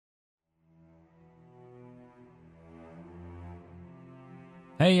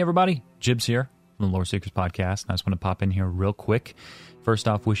Hey everybody, Jibs here from the Lore Seekers Podcast. I just want to pop in here real quick. First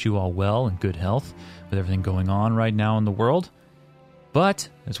off, wish you all well and good health with everything going on right now in the world. But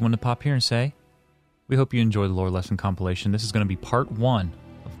I just wanted to pop here and say, we hope you enjoy the Lore Lesson compilation. This is going to be part one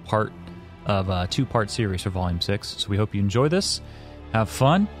of a two-part series for Volume 6. So we hope you enjoy this. Have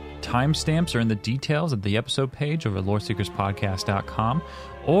fun. Timestamps are in the details of the episode page over at loreseekerspodcast.com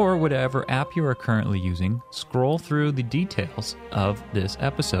or whatever app you are currently using. Scroll through the details of this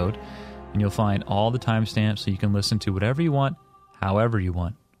episode and you'll find all the timestamps so you can listen to whatever you want, however you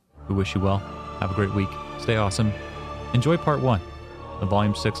want. We wish you well. Have a great week. Stay awesome. Enjoy part one of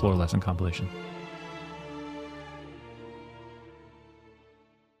Volume 6 Lore Lesson compilation.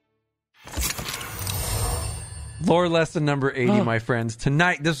 Lore lesson number 80, my friends.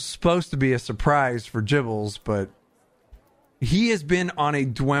 Tonight, this was supposed to be a surprise for Jibbles, but he has been on a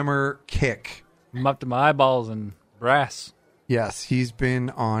Dwemer kick. I'm up to my eyeballs in brass. Yes, he's been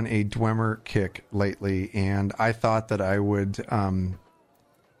on a Dwemer kick lately, and I thought that I would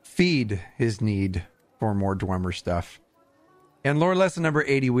feed his need for more Dwemer stuff. And lore lesson number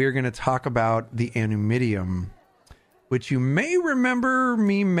 80, we are going to talk about the Anumidium, which you may remember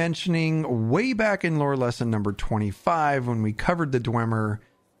me mentioning way back in lore lesson number 25 when we covered the Dwemer.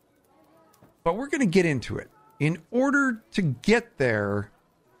 But we're going to get into it. In order to get there,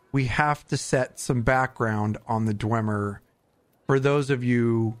 we have to set some background on the Dwemer for those of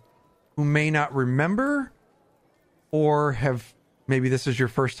you who may not remember or have maybe this is your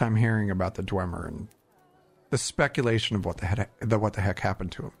first time hearing about the Dwemer and the speculation of what the heck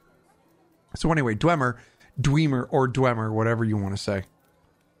happened to him. So anyway, Dwemer, whatever you want to say.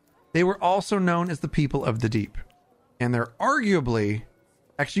 They were also known as the people of the deep. And they're arguably,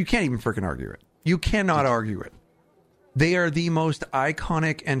 actually you can't even freaking argue it. You cannot argue it. They are the most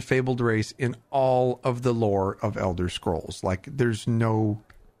iconic and fabled race in all of the lore of Elder Scrolls. Like, there's no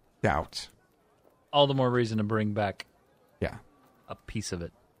doubt. All the more reason to bring back a piece of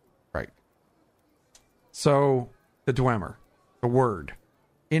it. Right. So, the Dwemer, the word,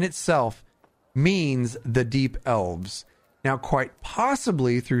 in itself means the deep elves. Now, quite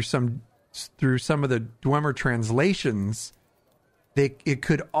possibly through some of the Dwemer translations, it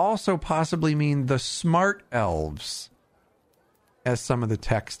could also possibly mean the smart elves, as some of the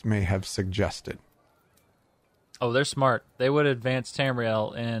text may have suggested. Oh, they're smart. They would advance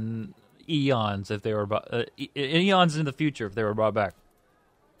Tamriel in eons if they were eons in the future if they were brought back.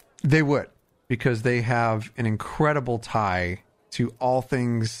 They would, because they have an incredible tie to all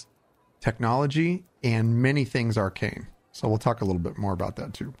things technology and many things arcane. So we'll talk a little bit more about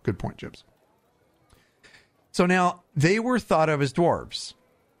that too. Good point, Jibs. So now they were thought of as dwarves.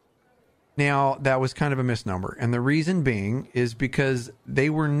 Now that was kind of a misnomer. And the reason being is because they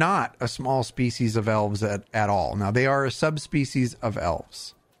were not a small species of elves at all. Now they are a subspecies of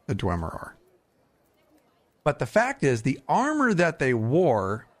elves, the Dwemer are. But the fact is the armor that they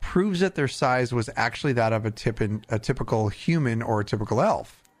wore proves that their size was actually that of a typical human or a typical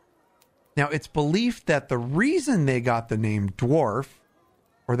elf. Now, it's believed that the reason they got the name dwarf,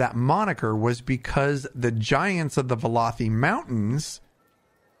 or that moniker, was because the giants of the Velothi Mountains,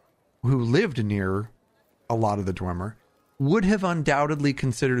 who lived near a lot of the Dwemer, would have undoubtedly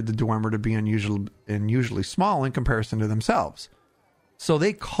considered the Dwemer to be unusually small in comparison to themselves. So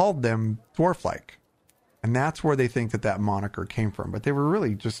they called them dwarf-like. And that's where they think that moniker came from. But they were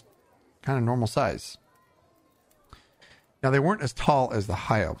really just kind of normal size. Now, they weren't as tall as the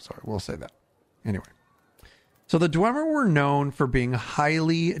High Elves are. We'll say that. Anyway. So the Dwemer were known for being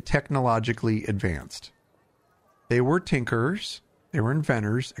highly technologically advanced. They were tinkerers. They were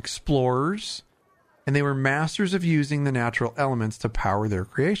inventors, explorers. And they were masters of using the natural elements to power their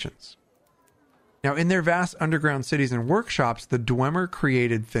creations. Now, in their vast underground cities and workshops, the Dwemer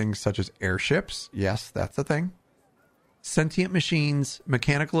created things such as airships. Yes, that's a thing. Sentient machines,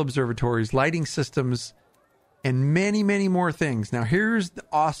 mechanical observatories, lighting systems, and many, many more things. Now, here's the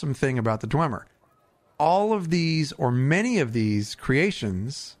awesome thing about the Dwemer. All of these, or many of these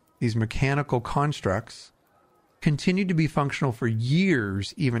creations, these mechanical constructs, continued to be functional for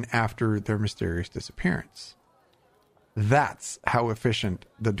years, even after their mysterious disappearance. That's how efficient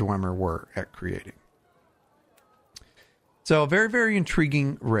the Dwemer were at creating. So, a very, very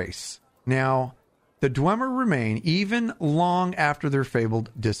intriguing race. Now, the Dwemer remain, even long after their fabled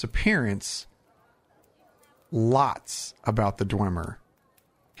disappearance. Lots about the Dwemer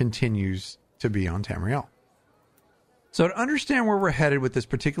continues to be on Tamriel. So to understand where we're headed with this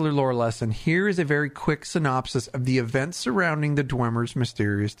particular lore lesson, here is a very quick synopsis of the events surrounding the Dwemer's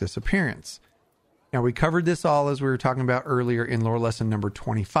mysterious disappearance. Now, we covered this all as we were talking about earlier in lore lesson number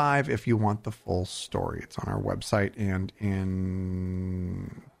 25. If you want the full story, it's on our website and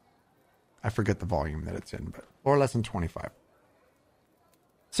in, I forget the volume that it's in, but lore lesson 25.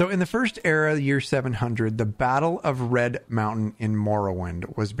 So in the first era, year 700, the Battle of Red Mountain in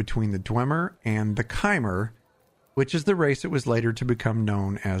Morrowind was between the Dwemer and the Chimer, which is the race that was later to become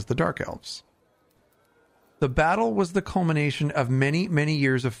known as the Dark Elves. The battle was the culmination of many, many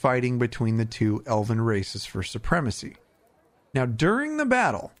years of fighting between the two elven races for supremacy. Now, during the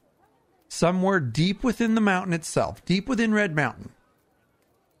battle, somewhere deep within the mountain itself, deep within Red Mountain,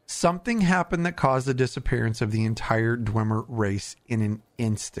 something happened that caused the disappearance of the entire Dwemer race in an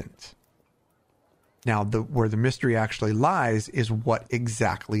instant. Now, where the mystery actually lies is what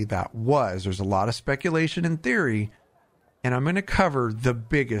exactly that was. There's a lot of speculation and theory, and I'm going to cover the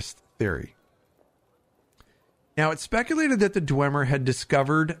biggest theory. Now, it's speculated that the Dwemer had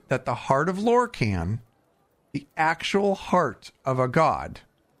discovered that the Heart of Lorkhan, the actual heart of a god,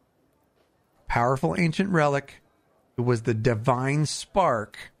 powerful ancient relic, it was the divine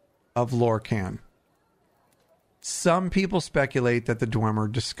spark of Lorkhan. Some people speculate that the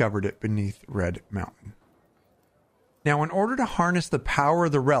Dwemer discovered it beneath Red Mountain. Now, in order to harness the power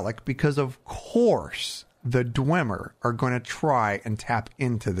of the relic, because of course the Dwemer are going to try and tap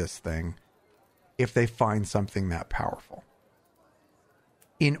into this thing if they find something that powerful.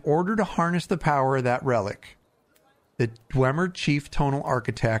 In order to harness the power of that relic, the Dwemer chief tonal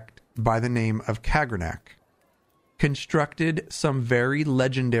architect by the name of Kagrenac constructed some very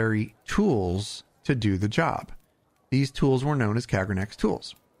legendary tools to do the job. These tools were known as Kagrenac's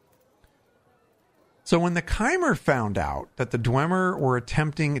tools. So when the Chimer found out that the Dwemer were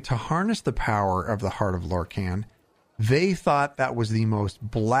attempting to harness the power of the Heart of Lorkhan, they thought that was the most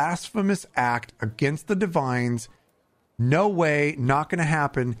blasphemous act against the divines. No way, not going to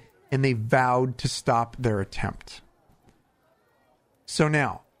happen. And they vowed to stop their attempt. So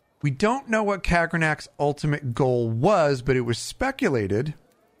now, we don't know what Kagrenac's ultimate goal was, but it was speculated.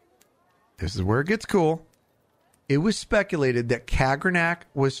 This is where it gets cool. It was speculated that Kagrenac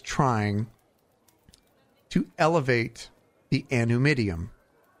was trying to elevate the Anumidium,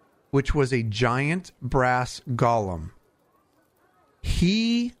 which was a giant brass golem.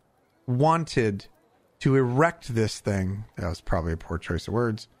 He wanted to erect this thing. That was probably a poor choice of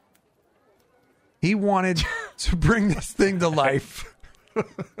words. He wanted to bring this thing to life.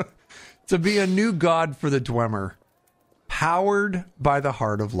 To be a new god for the Dwemer, powered by the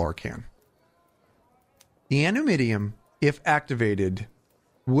Heart of Lorkhan. The Anumidium, if activated,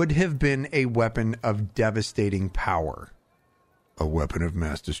 would have been a weapon of devastating power. A weapon of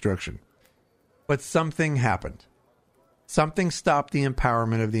mass destruction. But something happened. Something stopped the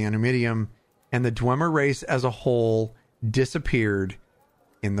empowerment of the Anumidium, and the Dwemer race as a whole disappeared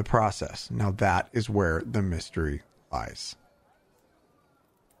in the process. Now that is where the mystery lies.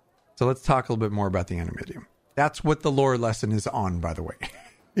 So let's talk a little bit more about the Anumidium. That's what the lore lesson is on, by the way.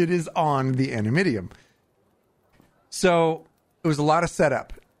 It is on the Anumidium. So it was a lot of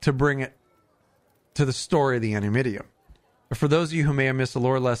setup to bring it to the story of the Anumidium. But for those of you who may have missed a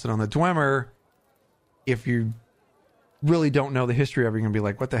lore lesson on the Dwemer, if you really don't know the history of it, you're going to be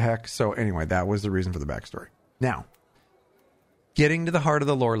like, what the heck? So anyway, that was the reason for the backstory. Now, getting to the heart of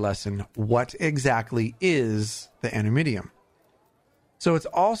the lore lesson, what exactly is the Anumidium? So it's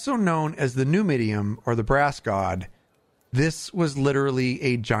also known as the Numidium, or the brass god. This was literally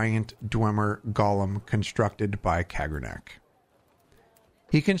a giant Dwemer golem constructed by Kagrenac.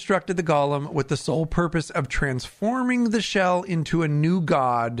 He constructed the golem with the sole purpose of transforming the shell into a new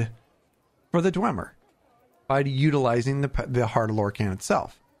god for the Dwemer by utilizing the Heart of Lorkhan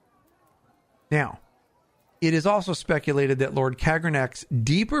itself. Now, it is also speculated that Lord Kagrenac's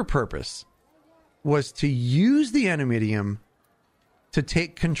deeper purpose was to use the Anumidium to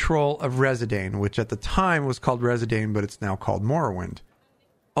take control of Resdayn, which at the time was called Resdayn, but it's now called Morrowind,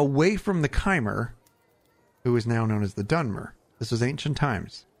 away from the Chimer, who is now known as the Dunmer. This was ancient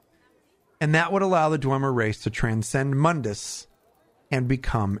times. And that would allow the Dwemer race to transcend Mundus and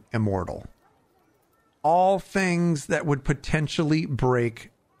become immortal. All things that would potentially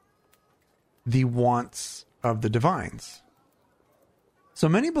break the wants of the divines. So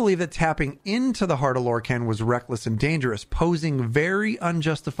many believe that tapping into the Heart of Lorkhan was reckless and dangerous, posing very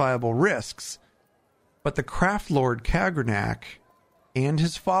unjustifiable risks. But the craft lord Kagrenac and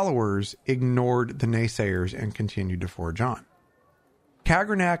his followers ignored the naysayers and continued to forge on.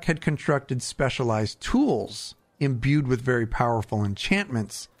 Kagrenac had constructed specialized tools imbued with very powerful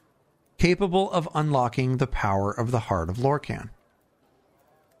enchantments capable of unlocking the power of the Heart of Lorkhan.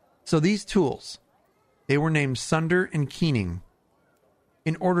 So these tools, they were named Sunder and Keening,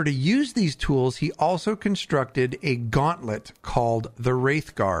 In order to use these tools, he also constructed a gauntlet called the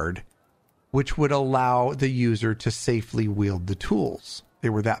Wraithguard, which would allow the user to safely wield the tools. They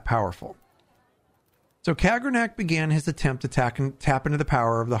were that powerful. So Kagrenac began his attempt to tap into the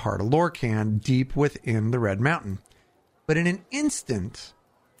power of the Heart of Lorkhan deep within the Red Mountain. But in an instant,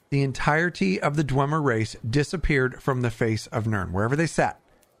 the entirety of the Dwemer race disappeared from the face of Nirn. Wherever they sat,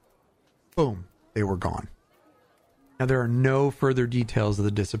 boom, they were gone. Now, there are no further details of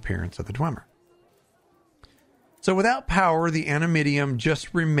the disappearance of the Dwemer. So without power, the Animitium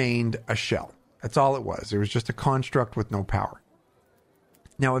just remained a shell. That's all it was. It was just a construct with no power.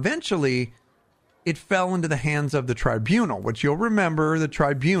 Now, eventually, it fell into the hands of the Tribunal, which you'll remember the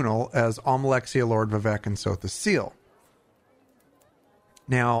Tribunal as Almalexia, Lord Vivec, and Sotha Sil.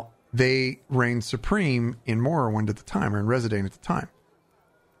 Now, they reigned supreme in Morrowind at the time, or in Resdayn at the time.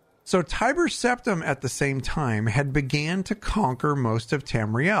 So Tiber Septim at the same time had began to conquer most of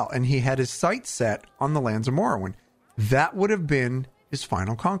Tamriel, and he had his sights set on the lands of Morrowind. That would have been his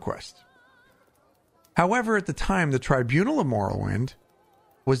final conquest. However, at the time, the Tribunal of Morrowind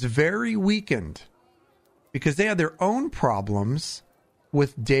was very weakened because they had their own problems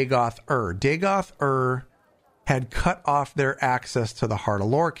with Dagoth-Ur. Dagoth-Ur had cut off their access to the Heart of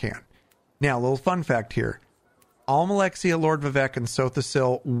Lorkhan. Now, a little fun fact here. Almalexia, Lord Vivec, and Sotha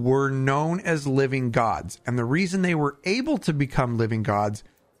Sil were known as living gods. And the reason they were able to become living gods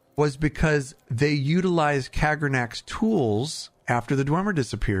was because they utilized Kagrenac's tools after the Dwemer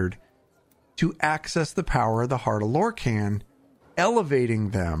disappeared to access the power of the Heart of Lorkhan,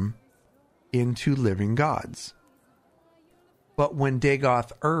 elevating them into living gods. But when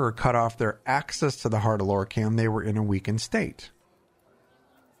Dagoth-Ur cut off their access to the Heart of Lorkhan, they were in a weakened state.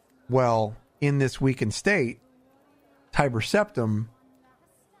 Well, in this weakened state, Tiber Septim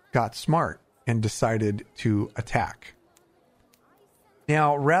got smart and decided to attack.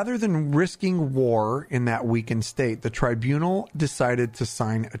 Now, rather than risking war in that weakened state, the Tribunal decided to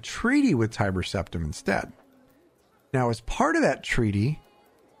sign a treaty with Tiber Septim instead. Now, as part of that treaty,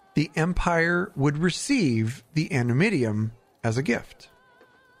 the Empire would receive the Animitium as a gift,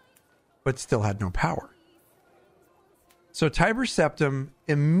 but still had no power. So Tiber Septim,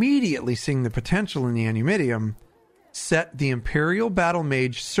 immediately seeing the potential in the Animitium, set the Imperial battle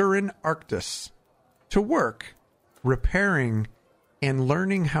mage Surin Arctus to work repairing and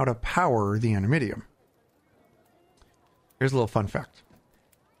learning how to power the Animitium. Here's a little fun fact.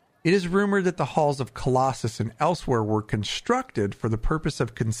 It is rumored that the halls of Colossus and elsewhere were constructed for the purpose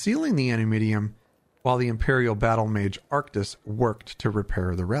of concealing the Animitium while the Imperial battle mage Arctus worked to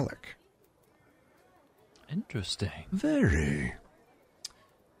repair the relic. Interesting. Very.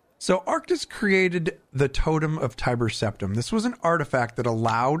 So Arctus created the Totem of Tiber Septim. This was an artifact that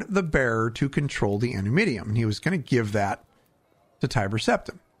allowed the bearer to control the Animitium, and he was going to give that to Tiber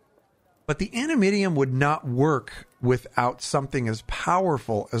Septim. But the Animitium would not work without something as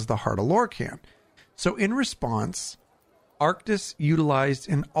powerful as the Heart of Lorkhan. So in response, Arctus utilized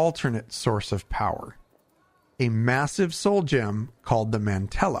an alternate source of power, a massive soul gem called the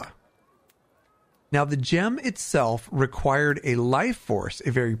Mantella. Now, the gem itself required a life force,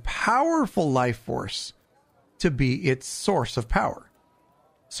 a very powerful life force, to be its source of power.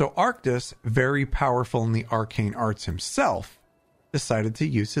 So Arctus, very powerful in the arcane arts himself, decided to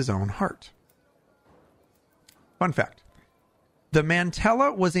use his own heart. Fun fact. The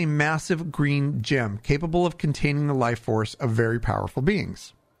Mantella was a massive green gem capable of containing the life force of very powerful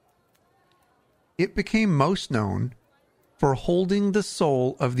beings. It became most known for holding the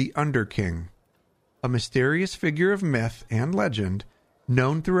soul of the Underking, a mysterious figure of myth and legend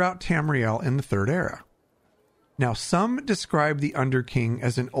known throughout Tamriel in the Third Era. Now, some describe the Underking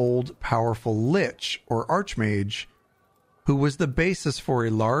as an old, powerful lich or archmage who was the basis for a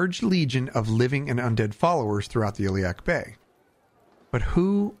large legion of living and undead followers throughout the Iliac Bay. But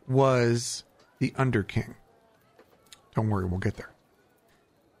who was the Underking? Don't worry, we'll get there.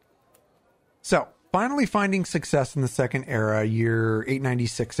 So, finally finding success in the Second Era, year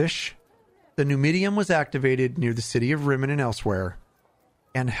 896-ish, the Numidium was activated near the city of Rimmen and elsewhere,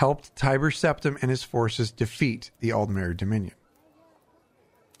 and helped Tiber Septim and his forces defeat the Aldmeri Dominion.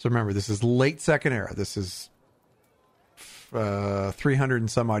 So remember, this is late Second Era. This is 300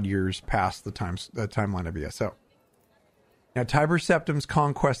 and some odd years past the timeline of ESO. Now, Tiber Septim's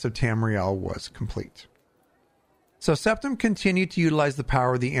conquest of Tamriel was complete. So Septim continued to utilize the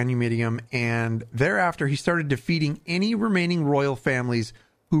power of the Animitium, and thereafter he started defeating any remaining royal families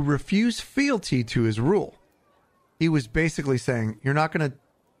who refused fealty to his rule. He was basically saying, you're not going to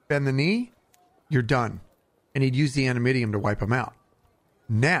bend the knee, you're done. And he'd use the Animitium to wipe them out.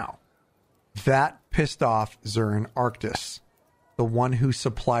 Now, that pissed off Zurin Arctus, the one who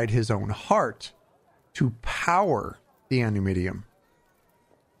supplied his own heart to power the Anumidium.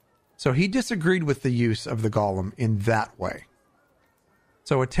 So he disagreed with the use of the golem in that way.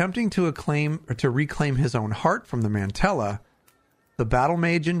 So attempting to reclaim his own heart from the Mantella, the Battle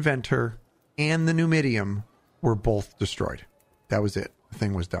Mage inventor and the Numidium were both destroyed. That was it. The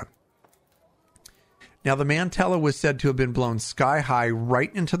thing was done. Now, the Mantella was said to have been blown sky high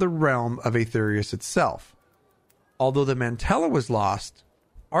right into the realm of Aetherius itself. Although the Mantella was lost,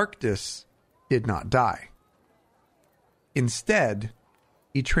 Arctis did not die. Instead,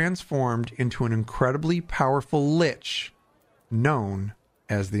 he transformed into an incredibly powerful lich known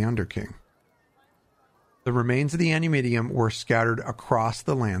as the Underking. The remains of the Anumidium were scattered across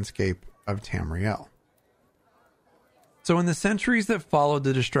the landscape of Tamriel. So in the centuries that followed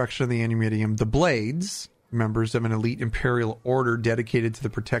the destruction of the Anumidium, the Blades, members of an elite imperial order dedicated to the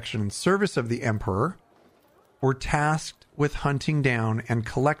protection and service of the Emperor, were tasked with hunting down and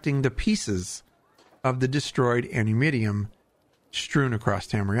collecting the pieces of the destroyed Anumidium strewn across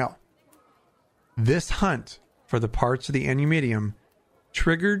Tamriel. This hunt for the parts of the Anumidium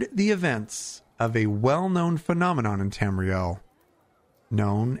triggered the events of a well-known phenomenon in Tamriel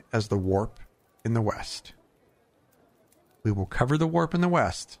known as the Warp in the West. We will cover the Warp in the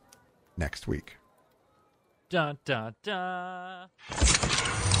West next week. Dun, dun, dun.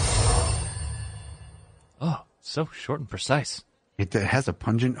 Oh, so short and precise. It has a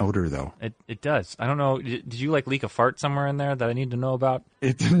pungent odor, though. It does. I don't know. Did you leak a fart somewhere in there that I need to know about?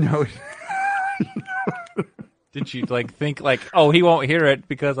 No. Did you think oh, he won't hear it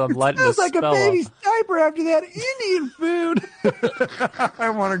because I'm lighting the spell smells like a baby's diaper after that Indian food. I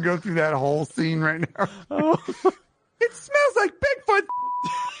want to go through that whole scene right now. Oh. It smells like Bigfoot.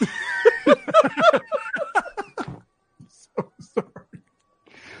 So sorry.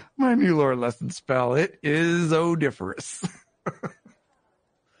 My new lore lesson spell. It is odiferous.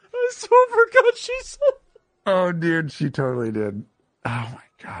 I so forgot she said. Oh, dude, she totally did. Oh my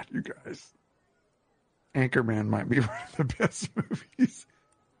God, you guys. Anchorman might be one of the best movies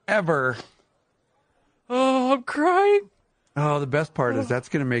ever. Oh, I'm crying. Oh, the best part is that's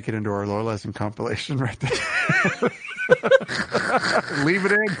going to make it into our lore lesson compilation right there. Leave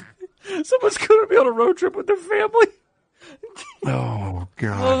it in. Someone's going to be on a road trip with their family. Oh,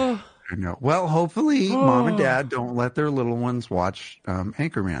 God. I know. Well, hopefully mom and dad don't let their little ones watch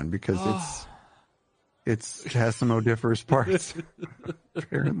Anchorman because it has some odiferous parts,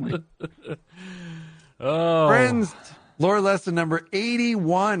 apparently. Oh. Friends, lore lesson number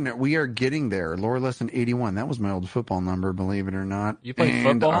 81. We are getting there. Lore lesson 81. That was my old football number, believe it or not. You played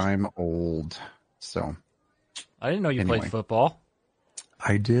football? I'm old. So. I didn't know you played football.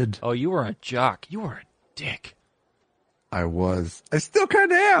 I did. Oh, you were a jock. You were a dick. I was. I still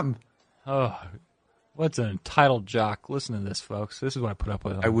kind of am. Oh, what's an entitled jock? Listen to this, folks. This is what I put up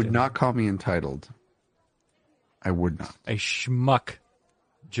with. I would not call me entitled. I would not. A schmuck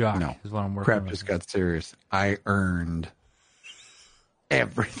jock no. is what I'm working Crap with. just got serious. I earned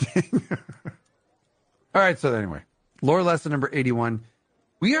everything. All right, so anyway, lore lesson number 81.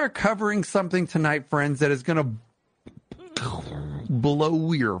 We are covering something tonight, friends, that is going to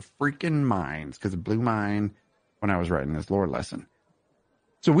blow your freaking minds, because it blew mine when I was writing this lore lesson.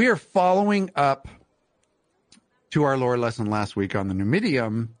 So we are following up to our lore lesson last week on the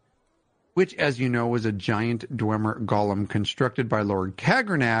Numidium, which, as you know, was a giant Dwemer golem constructed by Lord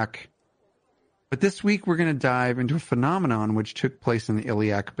Kagrenac. But this week we're going to dive into a phenomenon which took place in the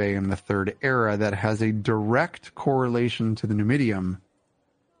Iliac Bay in the Third Era that has a direct correlation to the Numidium,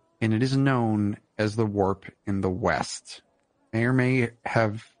 and it is known as the Warp in the West. May or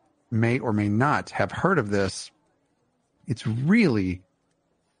may not have heard of this. It's really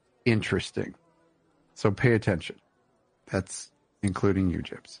interesting. So pay attention. That's including you,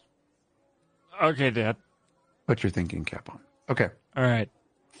 Jibs. Okay, Dad. What you're thinking, cap on. Okay. All right.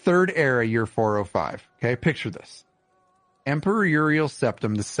 Third Era, year 405. Okay, picture this. Emperor Uriel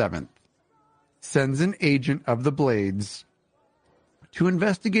Septim VII sends an agent of the Blades to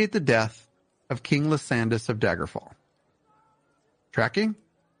investigate the death of King Lysandus of Daggerfall. Tracking?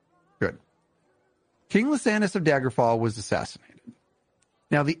 Good. King Lysandus of Daggerfall was assassinated.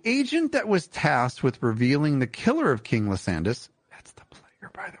 Now, the agent that was tasked with revealing the killer of King Lysandus, that's the player,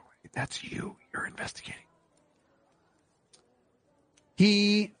 by the way. That's you. You're investigating.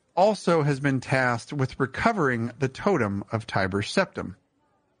 He also has been tasked with recovering the totem of Tiber Septim.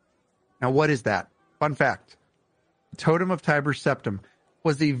 Now, what is that? Fun fact. The totem of Tiber Septim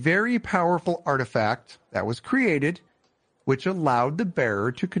was a very powerful artifact that was created, which allowed the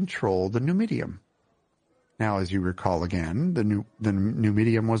bearer to control the Numidium. Now, as you recall again, the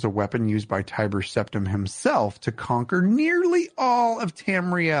Numidium was a weapon used by Tiber Septim himself to conquer nearly all of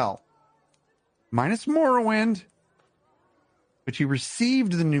Tamriel, minus Morrowind, but he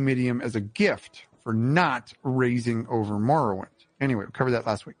received the Numidium as a gift for not raising over Morrowind. Anyway, we covered that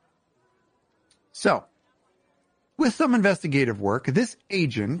last week. So, with some investigative work, this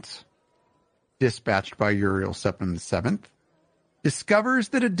agent, dispatched by Uriel Septim VII, discovers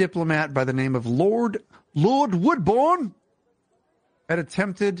that a diplomat by the name of Lord Woodbourne had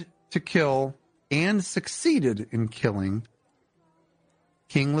attempted to kill and succeeded in killing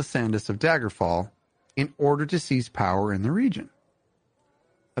King Lysandus of Daggerfall in order to seize power in the region.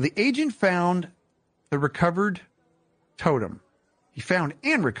 Now, the agent found the recovered totem. He found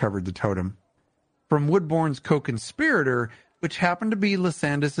and recovered the totem from Woodbourne's co-conspirator, which happened to be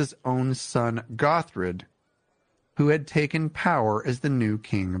Lysandus' own son, Gothrid, who had taken power as the new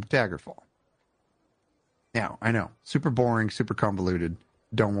king of Daggerfall. Now, I know, super boring, super convoluted.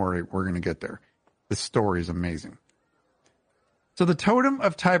 Don't worry, we're going to get there. The story is amazing. So the totem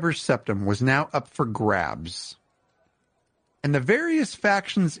of Tiber Septim was now up for grabs, and the various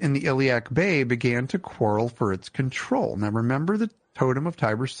factions in the Iliac Bay began to quarrel for its control. Now remember, the totem of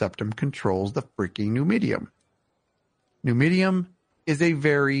Tiber Septim controls the freaking Numidium. Numidium is a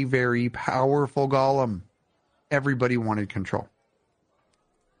very, very powerful golem. Everybody wanted control.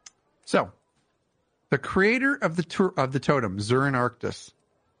 So, the creator of the totem, Zurin Arctus,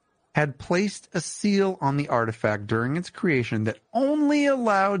 had placed a seal on the artifact during its creation that only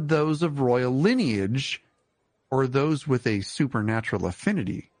allowed those of royal lineage or those with a supernatural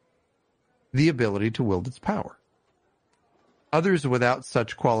affinity the ability to wield its power. Others without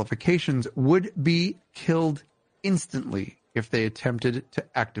such qualifications would be killed instantly if they attempted to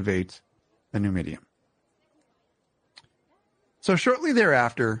activate the Numidium. So shortly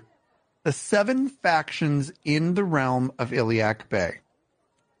thereafter, the 7 factions in the realm of Iliac Bay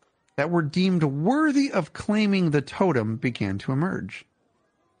that were deemed worthy of claiming the totem began to emerge.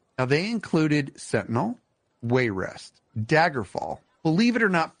 Now, they included Sentinel, Wayrest, Daggerfall. Believe it or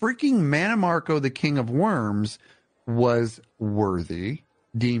not, freaking Mannimarco, the King of Worms, was worthy,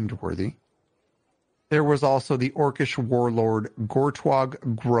 deemed worthy. There was also the Orcish warlord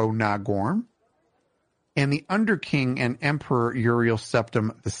Gortwag Gro-Nagorm, and the Underking and Emperor Uriel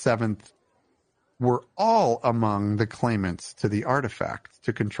Septim VII were all among the claimants to the artifact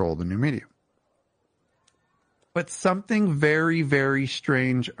to control the Numidium. But something very, very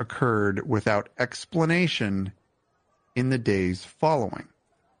strange occurred without explanation in the days following.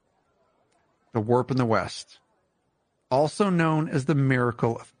 The Warp in the West, also known as the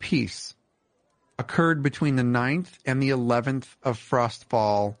Miracle of Peace, occurred between the 9th and the 11th of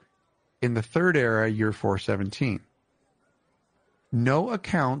Frostfall in the Third Era, year 417. No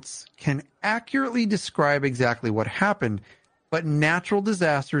accounts can accurately describe exactly what happened, but natural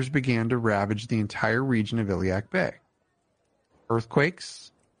disasters began to ravage the entire region of Iliac Bay.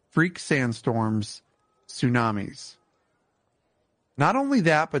 Earthquakes, freak sandstorms, tsunamis. Not only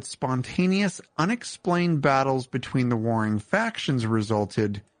that, but spontaneous, unexplained battles between the warring factions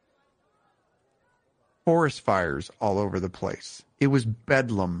resulted. Forest fires all over the place. It was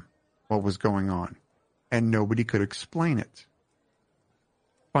bedlam what was going on, and nobody could explain it.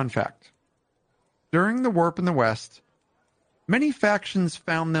 Fun fact. During the Warp in the West, many factions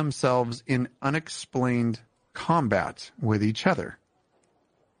found themselves in unexplained combat with each other.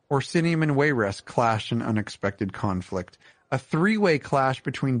 Orsinium and Wayrest clashed in unexpected conflict. A 3-way clash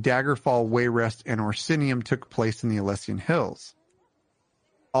between Daggerfall, Wayrest, and Orsinium took place in the Elysian Hills.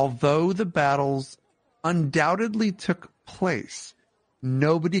 Although the battles undoubtedly took place,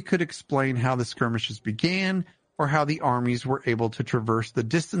 nobody could explain how the skirmishes began or how the armies were able to traverse the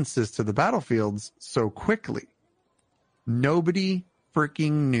distances to the battlefields so quickly. Nobody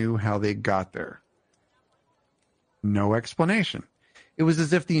freaking knew how they got there. No explanation. It was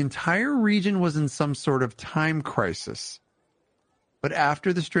as if the entire region was in some sort of time crisis. But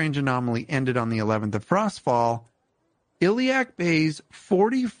after the strange anomaly ended on the 11th of Frostfall, Iliac Bay's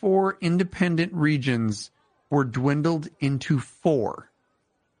 44 independent regions were dwindled into 4.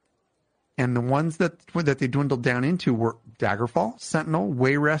 And the ones that they dwindled down into were Daggerfall, Sentinel,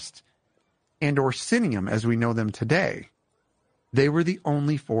 Wayrest, and Orsinium, as we know them today. They were the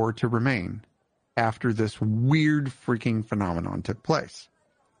only 4 to remain after this weird freaking phenomenon took place.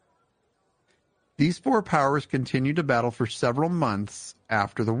 These 4 powers continued to battle for several months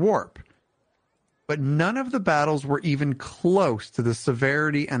after the warp, but none of the battles were even close to the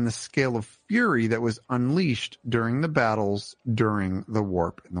severity and the scale of fury that was unleashed during the battles during the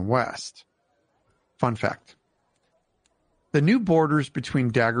Warp in the West. Fun fact. The new borders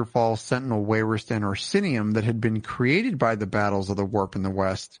between Daggerfall, Sentinel, Wayrest, and Orsinium that had been created by the battles of the Warp in the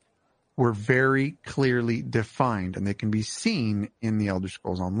West were very clearly defined, and they can be seen in the Elder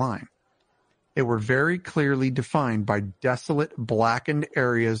Scrolls Online. They were very clearly defined by desolate, blackened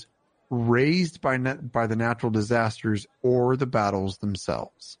areas raised by the natural disasters or the battles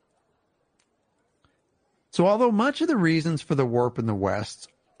themselves. So although much of the reasons for the Warp in the West,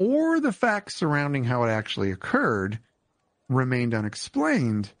 or the facts surrounding how it actually occurred, remained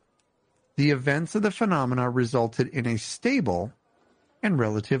unexplained, the events of the phenomena resulted in a stable and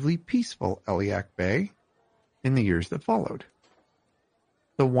relatively peaceful Eliak Bay in the years that followed.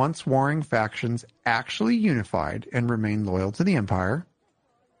 The once warring factions actually unified and remained loyal to the Empire.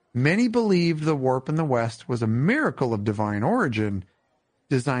 Many believed the Warp in the West was a miracle of divine origin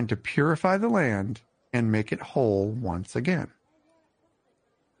designed to purify the land and make it whole once again.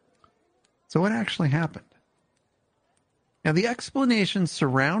 So what actually happened? Now, the explanations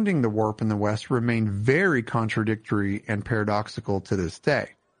surrounding the Warp in the West remain very contradictory and paradoxical to this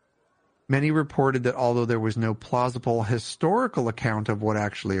day. Many reported that although there was no plausible historical account of what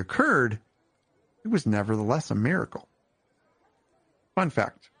actually occurred, it was nevertheless a miracle. Fun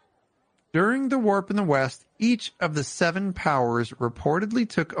fact. During the Warp in the West, each of the 7 powers reportedly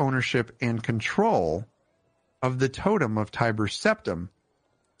took ownership and control of the totem of Tiber's septum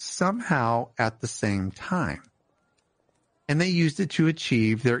somehow at the same time. And they used it to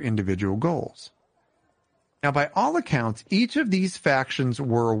achieve their individual goals. Now, by all accounts, each of these factions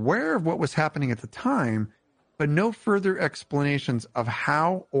were aware of what was happening at the time, but no further explanations of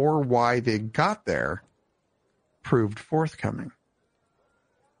how or why they got there proved forthcoming.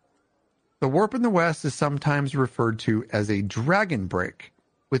 The Warp in the West is sometimes referred to as a dragon break,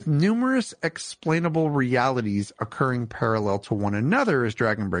 with numerous explainable realities occurring parallel to one another as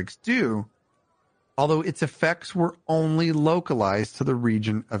dragon breaks do, although its effects were only localized to the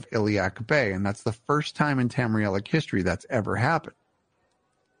region of Eliak Bay, and that's the first time in Tamrielic history that's ever happened.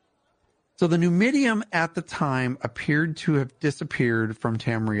 So the Numidium at the time appeared to have disappeared from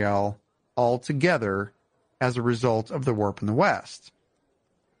Tamriel altogether as a result of the Warp in the West,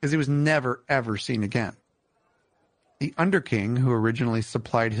 because it was never, ever seen again. The Underking, who originally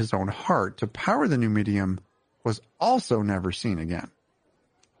supplied his own heart to power the Numidium, was also never seen again.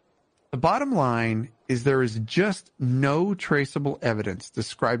 The bottom line is there is just no traceable evidence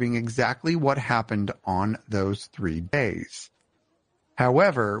describing exactly what happened on those 3 days.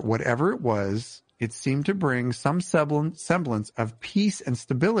 However, whatever it was, it seemed to bring some semblance of peace and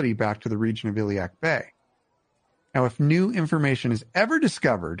stability back to the region of Eliak Bay. Now, if new information is ever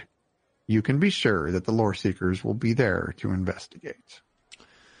discovered, you can be sure that the lore seekers will be there to investigate.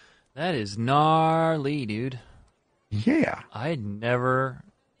 That is gnarly, dude. Yeah. I had never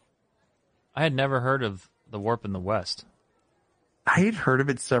heard of the Warp in the West. I had heard of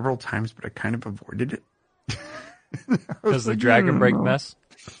it several times, but I kind of avoided it. Because the Dragon Break mess?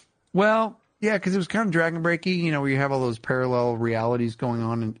 Well, yeah, because it was kind of Dragon Breaky, where you have all those parallel realities going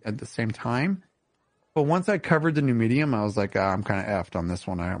on at the same time. But once I covered the Numidium, I was like, I'm kind of effed on this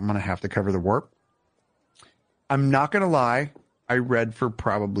one. I'm going to have to cover the Warp. I'm not going to lie. I read for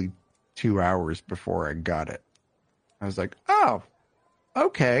probably 2 hours before I got it. I was like, oh,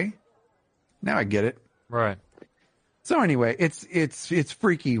 okay. Now I get it. Right. So anyway, it's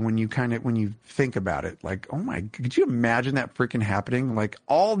freaky when you think about it. Like, oh my, could you imagine that freaking happening? Like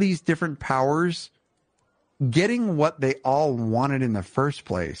all these different powers getting what they all wanted in the first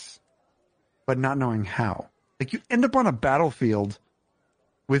place, but not knowing how. Like you end up on a battlefield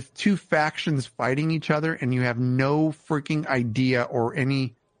with 2 factions fighting each other and you have no freaking idea or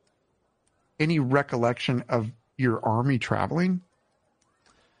any recollection of your army traveling.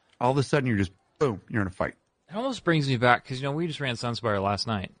 All of a sudden you're just, boom, you're in a fight. It almost brings me back, because, we just ran Sunspire last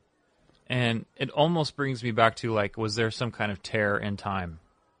night. And it almost brings me back to, like, was there some kind of tear in time?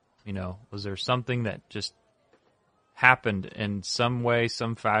 Was there something that just happened in some way,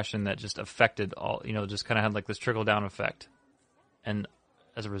 some fashion that just affected all, just kind of had like this trickle-down effect. And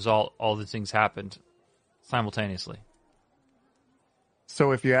as a result, all these things happened simultaneously.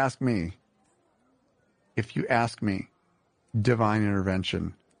 So if you ask me, divine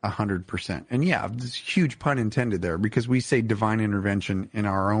intervention, 100%. And yeah, this huge pun intended there, because we say divine intervention in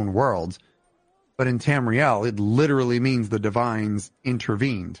our own worlds, but in Tamriel, it literally means the divines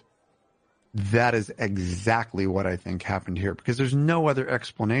intervened. That is exactly what I think happened here, because there's no other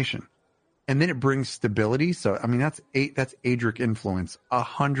explanation. And then it brings stability. So, I mean, that's Adric influence,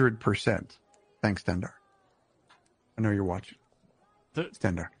 100%. Thanks, Stendar. I know you're watching.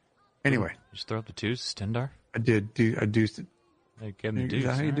 Stendar. Anyway. You just throw up the 2s, Stendar? I did. They gave him the 2s. Is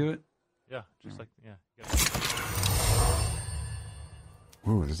that how you do it? Yeah, just like, yeah.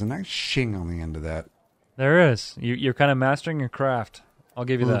 Ooh, there's a nice shing on the end of that. There is. You're kind of mastering your craft. I'll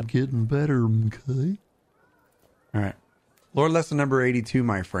give you that. Getting better, okay? All right. Lord lesson number 82,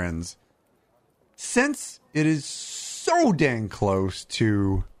 my friends. Since it is so dang close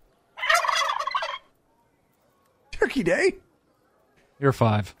to Turkey Day, You're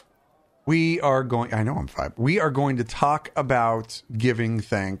 5. we are going... I know I'm 5. We are going to talk about giving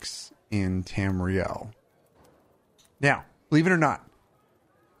thanks in Tamriel. Now, believe it or not,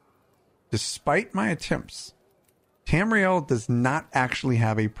 despite my attempts, Tamriel does not actually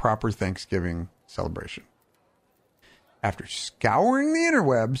have a proper Thanksgiving celebration. After scouring the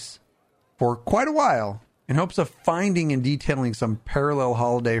interwebs for quite a while in hopes of finding and detailing some parallel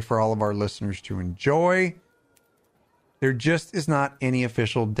holiday for all of our listeners to enjoy, there just is not any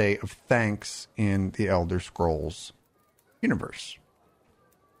official day of thanks in the Elder Scrolls universe.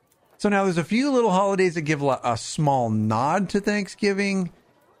 So now there's a few little holidays that give a small nod to Thanksgiving,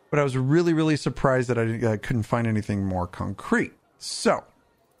 but I was really, really surprised that I couldn't find anything more concrete. So,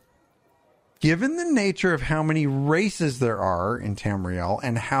 given the nature of how many races there are in Tamriel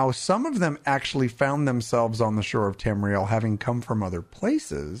and how some of them actually found themselves on the shore of Tamriel having come from other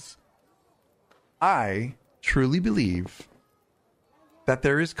places, I truly believe that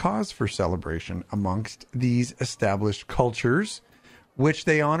there is cause for celebration amongst these established cultures, which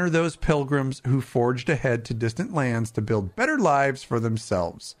they honor those pilgrims who forged ahead to distant lands to build better lives for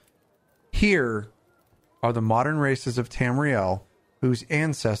themselves. Here are the modern races of Tamriel whose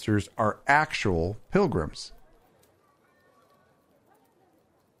ancestors are actual pilgrims.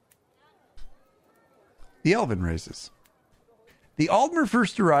 The Elven races. The Aldmer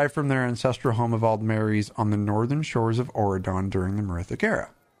first arrived from their ancestral home of Aldmeris on the northern shores of Auradon during the Merithic era.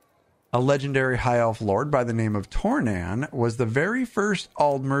 A legendary high elf lord by the name of Tornan was the very first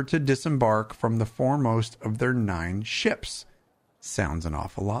Aldmer to disembark from the foremost of their 9 ships. Sounds an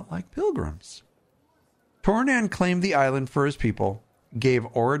awful lot like pilgrims. Tornan claimed the island for his people, gave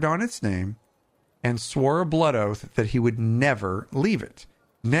Auradon its name, and swore a blood oath that he would never leave it.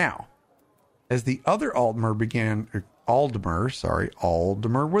 Now, as the other Aldmer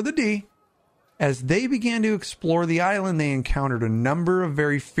with a D, as they began to explore the island, they encountered a number of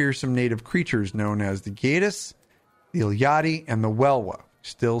very fearsome native creatures known as the Gaetus, the Ilyadi, and the Welwa.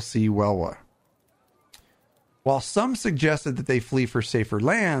 Still see Welwa. While some suggested that they flee for safer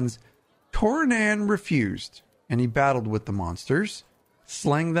lands, Tornan refused, and he battled with the monsters,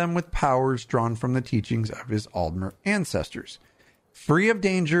 slaying them with powers drawn from the teachings of his Aldmer ancestors. Free of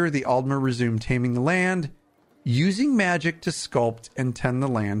danger, the Aldmer resumed taming the land, using magic to sculpt and tend the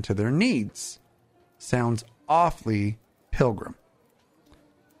land to their needs. Sounds awfully pilgrim.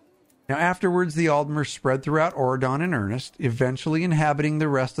 Now, afterwards, the Aldmer spread throughout Auradon in earnest, eventually inhabiting the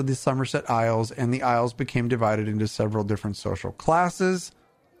rest of the Somerset Isles, and the Isles became divided into several different social classes.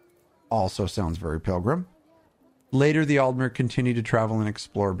 Also sounds very pilgrim. Later, the Aldmer continued to travel and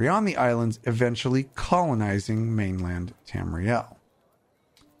explore beyond the islands, eventually colonizing mainland Tamriel.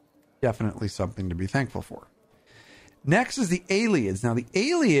 Definitely something to be thankful for. Next is the Ayleids. Now, the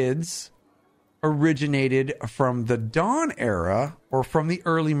Ayleids originated from the Dawn era or from the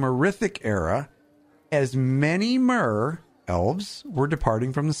early Merithic era, as many Mer elves were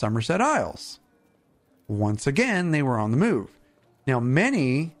departing from the Somerset Isles. Once again, they were on the move. Now,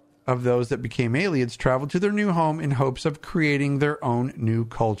 many of those that became Ayleids traveled to their new home in hopes of creating their own new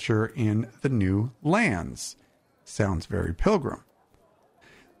culture in the new lands. Sounds very pilgrim.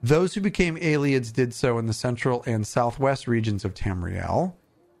 Those who became Ayleids did so in the central and southwest regions of Tamriel.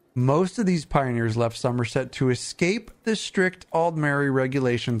 Most of these pioneers left Somerset to escape the strict Aldmeri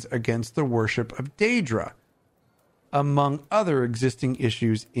regulations against the worship of Daedra, among other existing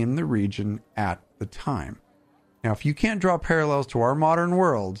issues in the region at the time. Now, if you can't draw parallels to our modern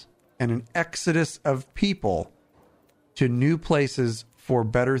world and an exodus of people to new places for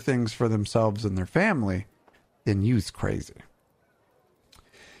better things for themselves and their family, then you's crazy.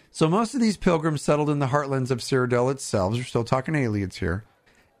 So most of these pilgrims settled in the heartlands of Cyrodiil itself. We're still talking Ayleids here,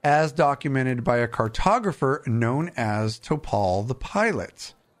 as documented by a cartographer known as Topal the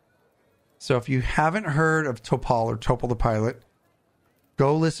Pilot. So if you haven't heard of Topal or Topal the Pilot,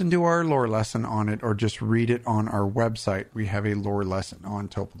 go listen to our lore lesson on it, or just read it on our website. We have a lore lesson on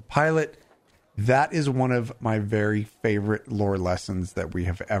Topal the Pilot. That is one of my very favorite lore lessons that we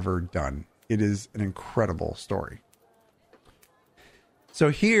have ever done. It is an incredible story. So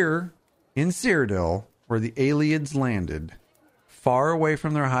here in Cyrodiil, where the Ayleids landed, far away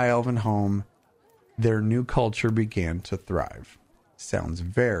from their high elven home, their new culture began to thrive. Sounds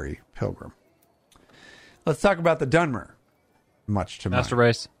very pilgrim. Let's talk about the Dunmer. Much to my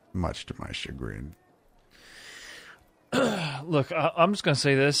chagrin. A Look, I'm just going to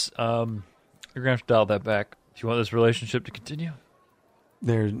say this. You're going to have to dial that back. Do you want this relationship to continue?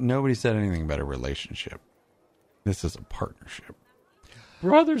 Nobody said anything about a relationship. This is a partnership.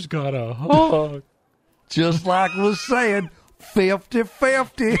 Brother's got a hug. Just like was saying,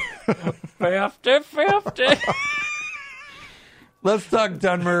 50-50. 50-50. Let's talk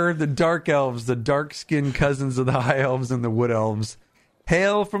Dunmer, the dark elves, the dark-skinned cousins of the high elves and the wood elves,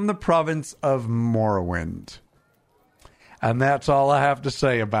 hail from the province of Morrowind. And that's all I have to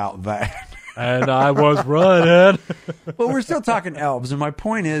say about that. And I was running. But we're still talking elves, and my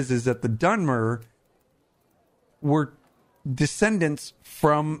point is that the Dunmer were descendants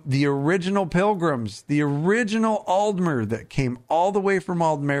from the original pilgrims, the original Aldmer that came all the way from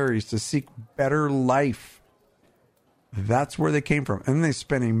Aldmeris to seek better life. That's where they came from. And they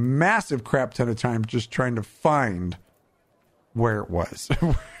spent a massive crap ton of time just trying to find where it was.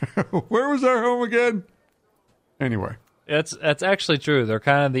 Where was our home again? Anyway. That's actually true. They're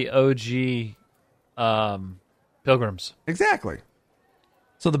kind of the OG pilgrims. Exactly.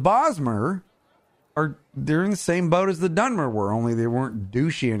 So the Bosmer they're in the same boat as the Dunmer were, only they weren't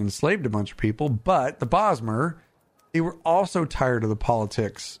douchey and enslaved a bunch of people. But the Bosmer, they were also tired of the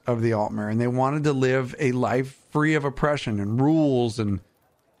politics of the Altmer, and they wanted to live a life free of oppression and rules and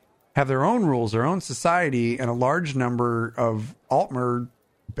have their own rules, their own society. And a large number of Altmer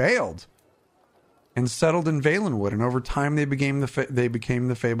bailed and settled in Valenwood, and over time they became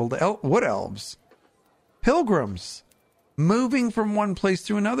the fabled wood elves, pilgrims, moving from one place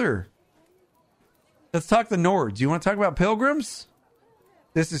to another. Let's talk the Nords. You want to talk about pilgrims?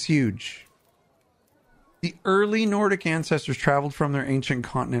 This is huge. The early Nordic ancestors traveled from their ancient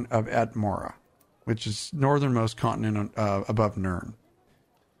continent of Atmora, which is northernmost continent above Nirn,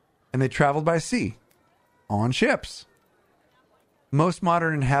 and they traveled by sea on ships. Most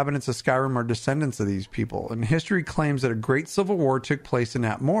modern inhabitants of Skyrim are descendants of these people, and history claims that a great civil war took place in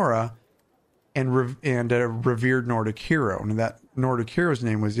Atmora and a revered Nordic hero, and that Nordic hero's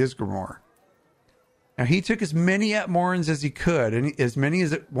name was Isgramor. Now, he took as many Atmorans as he could, and as many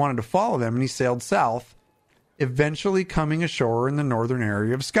as wanted to follow them, and he sailed south, eventually coming ashore in the northern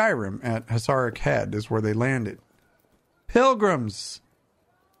area of Skyrim at Hasarok Head is where they landed. Pilgrims.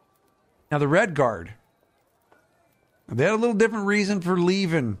 Now, the Redguard. They had a little different reason for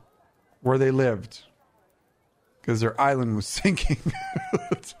leaving where they lived, because their island was sinking.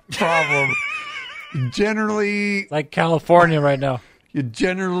 That's a problem. Generally, Like California right now. you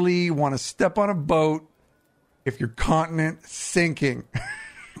generally want to step on a boat if your continent is sinking.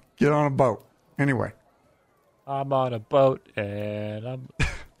 Get on a boat. Anyway. I'm on a boat and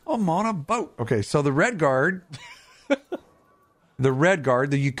I'm on a boat. Okay, so the Redguard, the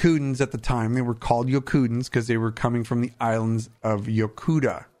Yokudans at the time, they were called Yokudans because they were coming from the islands of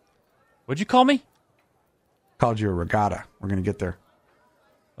Yokuda. What'd you call me? Called you a regatta. We're going to get there.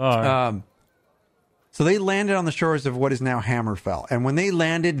 All right. So they landed on the shores of what is now Hammerfell. And when they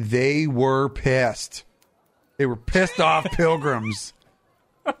landed, they were pissed. They were pissed off pilgrims.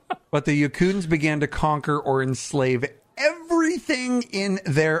 But the Yokudans began to conquer or enslave everything in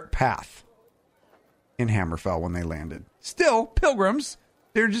their path in Hammerfell when they landed. Still, pilgrims.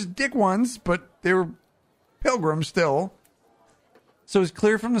 They're just dick ones, but they were pilgrims still. So it's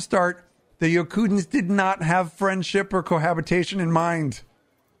clear from the start, the Yokudans did not have friendship or cohabitation in mind.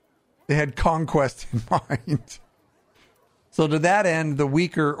 They had conquest in mind. So to that end, the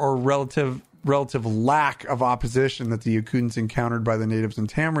weaker or relative lack of opposition that the Yokudans encountered by the natives in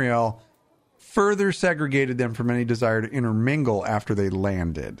Tamriel further segregated them from any desire to intermingle after they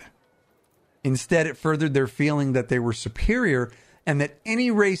landed. Instead, it furthered their feeling that they were superior and that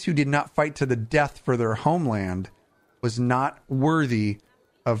any race who did not fight to the death for their homeland was not worthy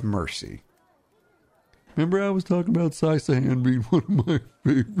of mercy. Remember I was talking about Saisahan being one of my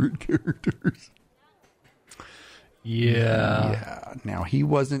favorite characters? Yeah. Now, he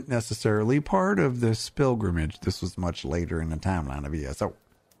wasn't necessarily part of this pilgrimage. This was much later in the timeline of ESO.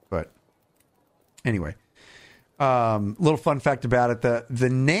 But anyway, little fun fact about it. The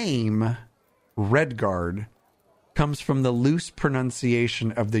name Redguard comes from the loose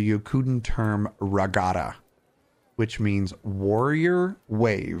pronunciation of the Yokudan term Ragata, which means warrior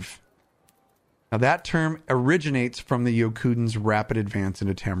wave. Now, that term originates from the Yokudans' rapid advance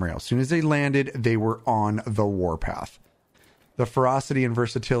into Tamriel. As soon as they landed, they were on the warpath. The ferocity and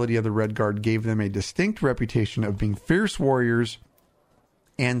versatility of the Redguard gave them a distinct reputation of being fierce warriors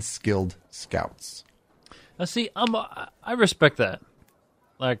and skilled scouts. Now, see, I respect that.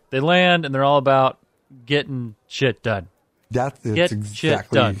 Like, they land and they're all about getting shit done. That's shit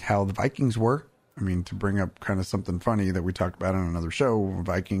exactly done. how the Vikings were. I mean, to bring up kind of something funny that we talked about on another show,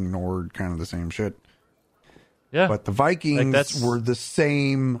 Viking, Nord, kind of the same shit. Yeah. But the Vikings that's- were the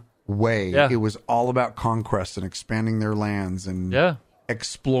same way. Yeah. It was all about conquest and expanding their lands and Yeah.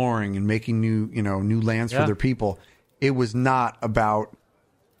 exploring and making new lands for Yeah. their people. It was not about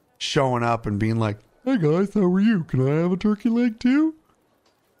showing up and being like, "Hey guys, how are you? Can I have a turkey leg too?"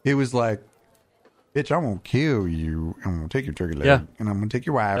 It was like, "Bitch, I'm gonna kill you. I'm gonna take your turkey leg, Yeah. and I'm gonna take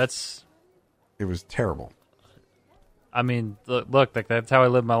your wife." It was terrible. I mean, look, like that's how I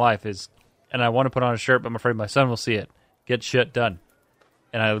live my life and I want to put on a shirt, but I'm afraid my son will see it. Get shit done.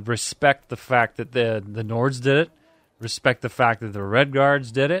 And I respect the fact that the Nords did it, respect the fact that the Red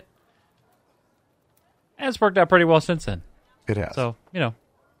Guards did it, and it's worked out pretty well since then. It has. So,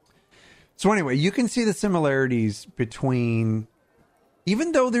 So anyway, you can see the similarities between,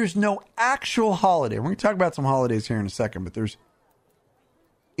 even though there's no actual holiday. We're going to talk about some holidays here in a second, but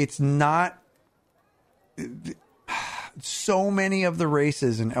it's not. So many of the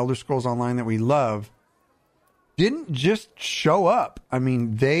races in Elder Scrolls Online that we love didn't just show up. I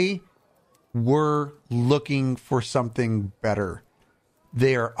mean, they were looking for something better.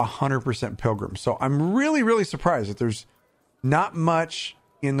 They are 100% pilgrims. So I'm really, really surprised that there's not much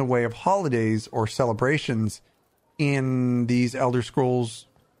in the way of holidays or celebrations in these Elder Scrolls,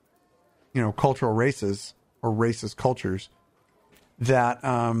 cultural races or racist cultures that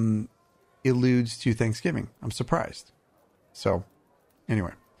alludes to Thanksgiving. I'm surprised. So,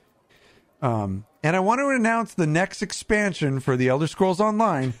 anyway. And I want to announce the next expansion for the Elder Scrolls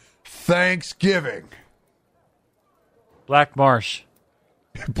Online, Thanksgiving. Black Marsh.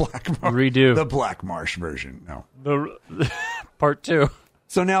 Black Marsh. Redo. The Black Marsh version. No. The part 2.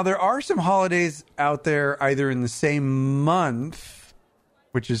 So now there are some holidays out there either in the same month,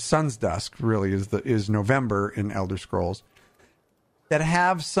 which is Sun's Dusk, really is November in Elder Scrolls, that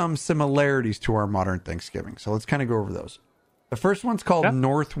have some similarities to our modern Thanksgiving. So let's kind of go over those. The first one's called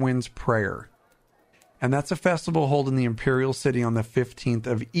Northwind's Prayer. And that's a festival held in the Imperial City on the 15th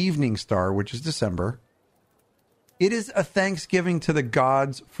of Evening Star, which is December. It is a thanksgiving to the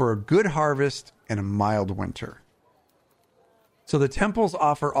gods for a good harvest and a mild winter. So the temples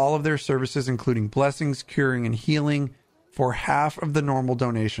offer all of their services, including blessings, curing, and healing, for half of the normal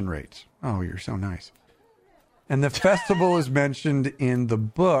donation rate. Oh, you're so nice. And the festival is mentioned in the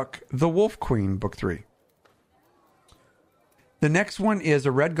book, The Wolf Queen, Book 3. The next one is a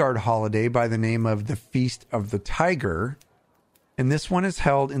Redguard holiday by the name of the Feast of the Tiger. And this one is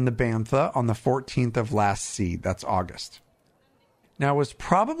held in the Bantha on the 14th of last seed. That's August. Now, it was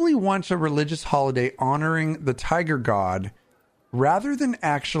probably once a religious holiday honoring the tiger god rather than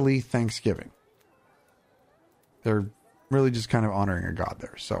actually Thanksgiving. They're really just kind of honoring a god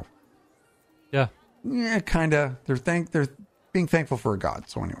there. So, Yeah. kind of. They're being thankful for a god.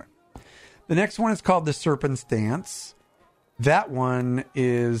 So anyway, the next one is called the Serpent's Dance. That one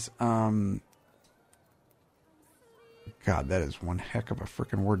is, God, that is one heck of a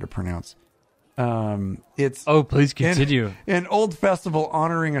freaking word to pronounce. It's Please continue. an old festival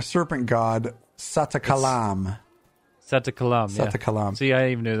honoring a serpent god, Satakalam. Satakalam. Yeah. Satakalam. See, I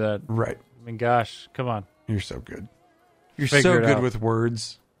even knew that. Right. I mean, gosh, come on. You're so good. You're Figure so it good out. with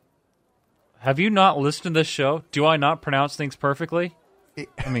words. Have you not listened to this show? Do I not pronounce things perfectly?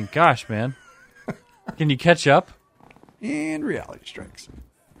 I mean, gosh, man. Can you catch up? And reality strikes.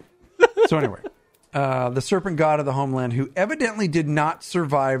 So anyway, the serpent god of the homeland, who evidently did not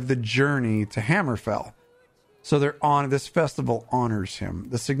survive the journey to Hammerfell. So this festival honors him.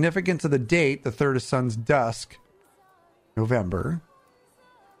 The significance of the date, the third of Sun's Dusk, November,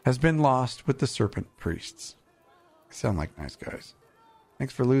 has been lost with the serpent priests. Sound like nice guys.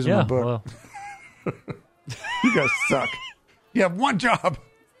 Thanks for losing my book. Well, You guys suck. You have one job.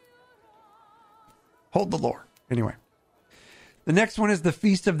 Hold the lore. Anyway. The next one is the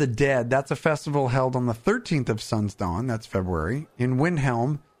Feast of the Dead. That's a festival held on the 13th of Sun's Dawn, that's February, in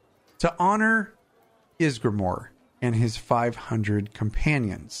Windhelm, to honor Isgramor and his 500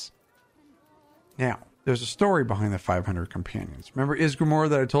 companions. Now, there's a story behind the 500 companions. Remember Isgramor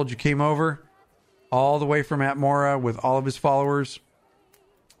that I told you came over all the way from Atmora with all of his followers?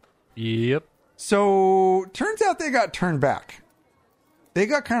 yep. So, turns out they got turned back. They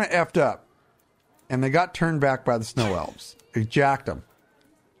got kind of effed up. And they got turned back by the Snow Elves. They jacked them.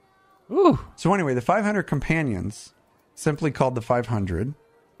 Ooh. So anyway, the 500 companions, simply called the 500,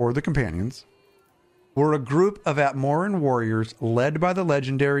 or the companions, were a group of Atmoran warriors led by the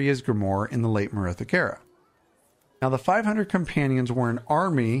legendary Isgramor in the late Merithic era. Now, the 500 companions were an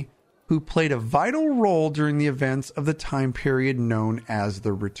army who played a vital role during the events of the time period known as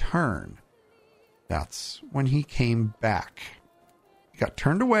the Return. That's when he came back. He got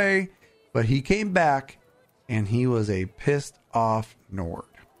turned away, but he came back, and he was a pissed off Nord.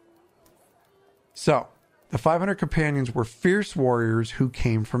 So, The 500 companions were fierce warriors who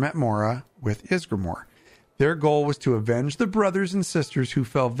came from Etmora with Isgramor. Their goal was to avenge the brothers and sisters who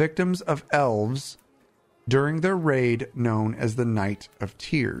fell victims of elves during their raid known as the Night of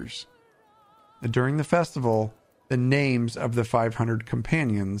Tears. During the festival, the names of the 500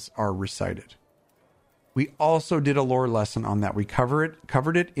 companions are recited. We also did a lore lesson on that. We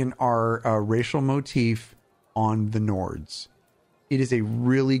covered it in our racial motif on the Nords. It is a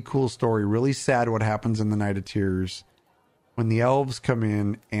really cool story, really sad what happens in the Night of Tears when the elves come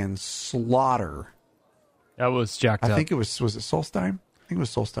in and slaughter. That was jacked up. I think it was it Solstheim? I think it was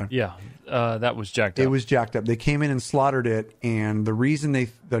Solstheim. Yeah, that was jacked up. It was jacked up. They came in and slaughtered it, and the reason the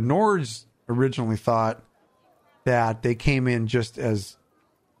Nords originally thought that they came in just as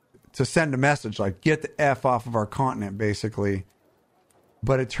to send a message, like, get the F off of our continent, basically.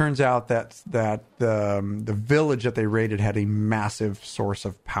 But it turns out that the village that they raided had a massive source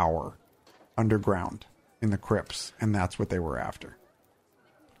of power underground in the crypts, and that's what they were after.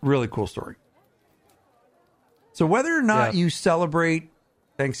 Really cool story. So whether or not you celebrate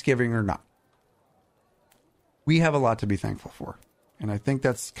Thanksgiving or not, we have a lot to be thankful for. And I think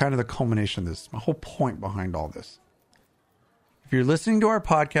that's kind of the culmination of this, my whole point behind all this. If you're listening to our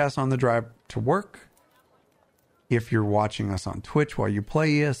podcast on the drive to work, if you're watching us on Twitch while you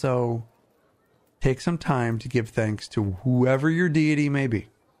play ESO, take some time to give thanks to whoever your deity may be.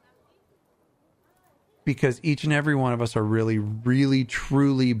 Because each and every one of us are really, really,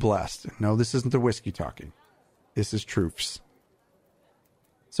 truly blessed. No, this isn't the whiskey talking. This is truths.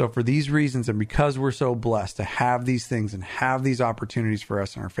 So for these reasons, and because we're so blessed to have these things and have these opportunities for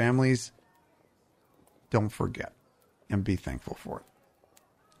us and our families, don't forget and be thankful for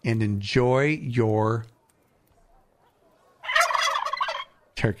it. And enjoy your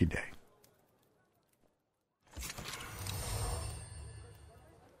Turkey Day.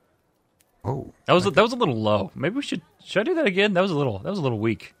 Oh, that was a little low. Maybe we should I do that again? That was a little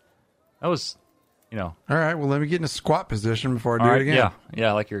weak. That was, All right, well, let me get in a squat position before I do it again.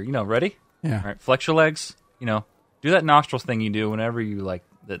 Yeah, like you're, ready? Yeah. All right, flex your legs, do that nostrils thing you do whenever you, like,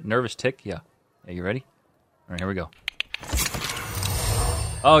 the nervous tick. Yeah. Yeah, you ready? All right, here we go.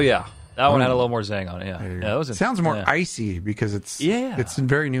 Oh, yeah. That one had a little more zang on it, yeah. That was sounds more icy because it's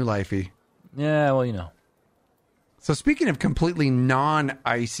very new lifey. Yeah, well, So speaking of completely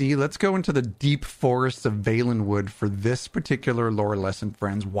non-icy, let's go into the deep forests of Valenwood for this particular lore lesson,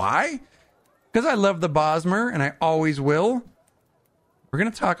 friends. Why? Because I love the Bosmer, and I always will. We're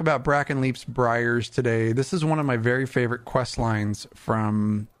going to talk about Brackenleaf's Briars today. This is one of my very favorite quest lines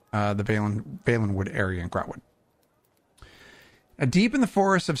from the Valenwood area in Grotwood. Deep in the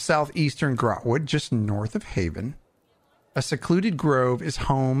forests of southeastern Grotwood, just north of Haven, a secluded grove is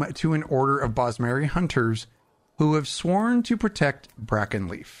home to an order of Bosmeri hunters who have sworn to protect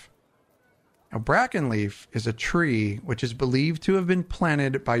Brackenleaf. Now, Brackenleaf is a tree which is believed to have been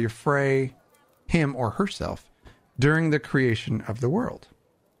planted by Y'ffre, him or herself, during the creation of the world.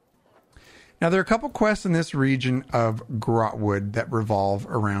 Now, there are a couple quests in this region of Grotwood that revolve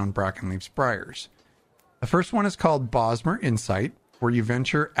around Brackenleaf's Briars. The first one is called Bosmer Insight, where you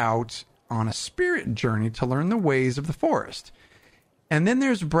venture out on a spirit journey to learn the ways of the forest. And then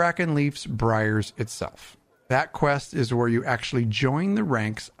there's Brackenleaf's Briars itself. That quest is where you actually join the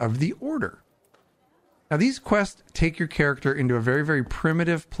ranks of the Order. Now, these quests take your character into a very, very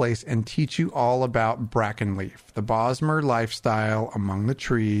primitive place and teach you all about Brackenleaf, the Bosmer lifestyle among the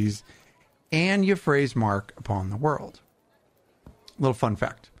trees, and Y'ffre's mark upon the world. Little fun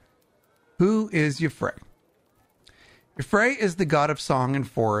fact. Who is Y'ffre? Y'ffre is the god of song and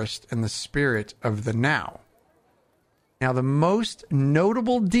forest and the spirit of the now. Now, the most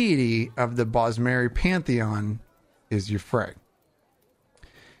notable deity of the Bosmeri pantheon is Y'ffre.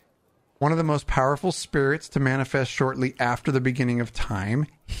 One of the most powerful spirits to manifest shortly after the beginning of time,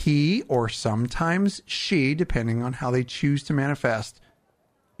 he, or sometimes she, depending on how they choose to manifest,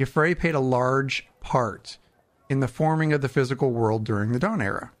 Y'ffre played a large part in the forming of the physical world during the Dawn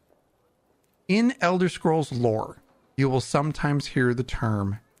Era. In Elder Scrolls lore, you will sometimes hear the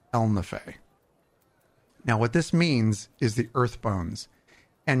term Elnefey. Now, what this means is the Earthbones,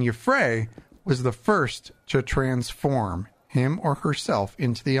 and Y'ffre was the first to transform him or herself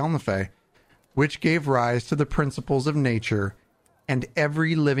into the Elnefey, which gave rise to the principles of nature and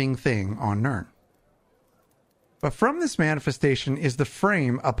every living thing on Nirn. But from this manifestation is the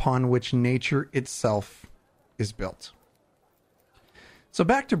frame upon which nature itself is built. So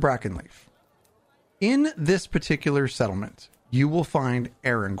back to Brackenleaf. In this particular settlement, you will find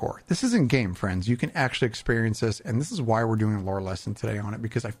Erangor. This is in game, friends. You can actually experience this, and this is why we're doing a lore lesson today on it,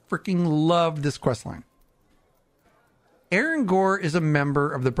 because I freaking love this questline. Arangor is a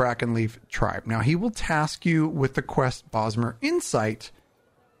member of the Brackenleaf tribe. Now, he will task you with the quest Bosmer Insight,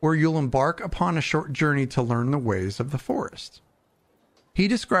 where you'll embark upon a short journey to learn the ways of the forest. He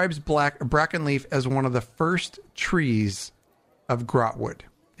describes Brackenleaf as one of the first trees of Grotwood,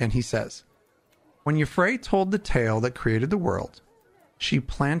 and he says, "When Y'ffre told the tale that created the world, she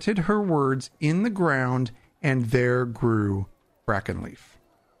planted her words in the ground, and there grew Brackenleaf.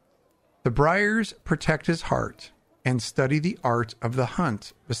 The briars protect his heart and study the art of the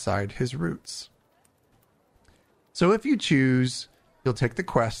hunt beside his roots." So if you choose, you'll take the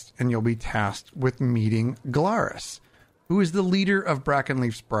quest and you'll be tasked with meeting Glaris, who is the leader of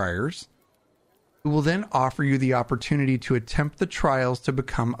Brackenleaf's briars, who will then offer you the opportunity to attempt the trials to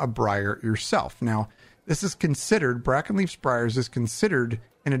become a briar yourself. Now, this is considered, Brackenleaf's briars is considered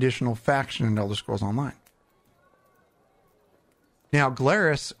an additional faction in Elder Scrolls Online. Now,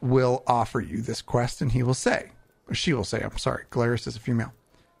 Glaris will offer you this quest, and she will say, Glaris is a female.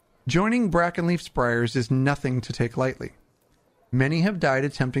 "Joining Brackenleaf's briars is nothing to take lightly. Many have died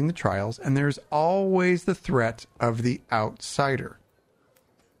attempting the trials, and there's always the threat of the outsider.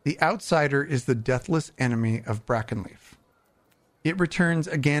 The outsider is the deathless enemy of Brackenleaf. It returns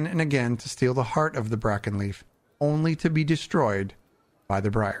again and again to steal the heart of the Brackenleaf, only to be destroyed by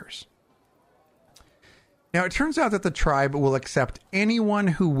the briars." Now, it turns out that the tribe will accept anyone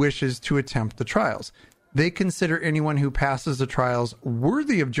who wishes to attempt the trials. They consider anyone who passes the trials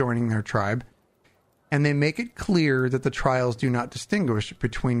worthy of joining their tribe, and they make it clear that the trials do not distinguish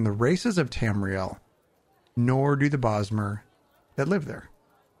between the races of Tamriel, nor do the Bosmer that live there.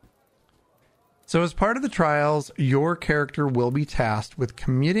 So as part of the trials, your character will be tasked with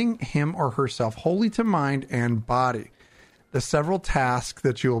committing him or herself wholly to mind and body. The several tasks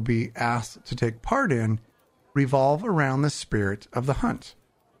that you will be asked to take part in revolve around the spirit of the hunt.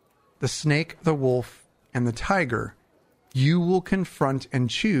 The snake, the wolf, and the tiger, you will confront and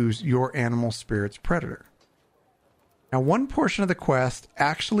choose your animal spirit's predator. Now, one portion of the quest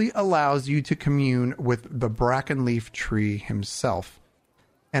actually allows you to commune with the Brackenleaf tree himself.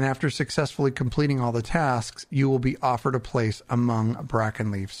 And after successfully completing all the tasks, you will be offered a place among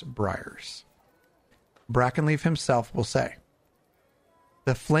Brackenleaf's briars. Brackenleaf himself will say,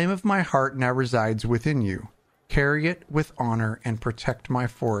 "The flame of my heart now resides within you. Carry it with honor and protect my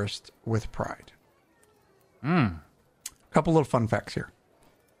forest with pride." Couple little fun facts here.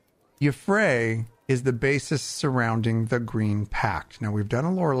 Y'ffre is the basis surrounding the Green Pact. Now, we've done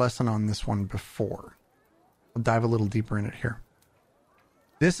a lore lesson on this one before. I'll dive a little deeper in it here.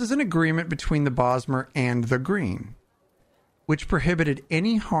 This is an agreement between the Bosmer and the Green, which prohibited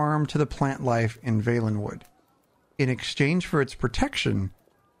any harm to the plant life in Valenwood. In exchange for its protection,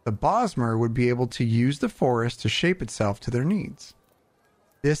 the Bosmer would be able to use the forest to shape itself to their needs.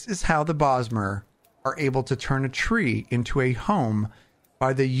 This is how the Bosmer are able to turn a tree into a home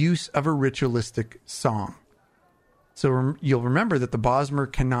by the use of a ritualistic song. So you'll remember that the Bosmer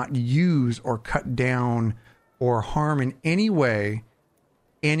cannot use or cut down or harm in any way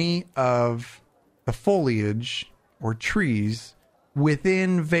any of the foliage or trees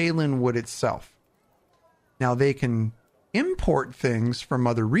within Valenwood itself. Now, they can import things from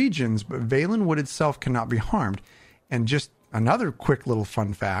other regions, but Valenwood itself cannot be harmed. And just another quick little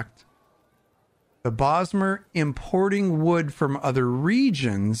fun fact, the Bosmer importing wood from other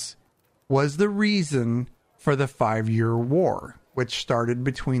regions was the reason for the 5-year war, which started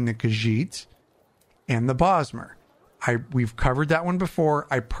between the Khajiit and the Bosmer. We've covered that one before.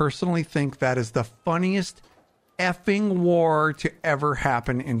 I personally think that is the funniest effing war to ever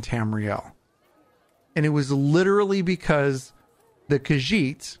happen in Tamriel. And it was literally because the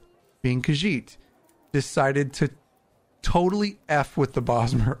Khajiit, being Khajiit, decided to totally F with the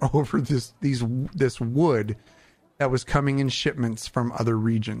Bosmer over this wood that was coming in shipments from other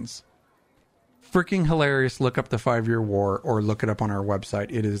regions. Freaking hilarious. Look up the 5-year war or look it up on our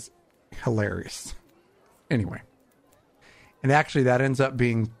website. It is hilarious. Anyway. And actually that ends up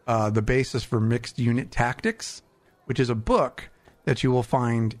being the basis for Mixed Unit Tactics, which is a book that you will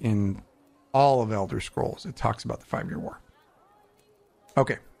find in all of Elder Scrolls. It talks about the 5-year war.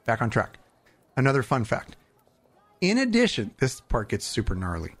 Okay, back on track. Another fun fact. In addition, this part gets super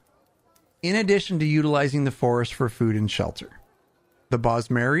gnarly. In addition to utilizing the forest for food and shelter, the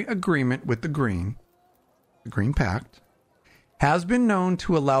Bosmeri agreement with the Green Pact, has been known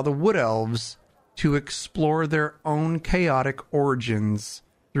to allow the Wood Elves to explore their own chaotic origins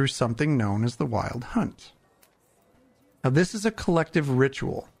through something known as the Wild Hunt. Now, this is a collective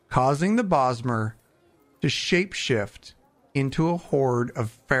ritual causing the Bosmer to shapeshift into a horde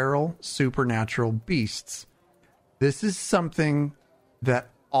of feral supernatural beasts. This is something that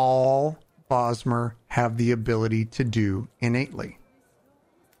all Bosmer have the ability to do innately.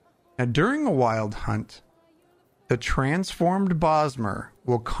 Now, during a wild hunt, the transformed Bosmer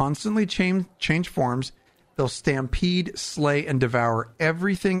will constantly change forms. They'll stampede, slay, and devour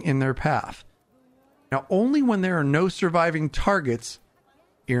everything in their path. Now, only when there are no surviving targets,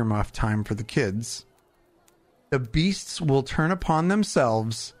 earmuff time for the kids, the beasts will turn upon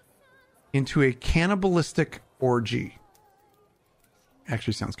themselves into a cannibalistic orgy.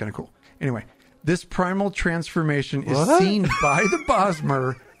 Actually sounds kind of cool. Anyway, this primal transformation is seen by the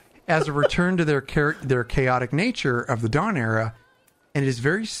Bosmer as a return to their chaotic nature of the Dawn Era, and is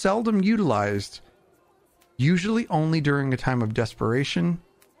very seldom utilized, usually only during a time of desperation,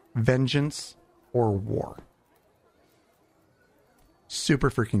 vengeance, or war.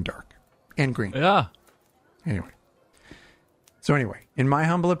 Super freaking dark. And green. Yeah. Anyway. In my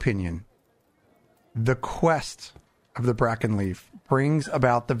humble opinion, the quest of the Brackenleaf brings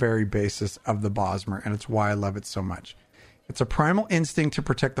about the very basis of the Bosmer, and it's why I love it so much. It's a primal instinct to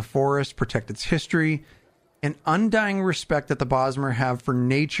protect the forest, protect its history, an undying respect that the Bosmer have for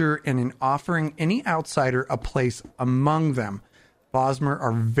nature, and in offering any outsider a place among them. Bosmer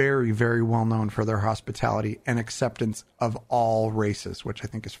are very, very well known for their hospitality and acceptance of all races, which I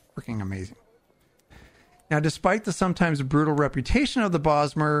think is freaking amazing. Now, despite the sometimes brutal reputation of the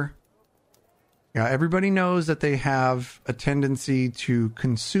Bosmer, everybody knows that they have a tendency to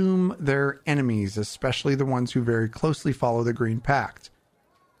consume their enemies, especially the ones who very closely follow the Green Pact.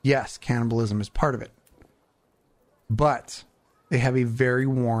 Yes, cannibalism is part of it. But they have a very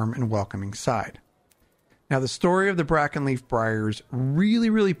warm and welcoming side. Now, the story of the Brackenleaf Briars really,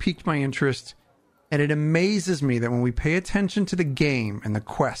 really piqued my interest, and it amazes me that when we pay attention to the game and the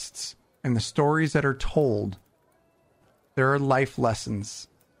quests and the stories that are told, there are life lessons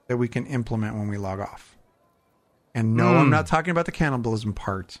that we can implement when we log off. And no, I'm not talking about the cannibalism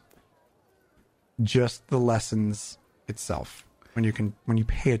part, just the lessons itself when you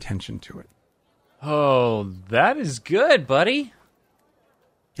pay attention to it. Oh, that is good, buddy.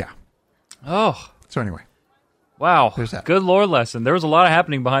 Yeah. Oh. So anyway. Wow. There's that. Good lore lesson. There was a lot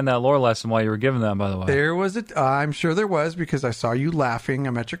happening behind that lore lesson while you were giving that, by the way. There was I'm sure there was, because I saw you laughing.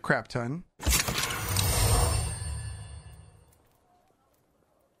 I'm at your crap ton. It's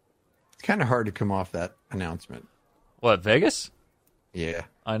kind of hard to come off that announcement. What, Vegas? Yeah.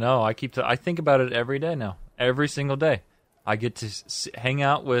 I know. I think about it every day now. Every single day. I get to hang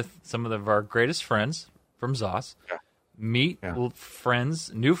out with some of our greatest friends from ZOS, meet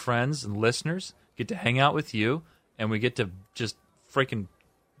friends, new friends and listeners, get to hang out with you, and we get to just freaking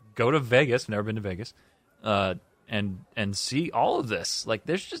go to Vegas. I've never been to Vegas, and see all of this. Like,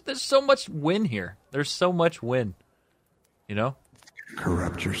 there's so much win here. There's so much win, you know?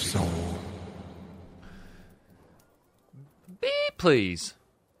 Corrupt your soul. Beep, please.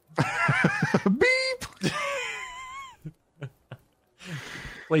 Beep.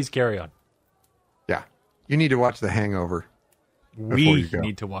 Please carry on. Yeah. You need to watch The Hangover. We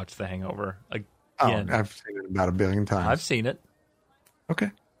need to watch The Hangover again. Oh, I've seen it about 1 billion times. I've seen it. Okay.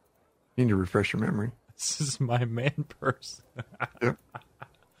 You need to refresh your memory. This is my man purse. Yep.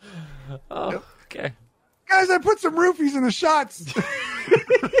 Oh, Yep. Okay. Guys, I put some roofies in the shots.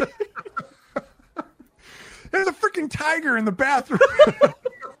 There's a freaking tiger in the bathroom.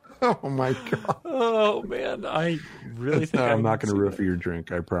 Oh, my God. Oh, man. I really think I'm not going to roofie roofie your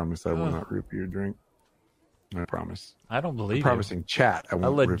drink. I promise I will not roofie your drink. I promise. I don't believe I'm promising chat I I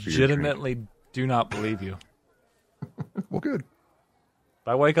won't roofie your drink. legitimately do not believe you. Well, good. If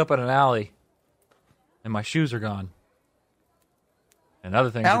I wake up in an alley and my shoes are gone and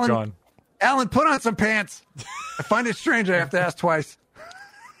other things are gone. Alan, put on some pants. I find it strange I have to ask twice.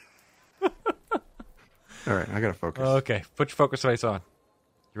 All right, I got to focus. Okay, put your focus face on.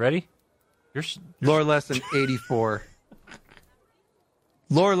 You ready? Lore lesson 84.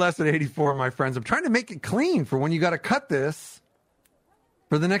 Lore lesson 84, my friends. I'm trying to make it clean for when you got to cut this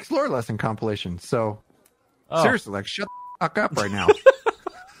for the next lore lesson compilation. So, seriously, like, shut the fuck up right now.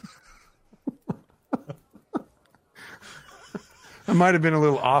 I might have been a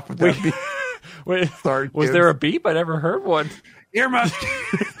little off with that beat. Wait, Sorry, was kids. there a beep? I never heard one. Earmuffs.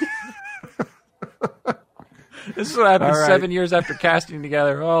 This is what happened All right. 7 years after casting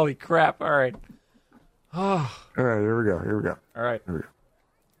together. Holy crap. All right. Oh, All right, here we go. all right.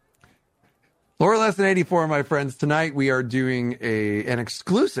 Lore lesson 84, my friends. Tonight we are doing an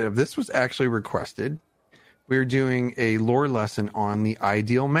exclusive. This was actually requested. We're doing a lore lesson on the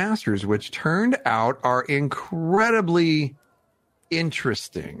Ideal Masters, which turned out are incredibly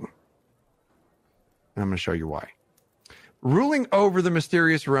interesting. And I'm going to show you why. Ruling over the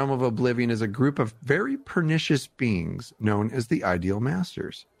mysterious realm of oblivion is a group of very pernicious beings known as the Ideal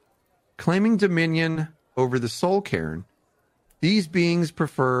Masters. Claiming dominion over the soul cairn, these beings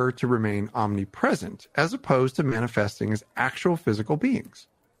prefer to remain omnipresent as opposed to manifesting as actual physical beings.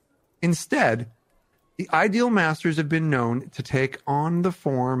 Instead, the ideal masters have been known to take on the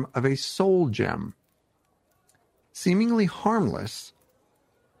form of a soul gem. Seemingly harmless,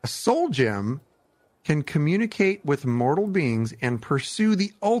 a soul gem can communicate with mortal beings and pursue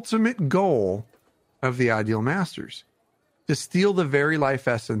the ultimate goal of the ideal masters, to steal the very life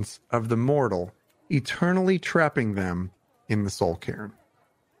essence of the mortal, eternally trapping them in the soul cairn.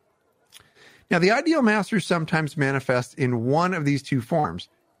 Now, the ideal masters sometimes manifest in one of these two forms.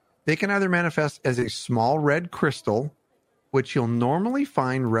 They can either manifest as a small red crystal, which you'll normally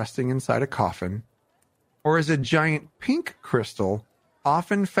find resting inside a coffin, or as a giant pink crystal,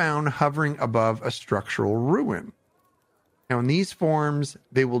 often found hovering above a structural ruin. Now, in these forms,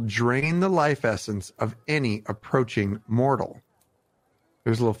 they will drain the life essence of any approaching mortal.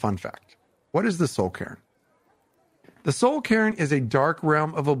 Here's a little fun fact. What is the soul cairn? The soul cairn is a dark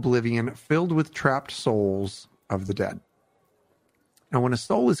realm of oblivion filled with trapped souls of the dead. Now, when a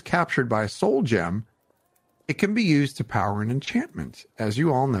soul is captured by a soul gem, it can be used to power an enchantment, as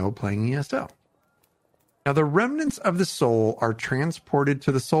you all know playing ESO. Now, the remnants of the soul are transported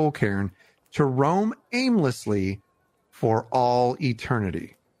to the soul cairn to roam aimlessly for all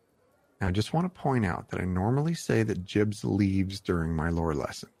eternity. Now, I just want to point out that I normally say that Jibs leaves during my lore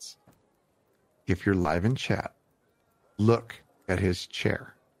lessons. If you're live in chat, look at his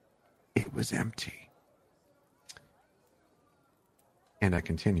chair. It was empty. And I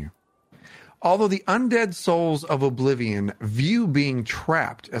continue. Although the undead souls of oblivion view being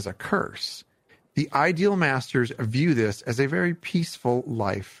trapped as a curse, the ideal masters view this as a very peaceful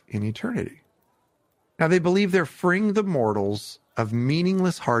life in eternity. Now, they believe they're freeing the mortals of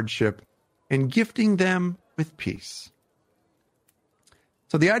meaningless hardship and gifting them with peace.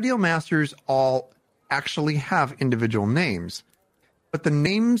 So the ideal masters all actually have individual names, but the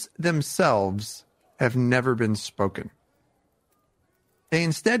names themselves have never been spoken. They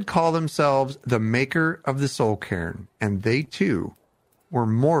instead call themselves the maker of the soul cairn, and they too were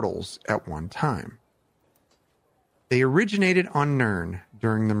mortals at one time. They originated on Nirn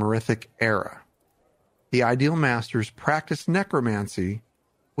during the Merithic era. The ideal masters practiced necromancy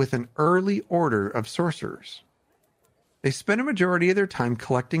with an early order of sorcerers. They spent a majority of their time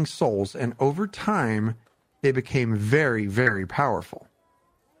collecting souls, and over time, they became very, very powerful.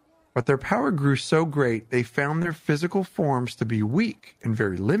 But their power grew so great, they found their physical forms to be weak and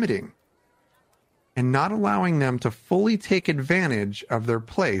very limiting, and not allowing them to fully take advantage of their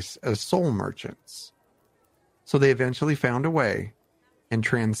place as soul merchants. So they eventually found a way and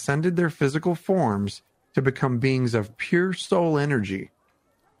transcended their physical forms to become beings of pure soul energy.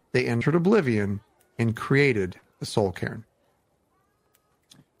 They entered oblivion and created the soul cairn.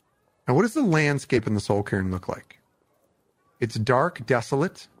 Now, what does the landscape in the soul cairn look like? It's dark,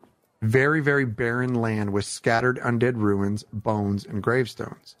 desolate, very, very barren land with scattered undead ruins, bones, and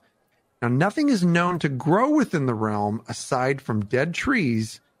gravestones. Now, nothing is known to grow within the realm aside from dead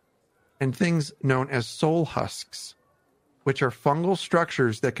trees and things known as soul husks, which are fungal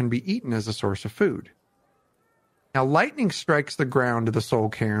structures that can be eaten as a source of food. Now, lightning strikes the ground of the soul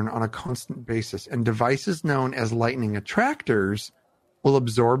cairn on a constant basis, and devices known as lightning attractors will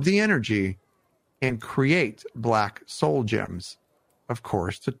absorb the energy and create black soul gems, of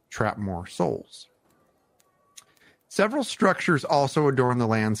course, to trap more souls. Several structures also adorn the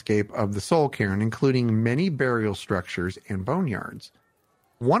landscape of the soul cairn, including many burial structures and boneyards,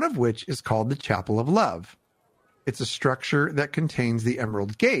 one of which is called the Chapel of Love. It's a structure that contains the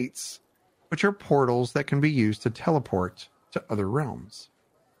Emerald Gates, which are portals that can be used to teleport to other realms.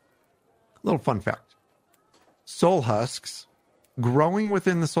 Little fun fact. Soul husks growing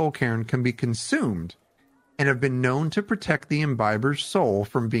within the soul cairn can be consumed and have been known to protect the imbiber's soul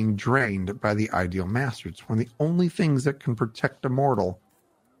from being drained by the ideal masters. One of the only things that can protect a mortal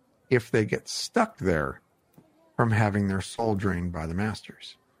if they get stuck there from having their soul drained by the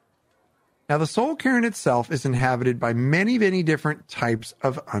masters. Now, the soul cairn itself is inhabited by many, many different types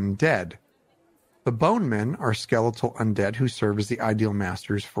of undead. The bone men are skeletal undead who serve as the ideal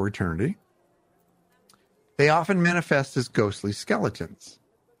masters for eternity. They often manifest as ghostly skeletons.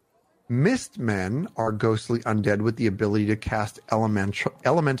 Mist men are ghostly undead with the ability to cast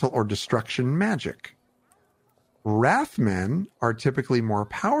elemental or destruction magic. Wrath men are typically more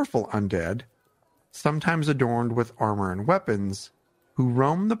powerful undead, sometimes adorned with armor and weapons, who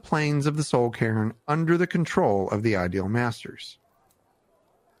roam the plains of the soul cairn under the control of the ideal masters.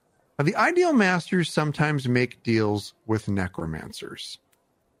 Now, the ideal masters sometimes make deals with necromancers.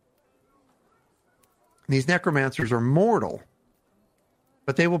 These necromancers are mortal,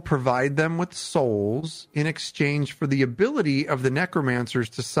 but they will provide them with souls in exchange for the ability of the necromancers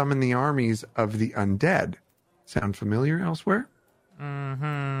to summon the armies of the undead. Sound familiar elsewhere?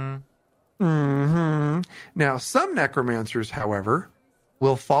 Now, some necromancers, however,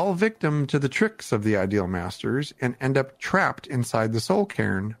 will fall victim to the tricks of the Ideal Masters and end up trapped inside the soul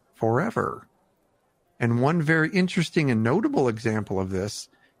cairn forever. And one very interesting and notable example of this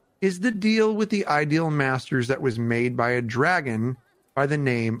is the deal with the Ideal Masters that was made by a dragon by the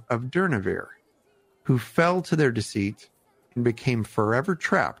name of Durnevir, who fell to their deceit and became forever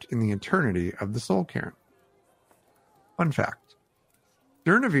trapped in the eternity of the soul cairn. Fun fact: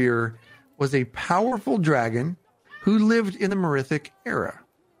 Durnevir was a powerful dragon who lived in the Merithic era.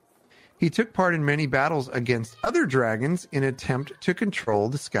 He took part in many battles against other dragons in an attempt to control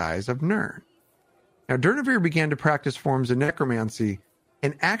the skies of Nirn. Now, Durnevir began to practice forms of necromancy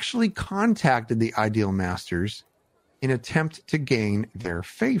and actually contacted the Ideal Masters in an attempt to gain their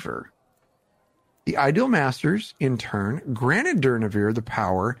favor. The Ideal Masters, in turn, granted Durnevir the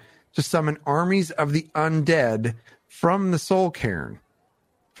power to summon armies of the undead from the soul cairn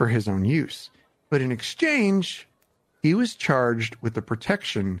for his own use. But in exchange, he was charged with the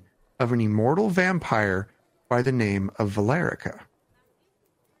protection of an immortal vampire by the name of Valerica.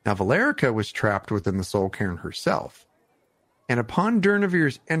 Now, Valerica was trapped within the soul cairn herself, and upon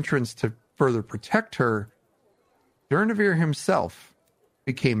Durnevir's entrance to further protect her, Durnevir himself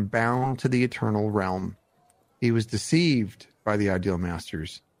became bound to the eternal realm. He was deceived by the Ideal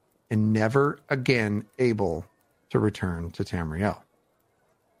Masters and never again able to return to Tamriel.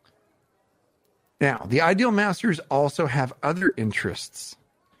 Now, the Ideal Masters also have other interests.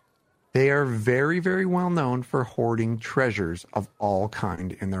 They are very, very well known for hoarding treasures of all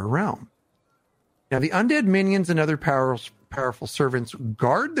kind in their realm. Now, the undead minions and other powerful servants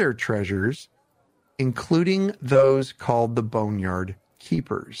guard their treasures, including those called the Boneyard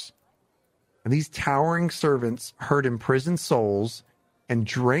Keepers. And these towering servants herd imprisoned souls and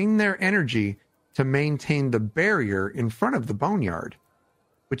drain their energy to maintain the barrier in front of the boneyard,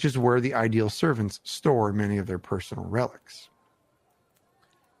 which is where the Ideal servants store many of their personal relics.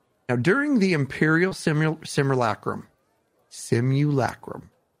 Now, during the Imperial Simulacrum,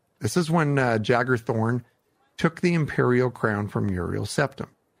 this is when Jagger Thorn took the Imperial crown from Uriel Septim.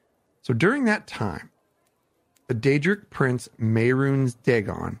 So during that time, the Daedric prince Mehrunes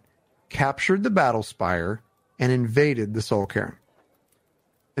Dagon captured the Battle Spire and invaded the Soul Cairn.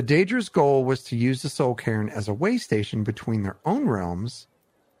 The Daedra's goal was to use the Soul Cairn as a way station between their own realms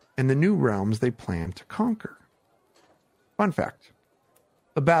and the new realms they planned to conquer. Fun fact: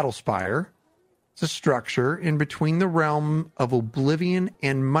 the Battle Spire is a structure in between the realm of Oblivion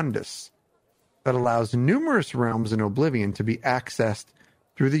and Mundus that allows numerous realms in Oblivion to be accessed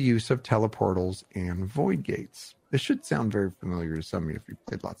through the use of teleportals and void gates. This should sound very familiar to some of you if you've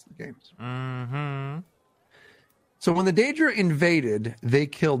played lots of the games. So when the Daedra invaded, they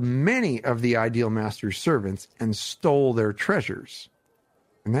killed many of the Ideal Master's servants and stole their treasures.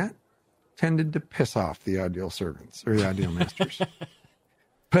 And that tended to piss off the Ideal servants, or the Ideal Masters.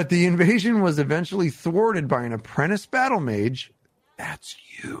 But the invasion was eventually thwarted by an apprentice battle mage, that's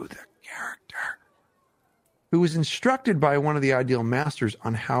you, the character, who was instructed by one of the Ideal Masters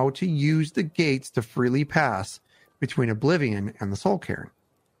on how to use the gates to freely pass between Oblivion and the Soul Cairn.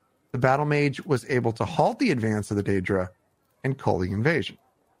 The battle mage was able to halt the advance of the Daedra and call the invasion.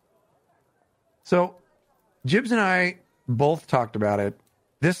 So, Jibs and I both talked about it.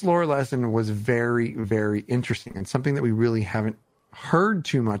 This lore lesson was very, very interesting and something that we really haven't heard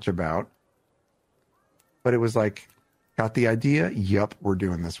too much about. But it was like, got the idea? Yup, we're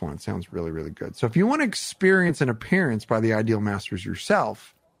doing this one. It sounds really, really good. So if you want to experience an appearance by the Ideal Masters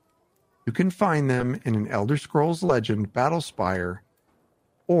yourself, you can find them in an Elder Scrolls Legend Battle Spire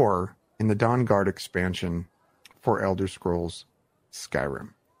or in the Dawnguard expansion for Elder Scrolls Skyrim.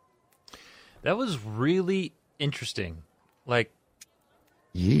 That was really interesting. Like,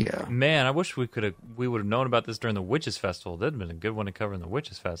 yeah, man, I wish we would have known about this during the Witches Festival. That'd have been a good one to cover in the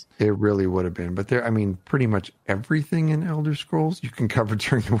Witches Fest. It really would have been. But there, I mean, pretty much everything in Elder Scrolls you can cover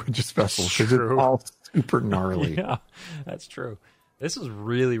during the Witches Festival because it's all super gnarly. Yeah, that's true. This is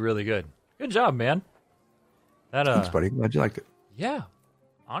really, really good. Good job, man. Thanks, buddy. Glad you liked it. Yeah.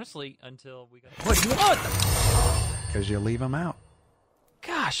 Honestly, until we got... What? Because you leave them out.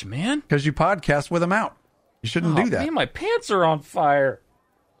 Gosh, man. Because you podcast with them out. You shouldn't do that. Man, my pants are on fire.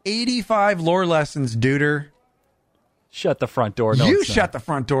 85 lore lessons, duder. Shut the front door. No, you shut the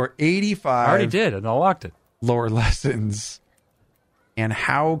front door. 85. I already did, and I locked it. Lore lessons. And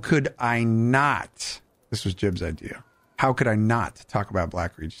how could I not? This was Jib's idea. How could I not talk about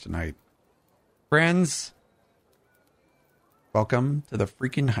Blackreach tonight? Friends, Welcome to the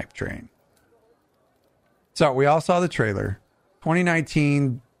freaking hype train. So we all saw the trailer.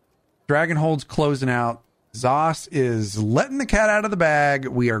 2019, Dragonhold's closing out. ZOS is letting the cat out of the bag.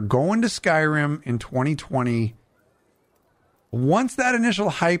 We are going to Skyrim in 2020. Once that initial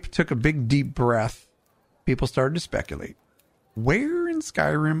hype took a big deep breath, people started to speculate. Where in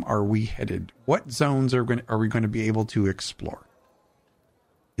Skyrim are we headed? What zones are we going to be able to explore?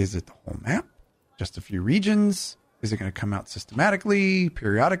 Is it the whole map? Just a few regions? Is it going to come out systematically,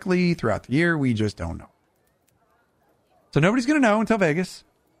 periodically, throughout the year? We just don't know. So nobody's going to know until Vegas.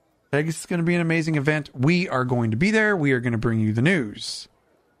 Vegas is going to be an amazing event. We are going to be there. We are going to bring you the news.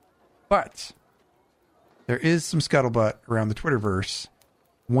 But there is some scuttlebutt around the Twitterverse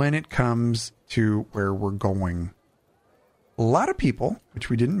when it comes to where we're going. A lot of people,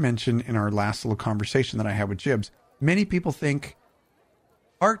 which we didn't mention in our last little conversation that I had with Jibs, many people think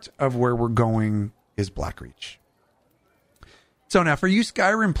part of where we're going is Blackreach. So now for you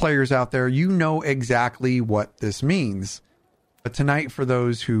Skyrim players out there, you know exactly what this means. But tonight, for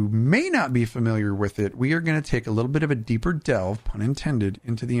those who may not be familiar with it, we are going to take a little bit of a deeper delve, pun intended,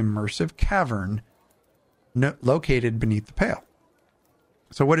 into the immersive cavern located beneath the Pale.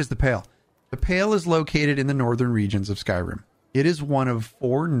 So what is the Pale? The Pale is located in the northern regions of Skyrim. It is one of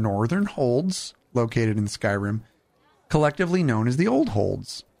 4 northern holds located in Skyrim, collectively known as the Old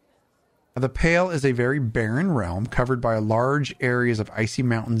Holds. Now, the Pale is a very barren realm covered by large areas of icy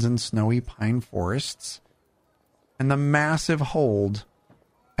mountains and snowy pine forests. And the massive hold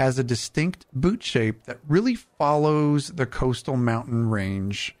has a distinct boot shape that really follows the coastal mountain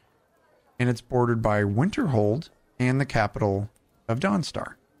range, and it's bordered by Winterhold and the capital of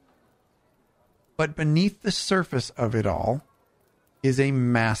Dawnstar. But beneath the surface of it all is a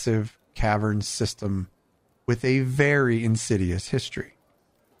massive cavern system with a very insidious history.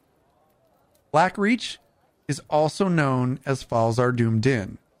 Blackreach is also known as Falzar Doom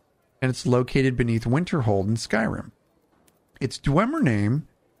Din, and it's located beneath Winterhold in Skyrim. Its Dwemer name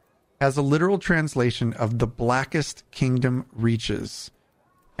has a literal translation of the Blackest Kingdom Reaches,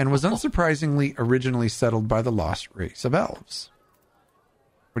 and was unsurprisingly originally settled by the lost race of elves.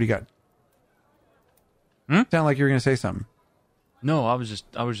 What do you got? Sound like you were going to say something. No, I was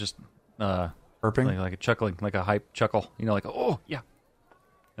just Burping? like a chuckling, like a hype chuckle. You know, like, oh, yeah.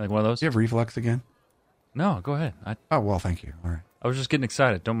 Like one of those? Do you have reflux again? No, go ahead. Oh, well, thank you. All right. I was just getting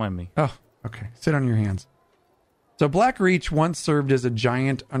excited. Don't mind me. Oh, okay. Sit on your hands. So Blackreach once served as a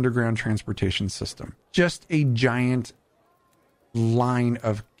giant underground transportation system. Just a giant line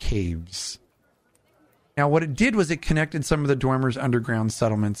of caves. Now, what it did was it connected some of the Dwemer's underground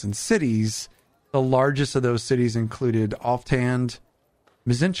settlements and cities. The largest of those cities included Alftand,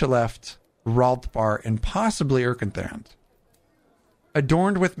 Mizinchaleft, Ralthbar, and possibly Erkenthand.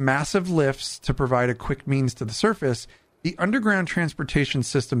 Adorned with massive lifts to provide a quick means to the surface, the underground transportation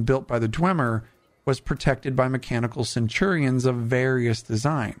system built by the Dwemer was protected by mechanical centurions of various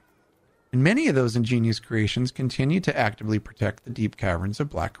design. And many of those ingenious creations continue to actively protect the deep caverns of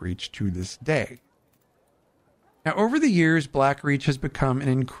Blackreach to this day. Now, over the years, Blackreach has become an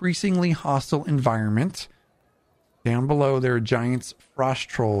increasingly hostile environment. Down below, there are giants, frost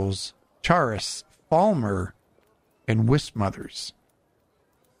trolls, Charis, Falmer, and Wisp Mothers.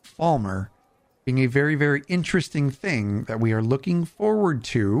 Falmer being a very, very interesting thing that we are looking forward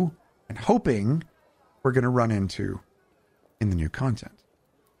to and hoping we're going to run into in the new content.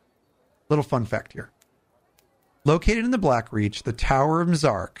 Little fun fact here. Located in the Blackreach, the Tower of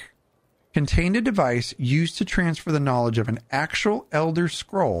Mzark contained a device used to transfer the knowledge of an actual Elder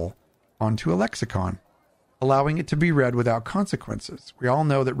Scroll onto a lexicon, allowing it to be read without consequences. We all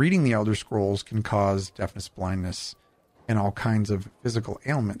know that reading the Elder Scrolls can cause deafness, blindness, and all kinds of physical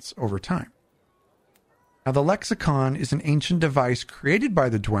ailments over time. Now, the lexicon is an ancient device created by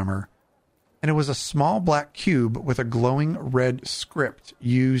the Dwemer, and it was a small black cube with a glowing red script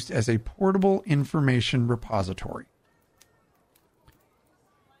used as a portable information repository.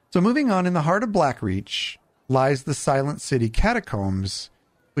 So moving on, in the heart of Blackreach lies the Silent City Catacombs,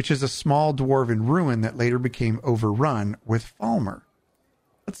 which is a small dwarven ruin that later became overrun with Falmer.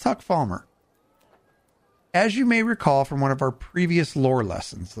 Let's talk Falmer. As you may recall from one of our previous lore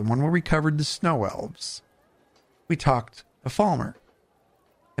lessons, the one where we covered the Snow Elves, we talked of Falmer.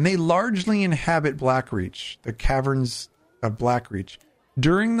 And they largely inhabit Blackreach, the caverns of Blackreach,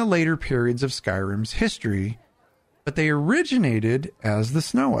 during the later periods of Skyrim's history, but they originated as the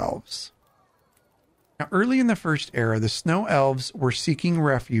Snow Elves. Now, early in the First Era, the Snow Elves were seeking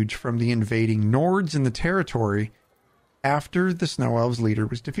refuge from the invading Nords in the territory after the Snow Elves' leader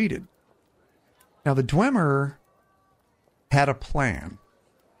was defeated. Now, the Dwemer had a plan.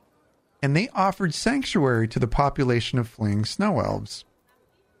 and they offered sanctuary to the population of fleeing snow elves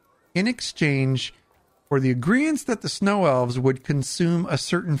in exchange for the agreement that the snow elves would consume a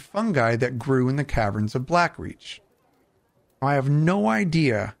certain fungi that grew in the caverns of Blackreach. I have no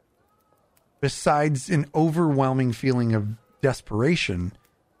idea, besides an overwhelming feeling of desperation,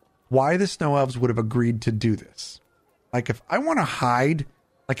 why the snow elves would have agreed to do this. Like, if I want to hide,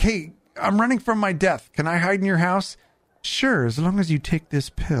 like, hey, I'm running from my death. Can I hide in your house? Sure, as long as you take this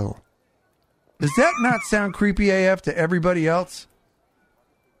pill. Does that not sound creepy AF to everybody else?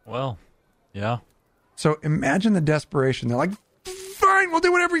 Well, yeah. So imagine the desperation. They're like, fine, we'll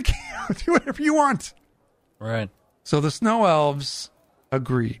do whatever you can. Do whatever you want. Right. So the snow elves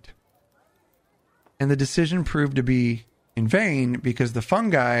agreed. And the decision proved to be in vain because the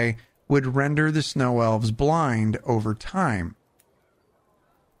fungi would render the snow elves blind over time.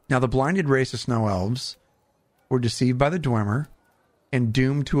 Now, the blinded race of snow elves were deceived by the Dwemer and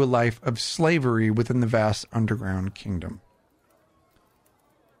doomed to a life of slavery within the vast underground kingdom.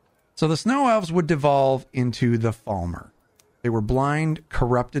 So the snow elves would devolve into the Falmer. They were blind,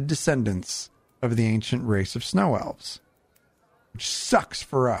 corrupted descendants of the ancient race of snow elves, which sucks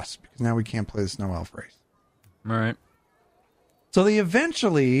for us because now we can't play the snow elf race. Right. So the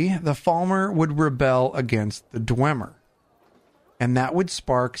Falmer would rebel against the Dwemer, and that would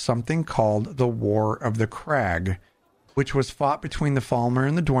spark something called the War of the Crag, which was fought between the Falmer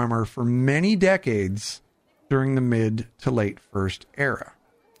and the Dwemer for many decades during the mid to late First Era.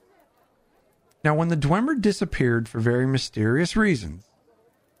 Now, when the Dwemer disappeared for very mysterious reasons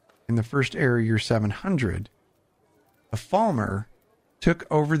in the First Era year 700, the Falmer took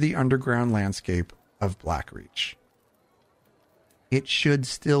over the underground landscape of Blackreach. It should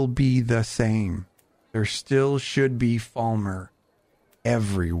still be the same. There still should be Falmer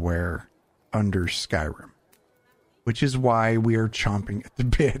everywhere under Skyrim, which is why we are chomping at the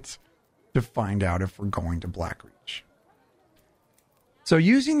bit to find out if we're going to Blackreach. So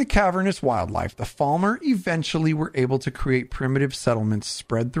using the cavernous wildlife, the Falmer eventually were able to create primitive settlements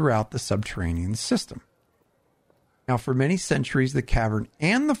spread throughout the subterranean system. Now, for many centuries, the cavern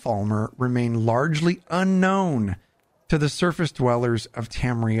and the Falmer remain largely unknown to the surface dwellers of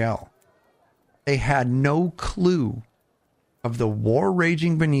Tamriel. They had no clue of the war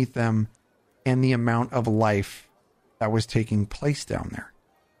raging beneath them and the amount of life that was taking place down there.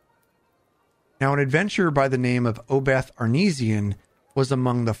 Now, an adventurer by the name of Obeth Arnesian was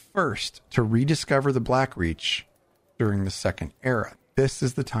among the first to rediscover the Blackreach during the Second Era. This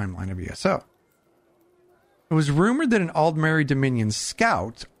is the timeline of ESO. It was rumored that an Aldmeri Dominion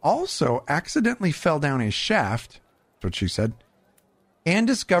scout also accidentally fell down a shaft, that's what she said, and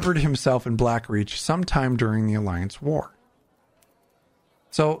discovered himself in Blackreach sometime during the Alliance War.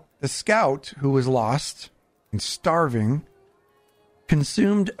 So the scout, who was lost and starving,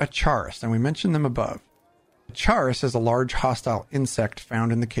 consumed a charis, and we mentioned them above. A charis is a large hostile insect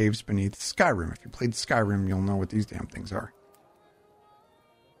found in the caves beneath Skyrim. If you played Skyrim, you'll know what these damn things are.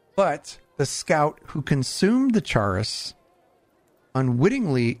 But the scout who consumed the charis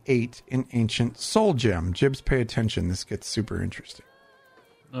unwittingly ate an ancient soul gem. Jibs, pay attention. This gets super interesting.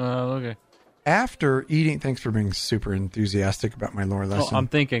 Okay. After eating... Thanks for being super enthusiastic about my lore lesson. Oh, I'm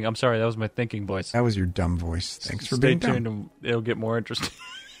thinking. I'm sorry. That was my thinking voice. That was your dumb voice. Thanks for Stay being tuned dumb. It'll get more interesting.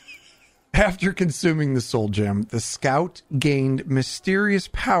 After consuming the soul gem, the scout gained mysterious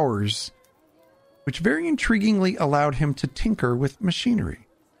powers, which very intriguingly allowed him to tinker with machinery.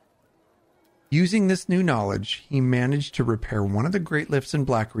 Using this new knowledge, he managed to repair one of the great lifts in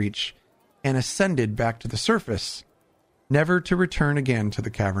Blackreach and ascended back to the surface, never to return again to the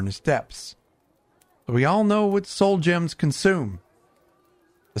cavernous depths. So we all know what soul gems consume.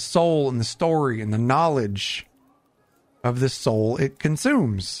 The soul and the story and the knowledge of the soul it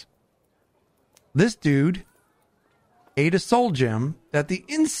consumes. This dude ate a soul gem that the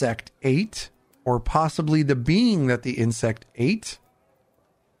insect ate, or possibly the being that the insect ate,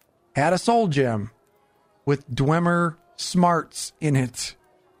 had a soul gem with Dwemer smarts in it.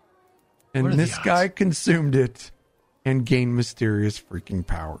 And this guy consumed it and gained mysterious freaking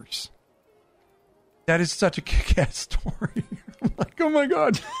powers. That is such a kick-ass story. I'm like, oh my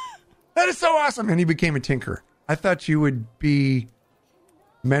God, that is so awesome. And he became a tinker. I thought you would be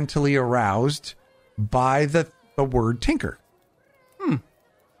mentally aroused by the word tinker.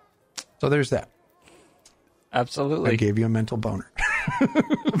 So there's that. Absolutely. I gave you a mental boner.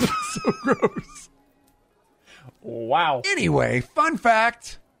 So gross. Wow. Anyway, fun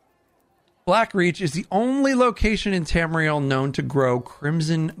fact. Blackreach is the only location in Tamriel known to grow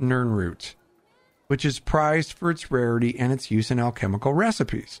Crimson Nirnroot, which is prized for its rarity and its use in alchemical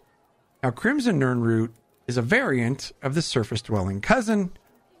recipes. Now, Crimson Nirnroot is a variant of the surface-dwelling cousin,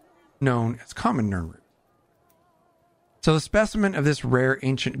 known as common nernroot. So the specimen of this rare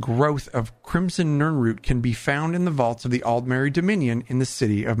ancient growth of crimson nernroot can be found in the vaults of the Aldmeri Dominion in the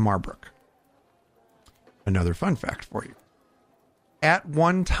city of Marbrook. Another fun fact for you. At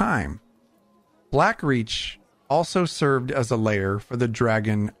one time, Blackreach also served as a lair for the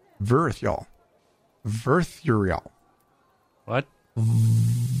dragon Vurthurial. What?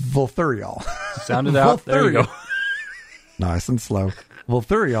 Volthurial. Sounded out. There you go. Nice and slow.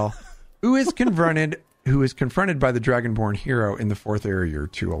 Volthurial, who is confronted by the Dragonborn hero in the 4th Area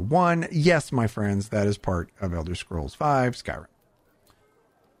 201. Yes, my friends, that is part of Elder Scrolls V Skyrim.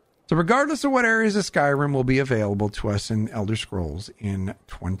 So regardless of what areas of Skyrim will be available to us in Elder Scrolls in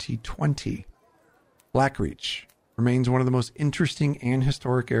 2020, Blackreach remains one of the most interesting and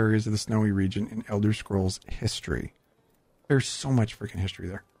historic areas of the Snowy region in Elder Scrolls history. There's so much freaking history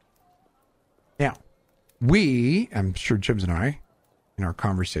there. Now, I'm sure Jibs and I, in our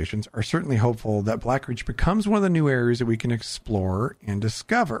conversations, are certainly hopeful that Blackreach becomes one of the new areas that we can explore and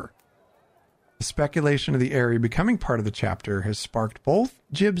discover. The speculation of the area becoming part of the chapter has sparked both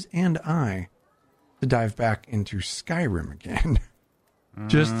Jibs and I to dive back into Skyrim again,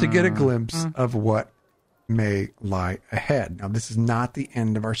 just to get a glimpse of what may lie ahead. Now, this is not the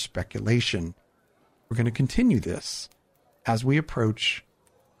end of our speculation. We're going to continue this as we approach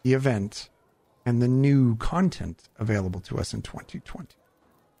the event and the new content available to us in 2020.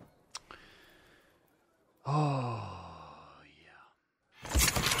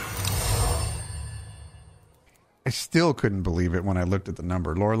 I still couldn't believe it when I looked at the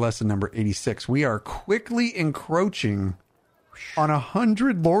number. Lore lesson number 86. We are quickly encroaching on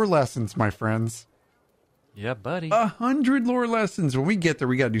 100 lore lessons, my friends. Yeah, buddy. 100 lore lessons. When we get there,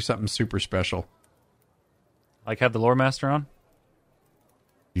 we got to do something super special. Like have the lore master on?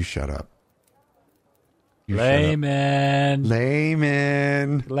 You shut up. Layman,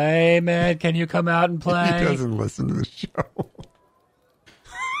 can you come out and play? He doesn't listen to the show.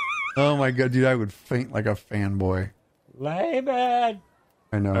 Oh my god, dude, I would faint like a fanboy. Layman.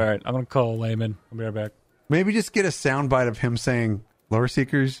 I know. All right, I'm going to call Layman. I'll be right back. Maybe just get a soundbite of him saying, Lore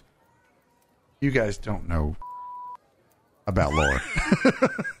Seekers, you guys don't know about lore.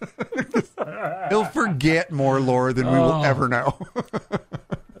 He'll forget more lore than we will ever know.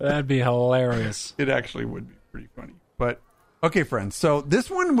 That'd be hilarious. It actually would be pretty funny. But, okay, friends. So this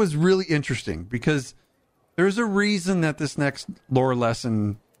one was really interesting because there's a reason that this next lore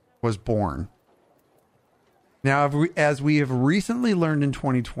lesson was born. Now, as we have recently learned in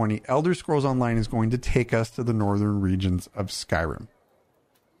 2020, Elder Scrolls Online is going to take us to the northern regions of Skyrim.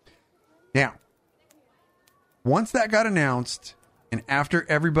 Now, once that got announced, and after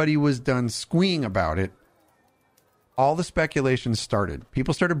everybody was done squeeing about it, all the speculation started.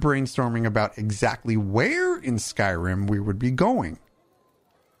 People started brainstorming about exactly where in Skyrim we would be going.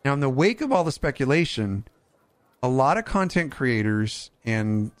 Now, in the wake of all the speculation, a lot of content creators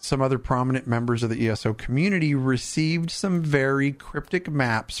and some other prominent members of the ESO community received some very cryptic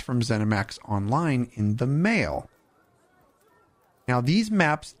maps from ZeniMax Online in the mail. Now, these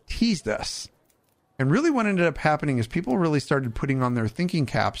maps teased us. And really what ended up happening is people really started putting on their thinking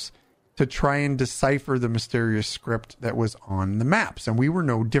caps to try and decipher the mysterious script that was on the maps. And we were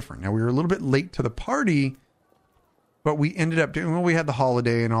no different. Now, we were a little bit late to the party, but we ended up doing, well, we had the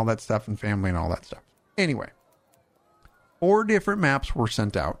holiday and all that stuff and family and all that stuff. Anyway, 4 different maps were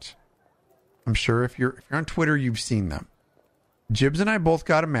sent out. I'm sure if you're on Twitter, you've seen them. Jibs and I both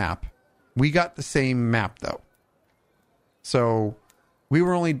got a map. We got the same map, though. So we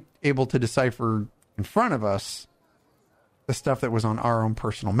were only able to decipher in front of us the stuff that was on our own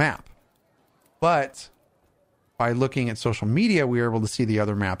personal map. But by looking at social media, we were able to see the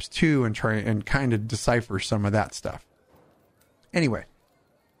other maps too and try and kind of decipher some of that stuff. Anyway,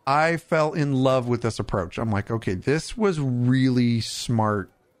 I fell in love with this approach. I'm like, okay, this was really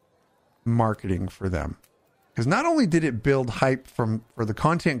smart marketing for them. Because not only did it build hype for the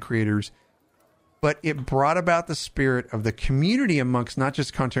content creators, but it brought about the spirit of the community amongst not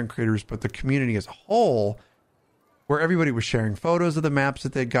just content creators, but the community as a whole, where everybody was sharing photos of the maps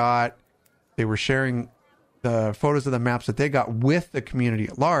that they got. They were sharing the photos of the maps that they got with the community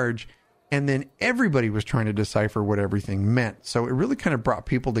at large. And then everybody was trying to decipher what everything meant. So it really kind of brought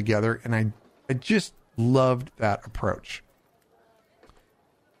people together. And I just loved that approach.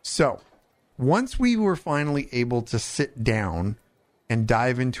 So once we were finally able to sit down and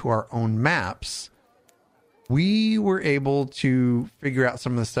dive into our own maps, we were able to figure out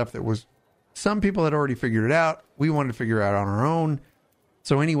some of the stuff that was, some people had already figured it out. We wanted to figure it out on our own.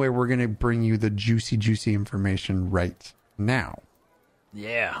 So anyway, we're going to bring you the juicy information right now.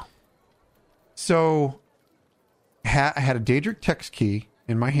 Yeah. So I had a Daedric text key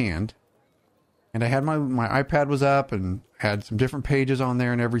in my hand, and I had my iPad was up and had some different pages on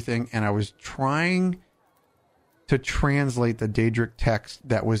there and everything, and I was trying to translate the Daedric text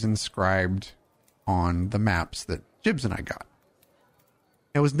that was inscribed on the maps that Jibs and I got.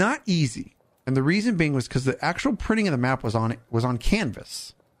 It was not easy, and the reason being was because the actual printing of the map was on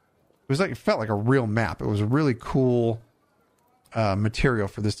canvas. It felt like a real map. It was a really cool material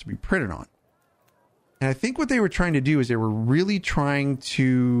for this to be printed on. And I think what they were trying to do is they were really trying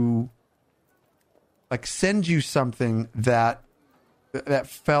to like send you something that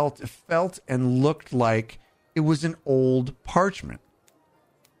felt and looked like it was an old parchment.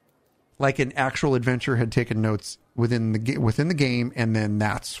 Like an actual adventurer had taken notes within the game, and then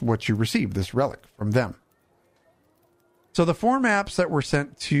that's what you received, this relic from them. So the 4 maps that were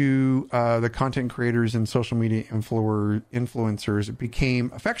sent to the content creators and social media influencers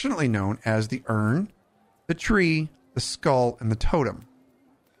became affectionately known as the urn, the tree, the skull, and the totem.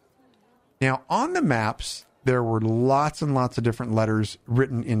 Now, on the maps, there were lots and lots of different letters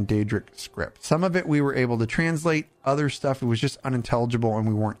written in Daedric script. Some of it we were able to translate. Other stuff, it was just unintelligible and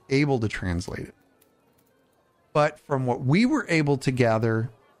we weren't able to translate it. But from what we were able to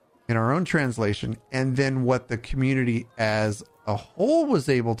gather in our own translation, and then what the community as a whole was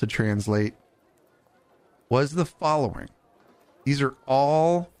able to translate, was the following. These are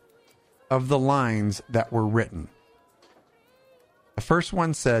all of the lines that were written. The first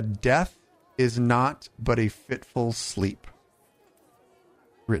one said, "Death is not but a fitful sleep."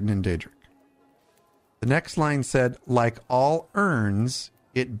 Written in Daedric. The next line said, "Like all urns,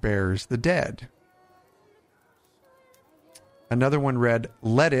 it bears the dead." Another one read,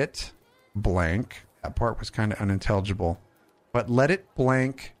 "Let it blank." That part was kind of unintelligible. But "let it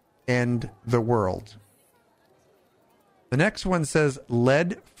blank end the world." The next one says,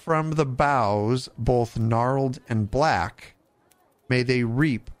 "Led from the boughs, both gnarled and black, may they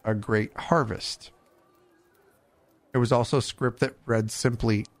reap a great harvest." There was also a script that read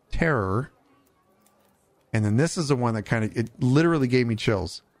simply "terror." And then this is the one that it literally gave me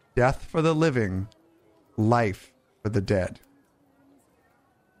chills. "Death for the living, life for the dead."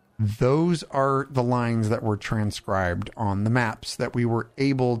 Those are the lines that were transcribed on the maps that we were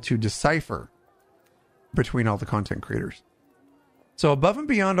able to decipher between all the content creators. So above and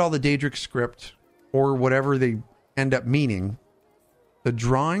beyond all the Daedric script, or whatever they end up meaning, the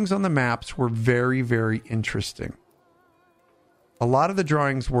drawings on the maps were very, very interesting. A lot of the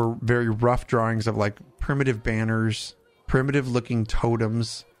drawings were very rough drawings of like primitive banners, primitive looking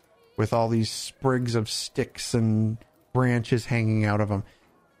totems with all these sprigs of sticks and branches hanging out of them.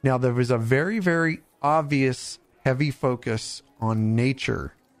 Now, there was a very, very obvious heavy focus on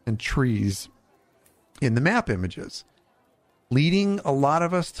nature and trees in the map images, leading a lot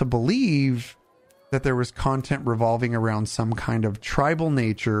of us to believe that there was content revolving around some kind of tribal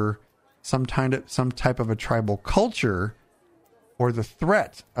nature, some type of a tribal culture, or the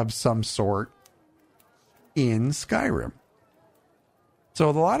threat of some sort in Skyrim. So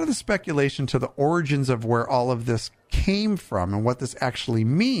a lot of the speculation to the origins of where all of this came from and what this actually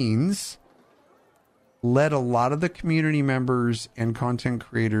means led a lot of the community members and content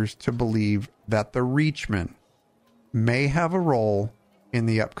creators to believe that the Reachmen may have a role in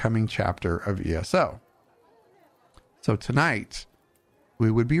the upcoming chapter of ESO. So tonight, we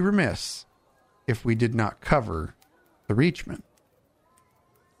would be remiss if we did not cover the Reachmen.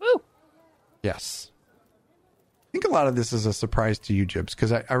 Woo! Yes. I think a lot of this is a surprise to you, Jibs,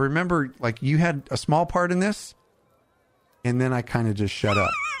 because I remember like you had a small part in this, and then I kind of just shut up.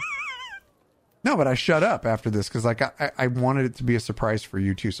 No, but I shut up after this because like I wanted it to be a surprise for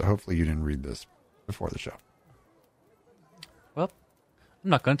you too, so hopefully you didn't read this before the show. Well, I'm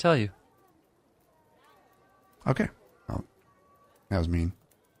not going to tell you. Okay. Well, that was mean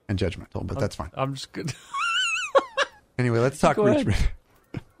and judgmental, but that's fine. I'm just good. Anyway, let's talk Go ahead.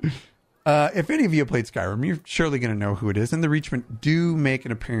 Reachmen. If any of you have played Skyrim, you're surely going to know who it is, and the Reachmen do make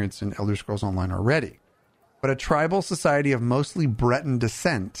an appearance in Elder Scrolls Online already. But a tribal society of mostly Breton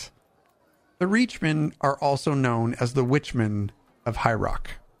descent, the Reachmen are also known as the Witchmen of High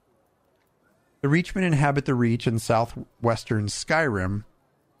Rock. The Reachmen inhabit the Reach in southwestern Skyrim,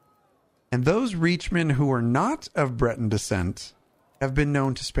 and those Reachmen who are not of Breton descent have been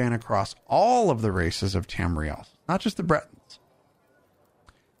known to span across all of the races of Tamriel, not just the Bretons.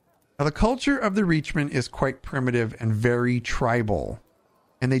 Now, the culture of the Reachmen is quite primitive and very tribal,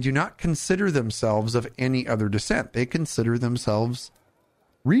 and they do not consider themselves of any other descent. They consider themselves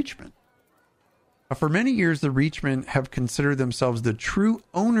Reachmen. Now, for many years, the Reachmen have considered themselves the true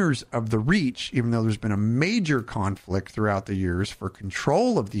owners of the Reach, even though there's been a major conflict throughout the years for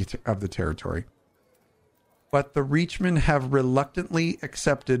control of the territory. but the Reachmen have reluctantly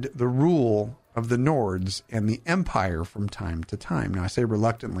accepted the rule of the Nords and the Empire from time to time. Now, I say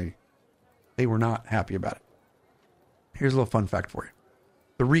reluctantly. They were not happy about it. Here's a little fun fact for you.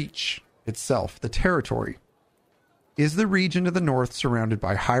 The Reach itself, the territory, is the region to the north surrounded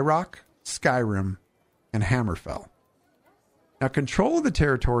by High Rock, Skyrim, and Hammerfell. Now, control of the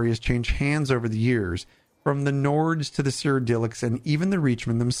territory has changed hands over the years, from the Nords to the Cyrodiilics and even the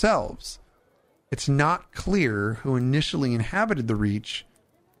Reachmen themselves. It's not clear who initially inhabited the Reach,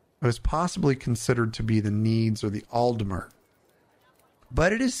 but is possibly considered to be the Needs or the Aldmer.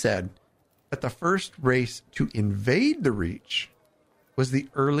 But it is said that the first race to invade the Reach was the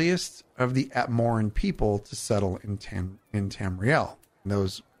earliest of the Atmoran people to settle in Tamriel, and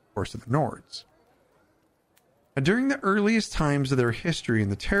those, of course, are the Nords. Now, during the earliest times of their history in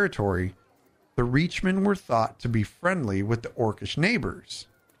the territory, the Reachmen were thought to be friendly with the Orcish neighbors,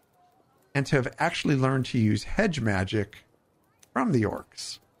 and to have actually learned to use hedge magic from the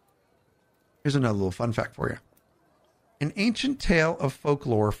Orcs. Here's another little fun fact for you. An ancient tale of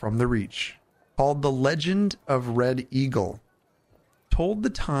folklore from the Reach, called The Legend of Red Eagle, told the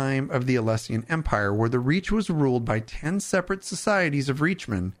time of the Alessian Empire, where the Reach was ruled by 10 separate societies of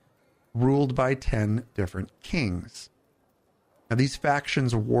Reachmen, ruled by 10 different kings. Now, these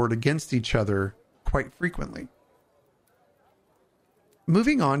factions warred against each other quite frequently.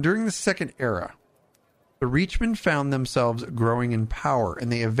 Moving on, during the Second Era, the Reachmen found themselves growing in power,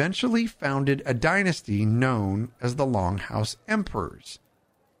 and they eventually founded a dynasty known as the Longhouse Emperors.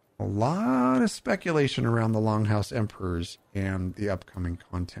 A lot of speculation around the Longhouse Emperors and the upcoming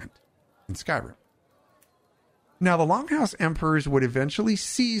content in Skyrim. Now, the Longhouse Emperors would eventually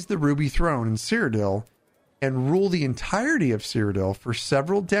seize the Ruby Throne in Cyrodiil and rule the entirety of Cyrodiil for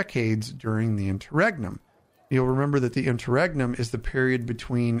several decades during the Interregnum. You'll remember that the Interregnum is the period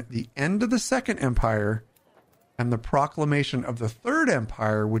between the end of the Second Empire and the proclamation of the Third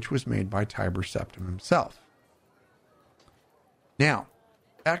Empire, which was made by Tiber Septim himself. Now,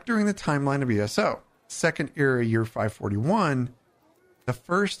 back during the timeline of ESO, Second Era, year 541, the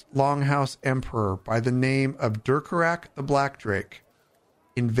first Longhouse Emperor by the name of Durkarak the Blackdrake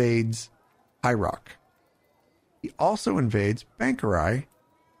invades High Rock. He also invades Bankerai,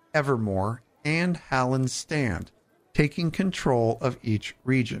 Evermore, and Halland's Stand, taking control of each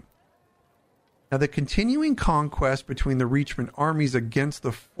region. Now, the continuing conquest between the Reachmen armies against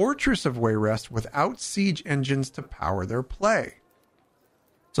the fortress of Wayrest without siege engines to power their play.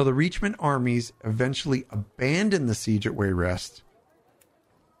 So the Reachmen armies eventually abandoned the siege at Wayrest,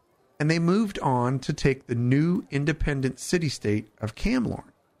 and they moved on to take the new independent city-state of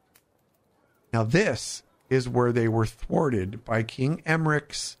Camlorn. Now, this is where they were thwarted by King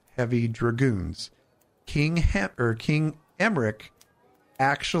Emmerich's heavy dragoons. King Emmerich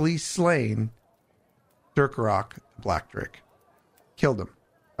actually slain Durkarak the Blackdrake. Killed him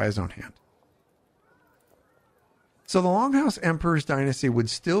by his own hand. So the Longhouse Emperor's dynasty would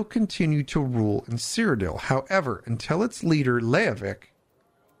still continue to rule in Cyrodiil. However, until its leader, Leovic,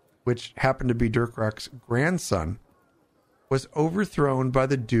 which happened to be Durkarak's grandson, was overthrown by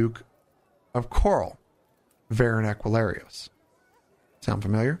the Duke of Coral, Varen Aquilarios. Sound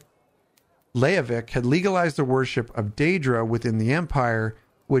familiar? Leovic had legalized the worship of Daedra within the empire,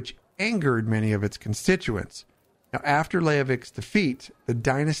 which angered many of its constituents. Now, after Leovic's defeat, the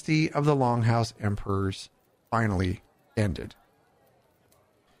dynasty of the Longhouse Emperors finally ended.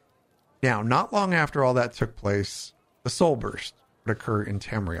 Now, not long after all that took place, the Soul Burst would occur in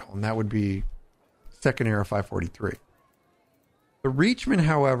Tamriel, and that would be Second Era 543. The Reachmen,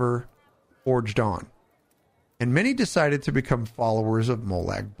 however, forged on, and many decided to become followers of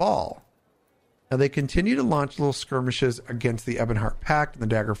Molag Bal. Now, they continue to launch little skirmishes against the Ebonheart Pact and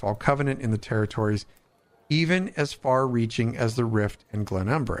the Daggerfall Covenant in the territories, even as far-reaching as the Rift and Glen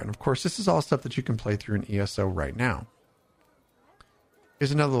Umbra. And, of course, this is all stuff that you can play through in ESO right now.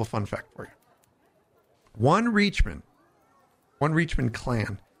 Here's another little fun fact for you. One Reachman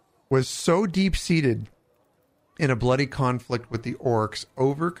clan was so deep-seated in a bloody conflict with the Orcs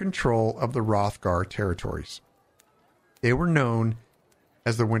over control of the Hrothgar territories. They were known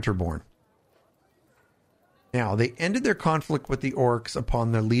as the Winterborn. Now, they ended their conflict with the Orcs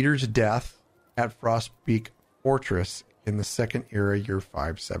upon their leader's death at Frostbeak Fortress in the Second Era, year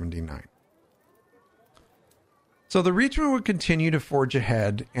 579. So the Reachmen would continue to forge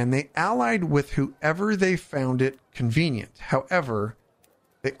ahead, and they allied with whoever they found it convenient. However,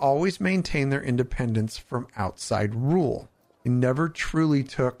 they always maintained their independence from outside rule. They never truly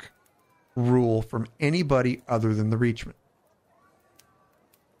took rule from anybody other than the Reachmen.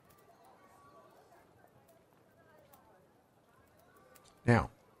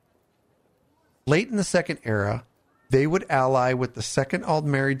 Now, Late in the Second Era, they would ally with the Second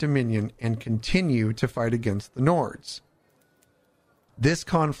Aldmeri Dominion and continue to fight against the Nords. This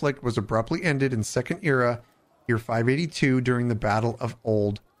conflict was abruptly ended in Second Era, year 582, during the Battle of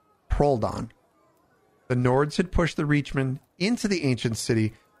Old Proldon. The Nords had pushed the Reachmen into the ancient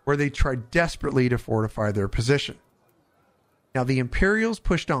city, where they tried desperately to fortify their position. Now the Imperials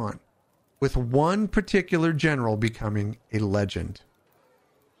pushed on, with one particular general becoming a legend.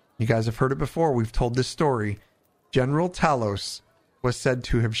 You guys have heard it before. We've told this story. General Talos was said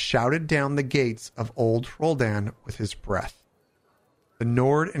to have shouted down the gates of Old Roldan with his breath. The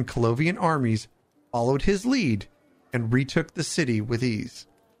Nord and Colovian armies followed his lead and retook the city with ease.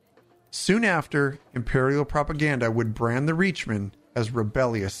 Soon after, Imperial propaganda would brand the Reachmen as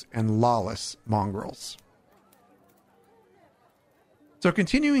rebellious and lawless mongrels. So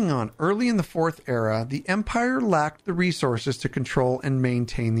continuing on, early in the Fourth Era, the Empire lacked the resources to control and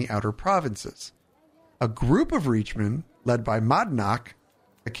maintain the outer provinces. A group of Reachmen, led by Madnak,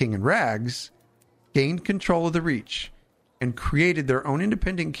 a king in rags, gained control of the Reach and created their own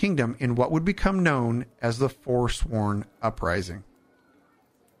independent kingdom in what would become known as the Forsworn Uprising.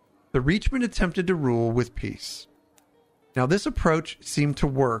 The Reachmen attempted to rule with peace. Now, this approach seemed to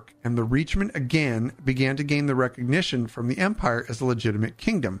work, and the Reachmen again began to gain the recognition from the Empire as a legitimate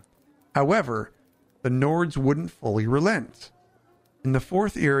kingdom. However, the Nords wouldn't fully relent. In the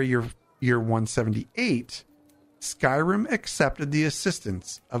Fourth Era, year 178, Skyrim accepted the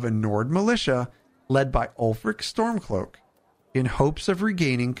assistance of a Nord militia led by Ulfric Stormcloak in hopes of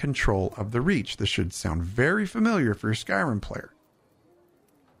regaining control of the Reach. This should sound very familiar for a Skyrim player.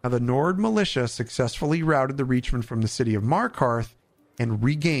 Now, the Nord militia successfully routed the Reachmen from the city of Markarth and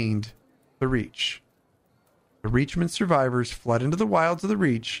regained the Reach. The Reachmen survivors fled into the wilds of the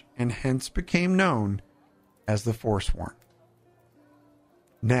Reach and hence became known as the Forsworn.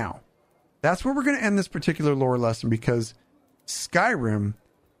 Now, that's where we're going to end this particular lore lesson, because Skyrim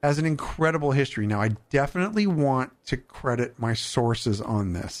has an incredible history. Now, I definitely want to credit my sources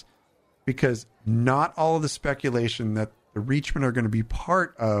on this, because not all of the speculation that the Reachmen are going to be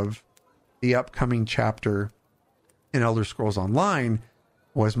part of the upcoming chapter in Elder Scrolls Online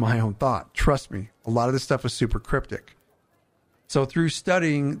was my own thought. Trust me, a lot of this stuff was super cryptic. So through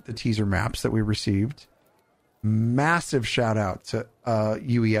studying the teaser maps that we received, massive shout out to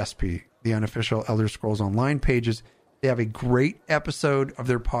UESP, the unofficial Elder Scrolls Online pages. They have a great episode of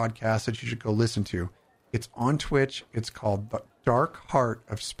their podcast that you should go listen to. It's on Twitch. It's called The Dark Heart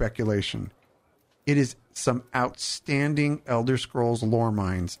of Speculation. It is some outstanding Elder Scrolls lore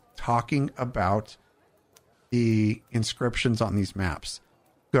minds talking about the inscriptions on these maps.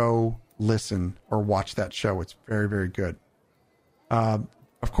 Go listen or watch that show. It's very, very good.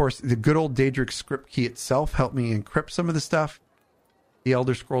 Of course, the good old Daedric script key itself helped me encrypt some of the stuff. The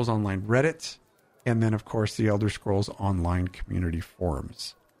Elder Scrolls Online Reddit, and then, of course, the Elder Scrolls Online community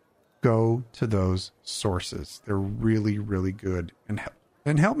forums. Go to those sources. They're really, really good, and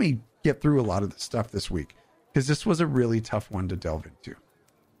help me get through a lot of the stuff this week, because this was a really tough one to delve into.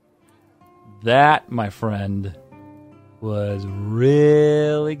 That, my friend, was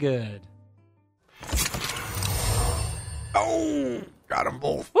really good. Oh, got them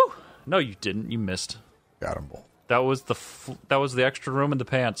both. Woo! No, you didn't. You missed. Got them both. That was the extra room in the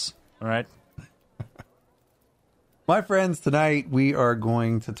pants. All right. My friends, tonight we are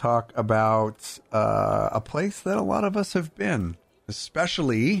going to talk about a place that a lot of us have been,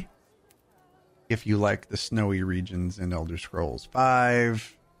 especially if you like the snowy regions in Elder Scrolls V.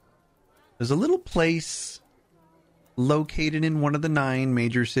 There's a little place located in one of the 9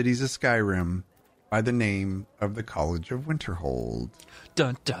 major cities of Skyrim by the name of the College of Winterhold.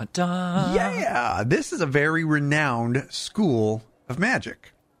 Dun, dun, dun. Yeah, this is a very renowned school of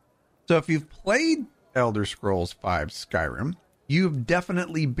magic. So if you've played Elder Scrolls V Skyrim, you've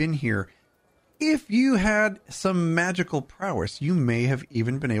definitely been here. If you had some magical prowess, you may have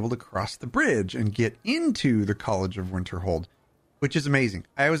even been able to cross the bridge and get into the College of Winterhold, which is amazing.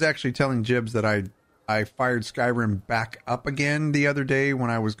 I was actually telling Jibs that I fired Skyrim back up again the other day when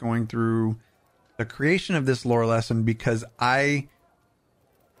I was going through the creation of this lore lesson, because I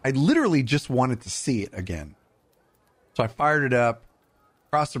literally just wanted to see it again. So I fired it up,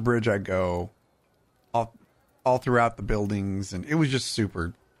 across the bridge I go, all throughout the buildings, and it was just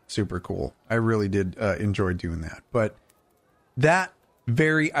super, super cool. I really did enjoy doing that. But that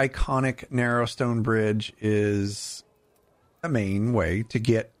very iconic narrow stone bridge is the main way to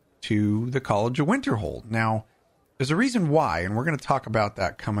get to the College of Winterhold. Now, there's a reason why, and we're going to talk about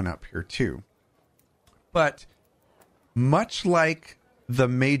that coming up here too. But much like the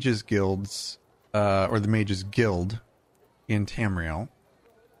Mages Guilds, or the Mages Guild in Tamriel,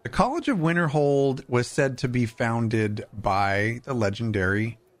 The College of Winterhold was said to be founded by the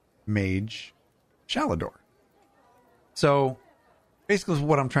legendary mage Shalador. So basically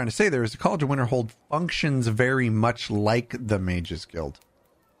what I'm trying to say there is the College of Winterhold functions very much like the Mages Guild.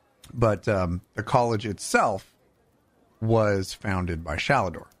 But the college itself was founded by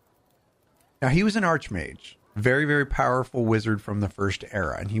Shalador. Now, he was an archmage, very, very powerful wizard from the First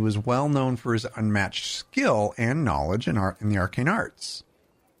Era, and he was well known for his unmatched skill and knowledge in the arcane arts.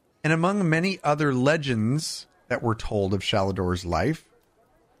 And among many other legends that were told of Shalador's life,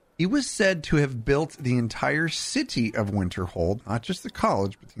 he was said to have built the entire city of Winterhold, not just the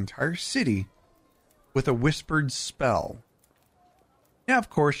college, but the entire city, with a whispered spell. Now, of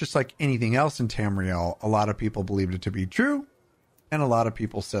course, just like anything else in Tamriel, a lot of people believed it to be true, and a lot of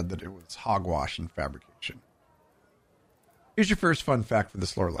people said that it was hogwash and fabrication. Here's your first fun fact for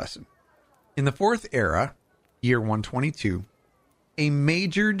this lore lesson. In the Fourth Era, year 122, a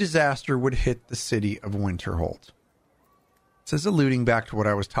major disaster would hit the city of Winterhold. This is alluding back to what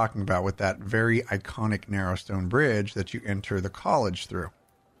I was talking about with that very iconic narrow stone bridge that you enter the college through.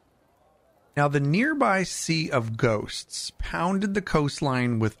 Now, the nearby Sea of Ghosts pounded the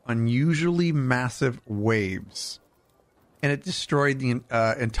coastline with unusually massive waves, and it destroyed the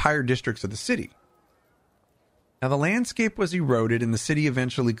entire districts of the city. Now, the landscape was eroded, and the city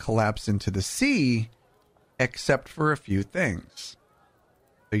eventually collapsed into the sea, except for a few things.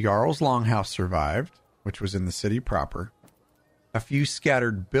 The Jarl's Longhouse survived, which was in the city proper, a few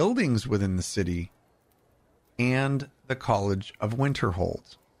scattered buildings within the city, and the College of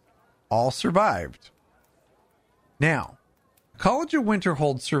Winterhold. All survived. Now, the College of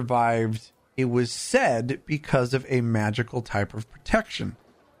Winterhold survived, it was said, because of a magical type of protection.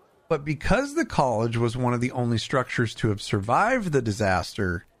 But because the college was one of the only structures to have survived the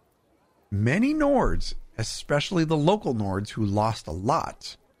disaster, many Nords, especially the local Nords who lost a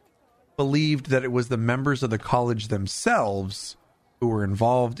lot, believed that it was the members of the college themselves who were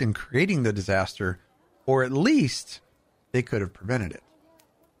involved in creating the disaster, or at least they could have prevented it.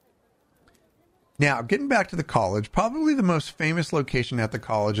 Now, getting back to the college, probably the most famous location at the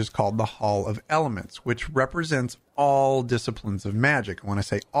college is called the Hall of Elements, which represents all disciplines of magic. And when I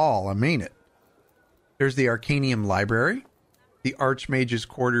say all, I mean it. There's the Arcanium Library, the Archmage's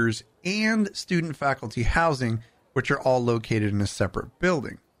Quarters, and student faculty housing, which are all located in a separate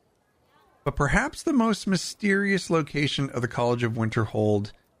building. But perhaps the most mysterious location of the College of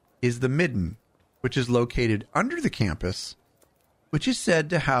Winterhold is the Midden, which is located under the campus, which is said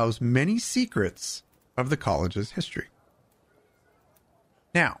to house many secrets of the college's history.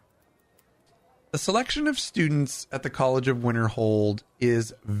 Now, the selection of students at the College of Winterhold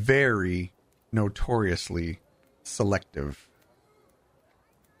is very notoriously selective.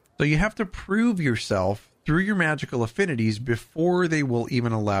 So you have to prove yourself through your magical affinities before they will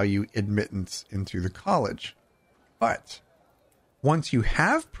even allow you admittance into the college. But once you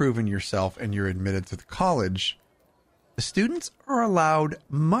have proven yourself and you're admitted to the college, the students are allowed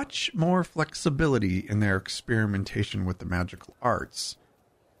much more flexibility in their experimentation with the magical arts,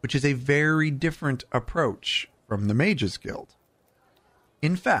 which is a very different approach from the Mages Guild.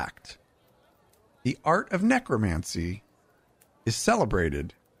 In fact, the art of necromancy is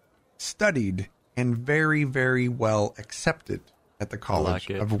celebrated, studied, and very, very well accepted at the College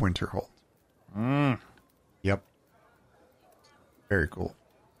of Winterhold. Yep. Very cool.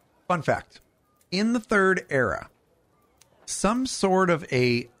 Fun fact. In the Third Era, some sort of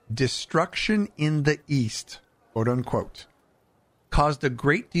a destruction in the East, quote unquote, caused a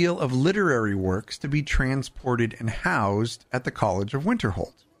great deal of literary works to be transported and housed at the College of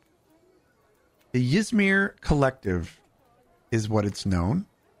Winterhold. The Ysmir Collective is what it's known,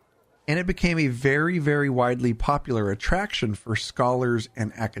 and it became a very, very widely popular attraction for scholars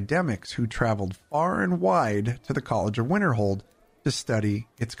and academics who traveled far and wide to the College of Winterhold to study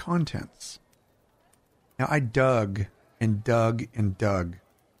its contents. Now, I dug and dug and dug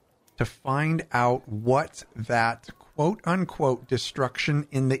to find out what that quote-unquote destruction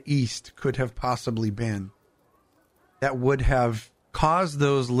in the East could have possibly been that would have caused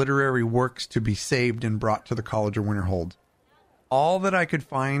those literary works to be saved and brought to the College of Winterhold. All that I could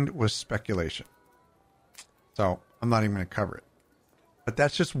find was speculation. So I'm not even going to cover it. But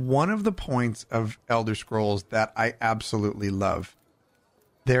that's just one of the points of Elder Scrolls that I absolutely love.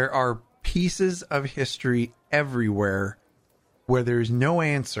 There are pieces of history everywhere where there's no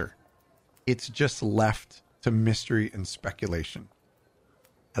answer. It's just left to mystery and speculation.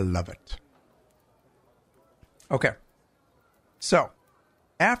 I love it. Okay. So,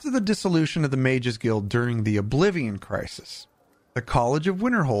 after the dissolution of the Mages Guild during the Oblivion Crisis, the College of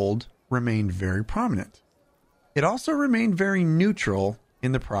Winterhold remained very prominent. It also remained very neutral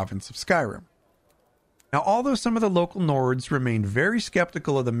in the province of Skyrim. Now, although some of the local Nords remained very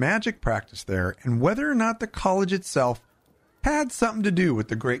skeptical of the magic practice there and whether or not the college itself had something to do with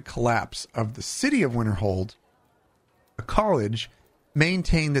the great collapse of the city of Winterhold, the college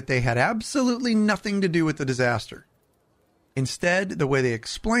maintained that they had absolutely nothing to do with the disaster. Instead, the way they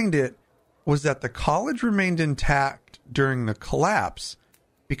explained it was that the college remained intact during the collapse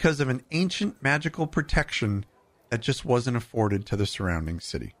because of an ancient magical protection that just wasn't afforded to the surrounding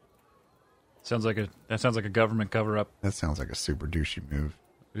city. Sounds like a government cover-up. That sounds like a super douchey move.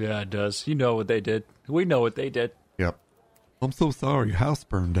 Yeah, it does. You know what they did. We know what they did. Yep. I'm so sorry your house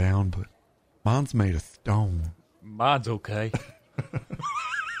burned down, but mine's made of stone. Mine's okay.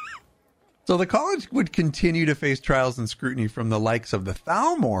 So the college would continue to face trials and scrutiny from the likes of the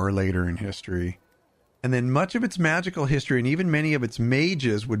Thalmor later in history. And then much of its magical history and even many of its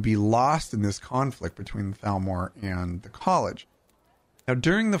mages would be lost in this conflict between the Thalmor and the college. Now,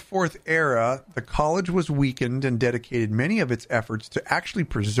 during the Fourth Era, the college was weakened and dedicated many of its efforts to actually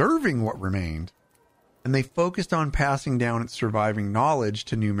preserving what remained, and they focused on passing down its surviving knowledge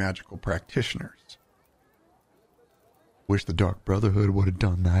to new magical practitioners. Wish the Dark Brotherhood would have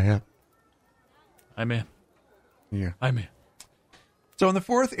done that. I'm in. Yeah. I'm in. So in the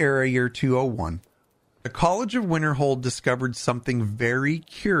Fourth Era, year 201, the College of Winterhold discovered something very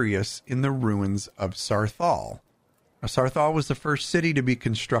curious in the ruins of Sarthal. Now, Sarthal was the first city to be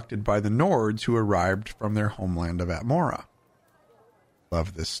constructed by the Nords who arrived from their homeland of Atmora.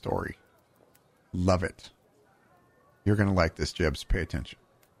 Love this story. Love it. You're going to like this, Jebs. Pay attention.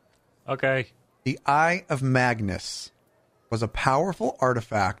 Okay. The Eye of Magnus was a powerful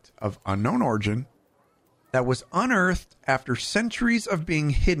artifact of unknown origin that was unearthed after centuries of being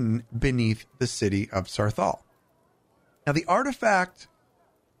hidden beneath the city of Sarthal. Now, the artifact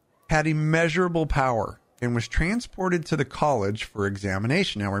had immeasurable power and was transported to the college for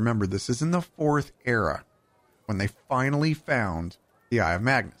examination. Now, remember, this is in the Fourth Era when they finally found the Eye of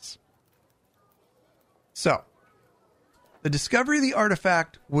Magnus. So, the discovery of the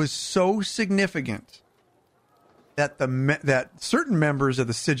artifact was so significant that that certain members of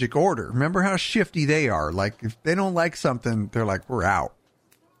the Psijic Order, remember how shifty they are? Like, if they don't like something, they're like, we're out.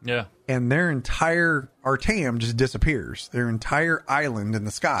 Yeah. And their entire Artaeum just disappears. Their entire island in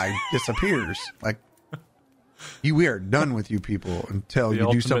the sky disappears. Like, we are done with you people until The you do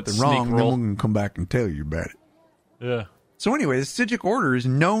ultimate something sneak wrong, then roll. we're going to come back and tell you about it. Yeah. So anyway, the Psijic Order is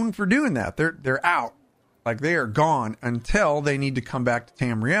known for doing that. They're out. Like, they are gone until they need to come back to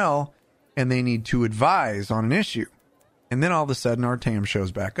Tamriel and they need to advise on an issue. And then all of a sudden, Artaeum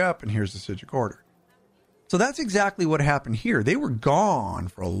shows back up and here's the Psijic Order. So that's exactly what happened here. They were gone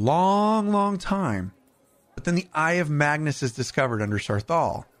for a long, long time. But then the Eye of Magnus is discovered under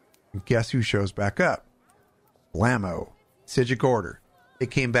Sarthal. And guess who shows back up? Blammo, Psijic Order. They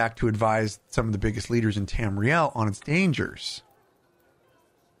came back to advise some of the biggest leaders in Tamriel on its dangers.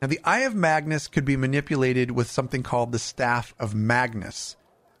 Now, the Eye of Magnus could be manipulated with something called the Staff of Magnus,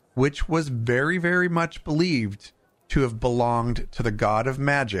 which was very, very much believed to have belonged to the god of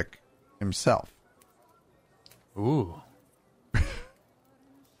magic himself. Ooh.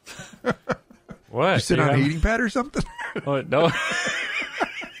 What? You sit on a heating pad or something? Oh, no.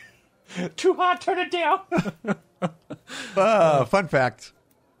 Too hot, turn it down. Fun fact.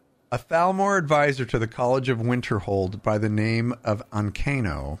 A Thalmor advisor to the College of Winterhold by the name of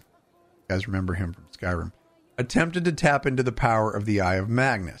Ancano, you guys remember him from Skyrim, attempted to tap into the power of the Eye of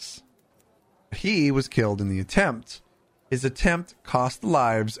Magnus. He was killed in the attempt. His attempt cost the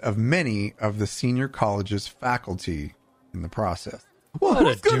lives of many of the senior college's faculty in the process. Well, What a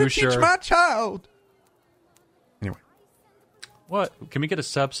who's going to teach doucher. my child? Anyway. What? Can we get a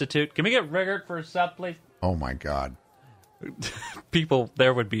substitute? Can we get Rigert for a sub, please? Oh, my God. People,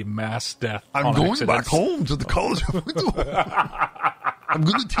 there would be mass death. I'm on going accidents. back home to the College of Winterhold. I'm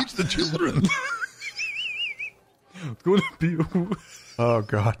going to teach the children. Gonna be. Oh,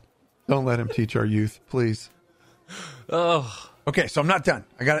 God. Don't let him teach our youth, please. Oh. Okay, so I'm not done.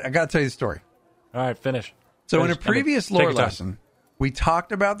 I got to tell you the story. All right, finish. So in Finish. a previous Take your lore time. lesson, we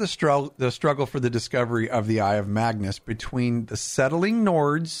talked about the struggle for the discovery of the Eye of Magnus between the settling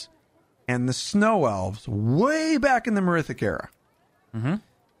Nords and the Snow Elves way back in the Merithic era. Mm-hmm.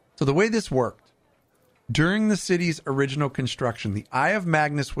 So the way this worked, during the city's original construction, the Eye of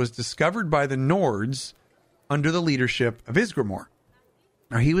Magnus was discovered by the Nords under the leadership of Isgramor.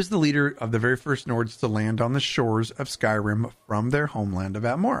 Now, he was the leader of the very first Nords to land on the shores of Skyrim from their homeland of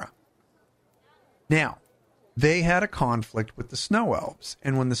Atmora. Now, they had a conflict with the Snow Elves,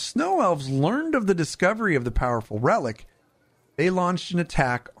 and when the Snow Elves learned of the discovery of the powerful relic, they launched an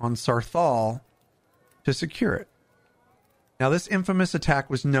attack on Sarthal to secure it. Now, this infamous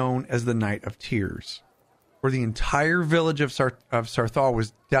attack was known as the Night of Tears, where the entire village of Sarthal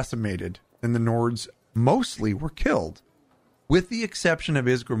was decimated, and the Nords mostly were killed, with the exception of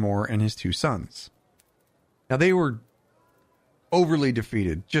Isgramor and his 2 sons. Now, they were overly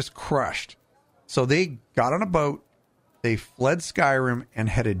defeated, just crushed. So they got on a boat, they fled Skyrim, and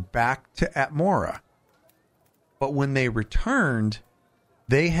headed back to Atmora. But when they returned,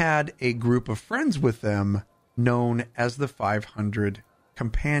 they had a group of friends with them known as the 500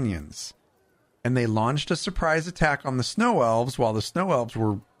 Companions. And they launched a surprise attack on the Snow Elves while the Snow Elves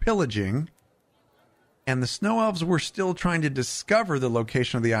were pillaging. And the Snow Elves were still trying to discover the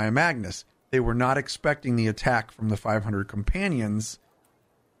location of the Eye of Magnus. They were not expecting the attack from the 500 Companions.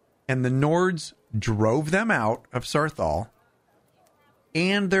 And the Nords drove them out of Sarthal.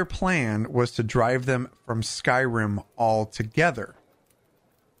 And their plan was to drive them from Skyrim altogether.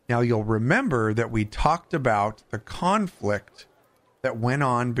 Now, you'll remember that we talked about the conflict that went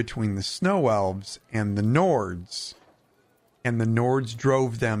on between the Snow Elves and the Nords. And the Nords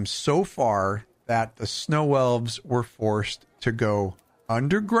drove them so far that the Snow Elves were forced to go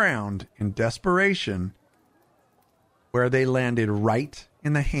underground in desperation, where they landed right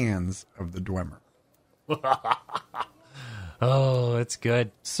in the hands of the Dwemer. Oh, it's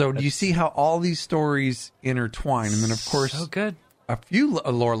good. So do you see how all these stories intertwine? And then, of course, So good. a few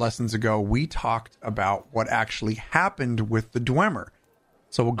lore lessons ago, we talked about what actually happened with the Dwemer.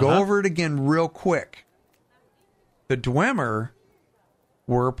 So we'll go over it again real quick. The Dwemer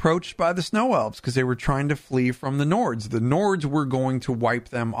were approached by the Snow Elves because they were trying to flee from the Nords. The Nords were going to wipe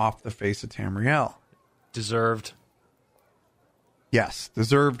them off the face of Tamriel. Deserved. Yes,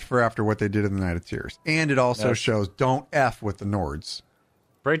 deserved for after what they did in the Night of Tears. And it also shows don't F with the Nords.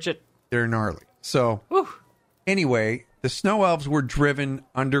 Breach it. They're gnarly. So, anyway, the Snow Elves were driven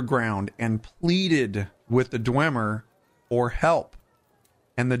underground and pleaded with the Dwemer for help.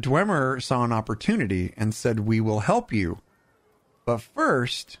 And the Dwemer saw an opportunity and said, we will help you. But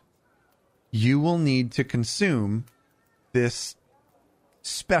first, you will need to consume this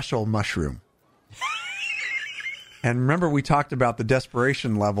special mushroom. And remember, we talked about the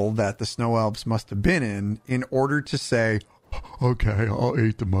desperation level that the Snow Elves must have been in order to say, okay, I'll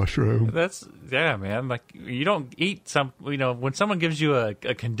eat the mushroom. That's, yeah, man. Like, you don't eat some, when someone gives you a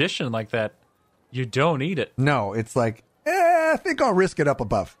condition like that, you don't eat it. No, it's like, I think I'll risk it up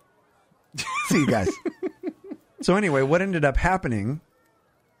above. See you guys. So anyway, what ended up happening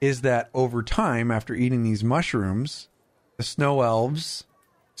is that over time, after eating these mushrooms, the Snow Elves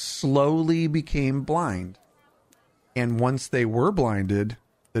slowly became blind. And once they were blinded,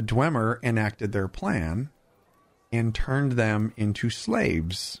 the Dwemer enacted their plan and turned them into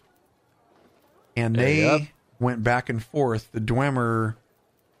slaves. And they went back and forth. The Dwemer,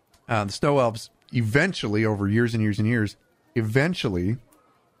 the Snow Elves, eventually, over years and years and years,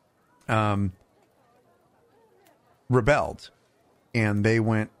 rebelled. And they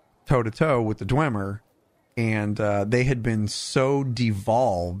went toe-to-toe with the Dwemer. And they had been so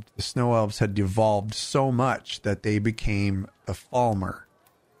devolved, the Snow Elves had devolved so much that they became the Falmer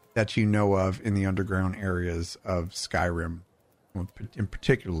that you know of in the underground areas of Skyrim, and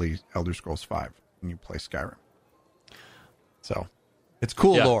particularly Elder Scrolls V, when you play Skyrim. So, it's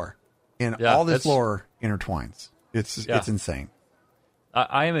cool lore. And all this lore intertwines. It's insane.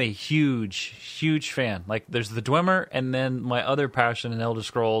 I am a huge, huge fan. Like, there's the Dwemer, and then my other passion in Elder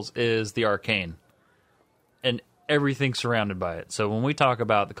Scrolls is the Arcane. And everything surrounded by it. So when we talk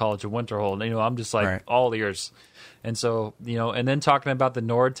about the College of Winterhold, I'm just like all ears. And so, and then talking about the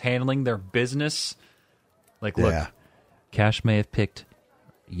Nords handling their business. Like, look, Cash may have picked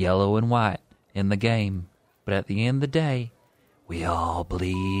yellow and white in the game, but at the end of the day, we all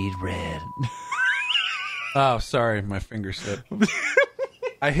bleed red. Oh, sorry, my finger slipped.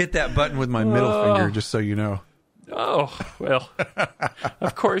 I hit that button with my middle finger, just so you know. Oh, well,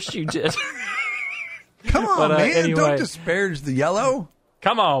 of course you did. Come on, man. Anyway, don't disparage the yellow.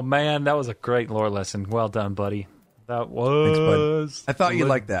 Come on, man. That was a great lore lesson. Well done, buddy. That was... Thanks, bud. I thought you'd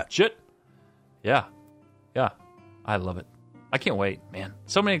like that. Shit. Yeah. Yeah. I love it. I can't wait, man.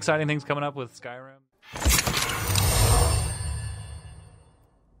 So many exciting things coming up with Skyrim.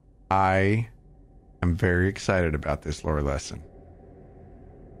 I am very excited about this lore lesson.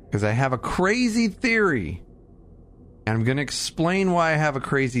 Because I have a crazy theory. And I'm going to explain why I have a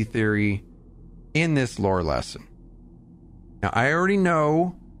crazy theory in this lore lesson. Now, I already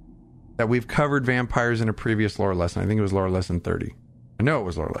know that we've covered vampires in a previous lore lesson. I think it was lore lesson 30. I know it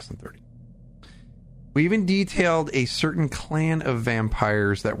was lore lesson 30. We even detailed a certain clan of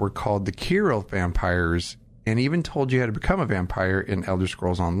vampires that were called the Kirill vampires, and even told you how to become a vampire in Elder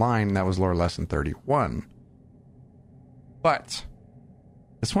Scrolls Online, and that was lore lesson 31. But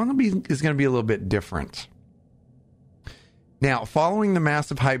this one is going to be a little bit different. Now, following the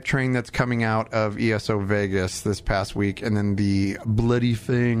massive hype train that's coming out of ESO Vegas this past week, and then the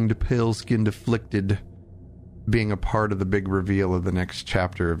bloody-fanged, pale-skinned afflicted being a part of the big reveal of the next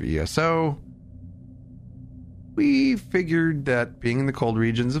chapter of ESO, we figured that being in the cold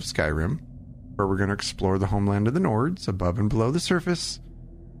regions of Skyrim, where we're going to explore the homeland of the Nords, above and below the surface,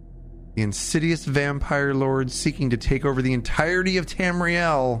 the insidious vampire lords seeking to take over the entirety of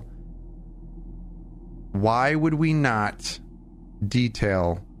Tamriel, why would we not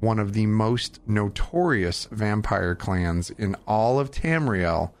detail one of the most notorious vampire clans in all of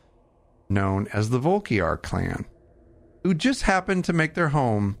Tamriel, known as the Volkiar clan, who just happened to make their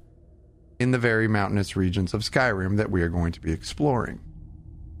home in the very mountainous regions of Skyrim that we are going to be exploring.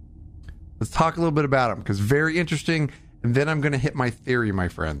 Let's talk a little bit about them, because very interesting, and then I'm going to hit my theory, my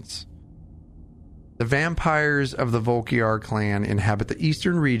friends. The vampires of the Volkiar clan inhabit the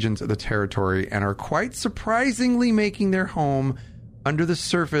eastern regions of the territory and are quite surprisingly making their home under the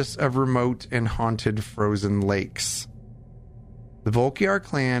surface of remote and haunted frozen lakes. The Volkiar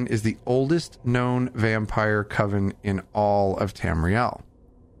clan is the oldest known vampire coven in all of Tamriel.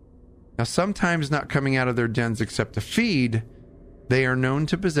 Now, sometimes not coming out of their dens except to feed, they are known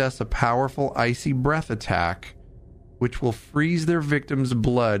to possess a powerful icy breath attack which will freeze their victims'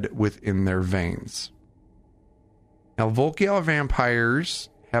 blood within their veins. Now, Volkiar vampires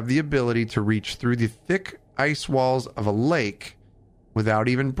have the ability to reach through the thick ice walls of a lake without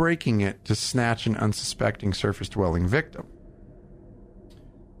even breaking it to snatch an unsuspecting surface-dwelling victim.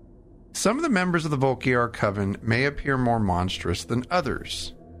 Some of the members of the Volkiar coven may appear more monstrous than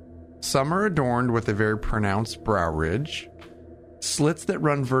others. Some are adorned with a very pronounced brow ridge, slits that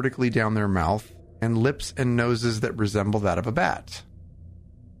run vertically down their mouth, and lips and noses that resemble that of a bat.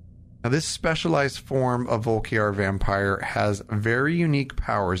 Now, this specialized form of Volkiar vampire has very unique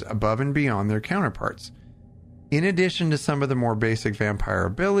powers above and beyond their counterparts. In addition to some of the more basic vampire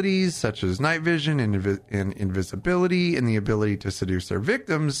abilities, such as night vision and invisibility and the ability to seduce their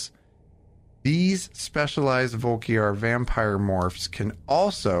victims, these specialized Volkiar vampire morphs can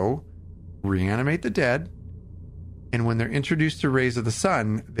also reanimate the dead, and when they're introduced to rays of the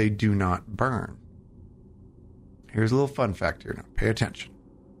sun, they do not burn. Here's a little fun fact here. Now, pay attention.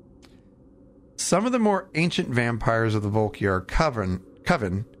 Some of the more ancient vampires of the Volkiar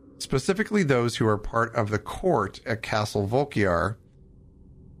coven, specifically those who are part of the court at Castle Volkiar,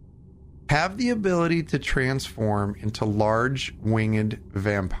 have the ability to transform into large winged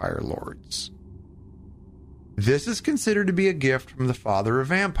vampire lords. This is considered to be a gift from the father of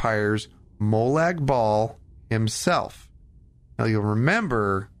vampires, Molag Bal himself. Now, you'll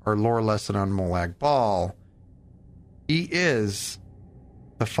remember our lore lesson on Molag Bal. He is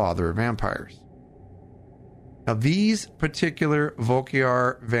the father of vampires. Now, these particular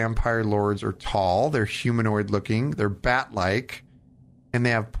Volkiar vampire lords are tall, they're humanoid looking, they're bat-like, and they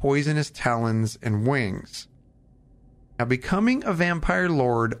have poisonous talons and wings. Now, becoming a vampire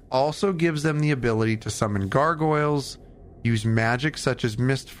lord also gives them the ability to summon gargoyles, use magic such as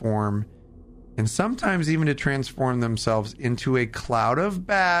mist form, and sometimes even to transform themselves into a cloud of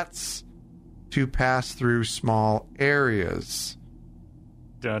bats to pass through small areas.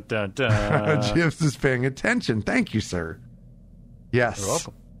 Da, da, da. Jibs is paying attention. Thank you, sir. Yes. You're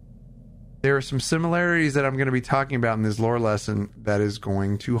welcome. There are some similarities that I'm going to be talking about in this lore lesson that is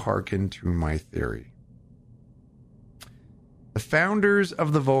going to hearken to my theory. The founders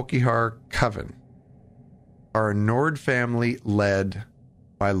of the Volkiar Coven are a Nord family led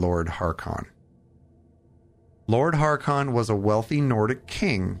by Lord Harkon. Lord Harkon was a wealthy Nordic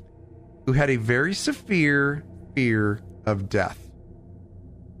king who had a very severe fear of death.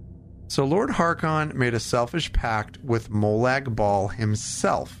 So Lord Harkon made a selfish pact with Molag Bal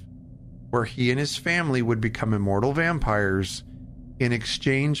himself, where he and his family would become immortal vampires in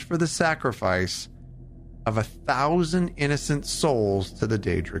exchange for the sacrifice of 1,000 innocent souls to the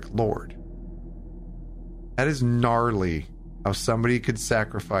Daedric Lord. That is gnarly, how somebody could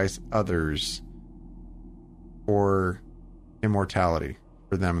sacrifice others for immortality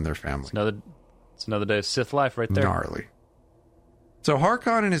for them and their family. It's another day of Sith life right there. Gnarly. So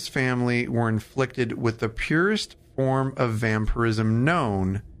Harkon and his family were inflicted with the purest form of vampirism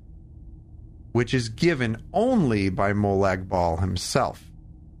known, which is given only by Molag Bal himself.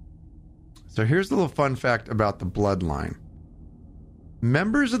 So here's a little fun fact about the bloodline.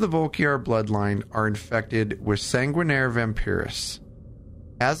 Members of the Volkiar bloodline are infected with Sanguinaire Vampiris,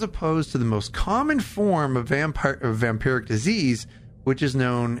 as opposed to the most common form of vampiric disease, which is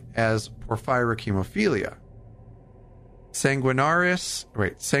known as porphyric hemophilia. Sanguinari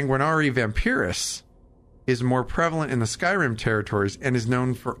Vampiris is more prevalent in the Skyrim territories and is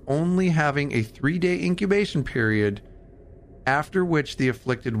known for only having a 3-day incubation period, after which the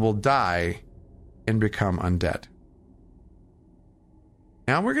afflicted will die and become undead.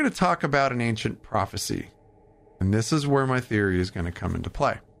 Now we're going to talk about an ancient prophecy, and this is where my theory is going to come into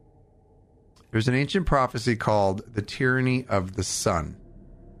play. There's an ancient prophecy called the Tyranny of the Sun.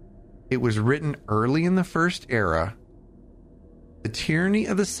 It was written early in the First Era. The Tyranny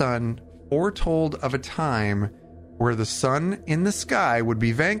of the Sun foretold of a time where the sun in the sky would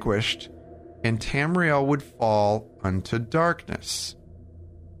be vanquished and Tamriel would fall unto darkness.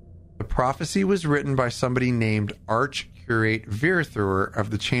 The prophecy was written by somebody named Archcurate Virthur of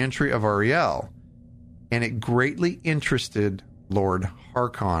the Chantry of Ariel, and it greatly interested Lord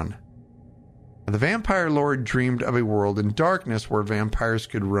Harkon. The vampire lord dreamed of a world in darkness where vampires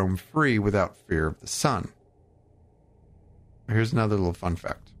could roam free without fear of the sun. Here's another little fun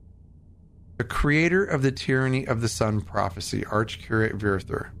fact. The creator of the Tyranny of the Sun prophecy, Archcurate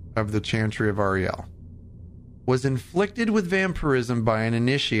Virthur of the Chantry of Ariel, was inflicted with vampirism by an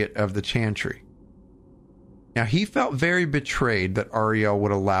initiate of the Chantry. Now, he felt very betrayed that Ariel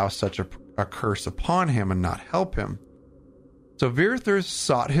would allow such a curse upon him and not help him. So Virthur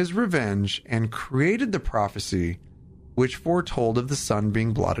sought his revenge and created the prophecy which foretold of the sun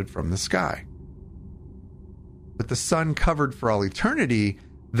being blotted from the sky. With the sun covered for all eternity,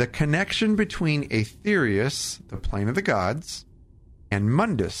 the connection between Aetherius, the plane of the gods, and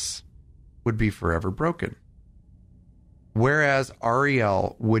Mundus would be forever broken. Whereas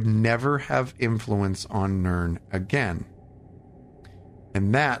Ariel would never have influence on Nirn again.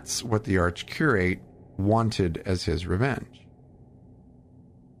 And that's what the Archcurate wanted as his revenge.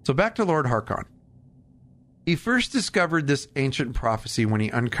 So back to Lord Harkon. He first discovered this ancient prophecy when he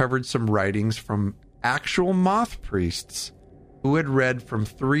uncovered some writings from actual moth priests who had read from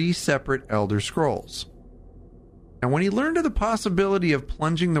 3 separate Elder Scrolls. And when he learned of the possibility of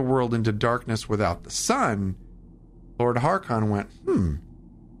plunging the world into darkness without the sun, Lord Harkon went,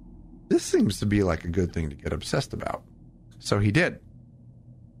 this seems to be like a good thing to get obsessed about. So he did.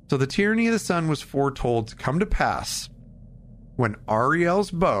 So the Tyranny of the Sun was foretold to come to pass when Ariel's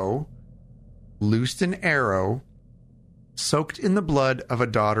bow loosed an arrow soaked in the blood of a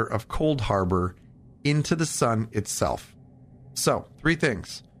daughter of Coldharbour into the sun itself. So, 3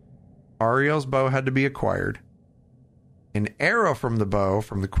 things. Ariel's bow had to be acquired. An arrow from the bow,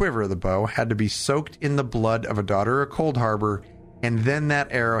 from the quiver of the bow, had to be soaked in the blood of a daughter of Coldharbour, and then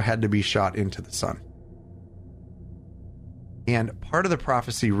that arrow had to be shot into the sun. And part of the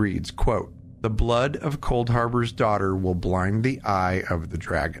prophecy reads, quote, "The blood of Coldharbour's daughter will blind the eye of the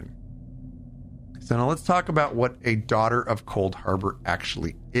dragon." So now let's talk about what a daughter of Coldharbour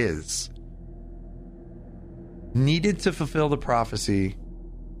actually is. Needed to fulfill the prophecy,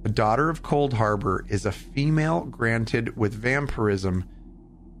 the daughter of Coldharbour is a female granted with vampirism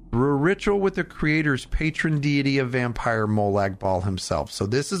through a ritual with the creator's patron deity of vampire, Molag Bal himself. So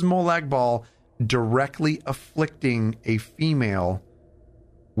this is Molag Bal directly afflicting a female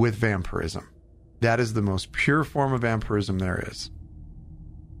with vampirism. That is the most pure form of vampirism there is.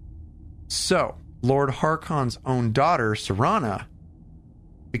 So, Lord Harkon's own daughter, Serana,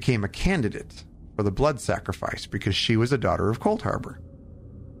 became a candidate for the blood sacrifice because she was a daughter of Coldharbour.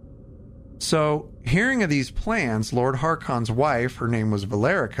 So, hearing of these plans, Lord Harkon's wife, her name was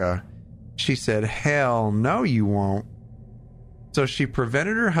Valerica, she said, "Hell no, you won't." So she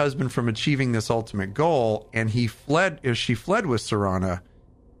prevented her husband from achieving this ultimate goal, and she fled with Serana,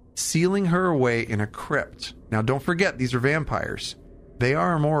 sealing her away in a crypt. Now, don't forget, these are vampires. They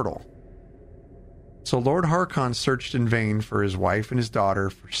are immortal. So Lord Harkon searched in vain for his wife and his daughter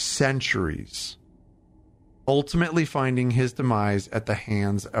for centuries, ultimately finding his demise at the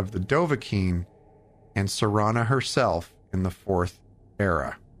hands of the Dovahkiin and Serana herself in the 4th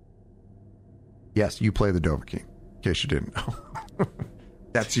era. Yes, you play the Dovahkiin, in case you didn't know.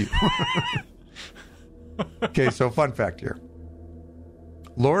 That's you. Okay, so fun fact here.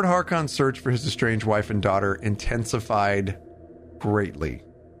 Lord Harkon's search for his estranged wife and daughter intensified greatly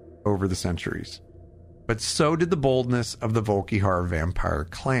over the centuries. But so did the boldness of the Volkihar vampire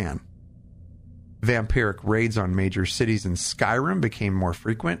clan. Vampiric raids on major cities in Skyrim became more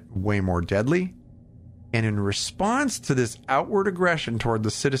frequent, way more deadly. And in response to this outward aggression toward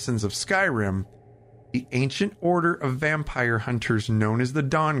the citizens of Skyrim, the ancient order of vampire hunters known as the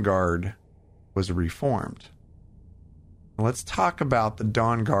Dawnguard was reformed. Now let's talk about the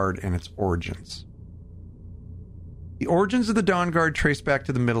Dawnguard and its origins. The origins of the Dawnguard trace back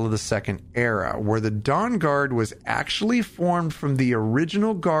to the middle of the 2nd era, where the Dawnguard was actually formed from the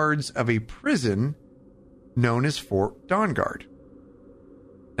original guards of a prison known as Fort Dawnguard.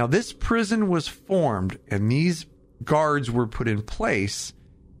 Now, this prison was formed, and these guards were put in place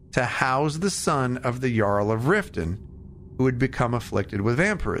to house the son of the Jarl of Riften, who had become afflicted with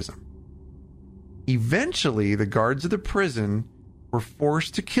vampirism. Eventually, the guards of the prison were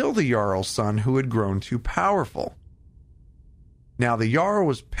forced to kill the Jarl's son, who had grown too powerful. Now, the Jarl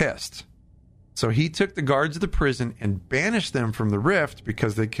was pissed, so he took the guards of the prison and banished them from the rift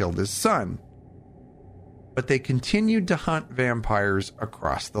because they killed his son. But they continued to hunt vampires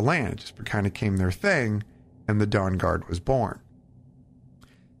across the land. It just kind of became their thing, and the Dawnguard was born.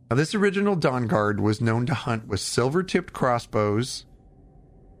 Now, this original Dawnguard was known to hunt with silver-tipped crossbows,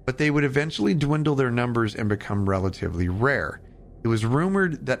 but they would eventually dwindle their numbers and become relatively rare. It was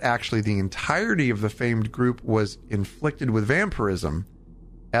rumored that actually the entirety of the famed group was inflicted with vampirism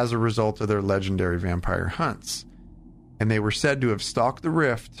as a result of their legendary vampire hunts, and they were said to have stalked the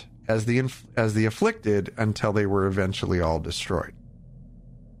rift as the afflicted until they were eventually all destroyed.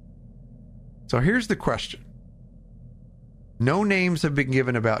 So here's the question. No names have been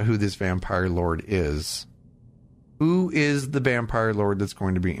given about who this vampire lord is. Who is the vampire lord that's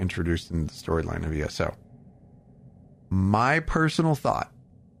going to be introduced in the storyline of ESO? My personal thought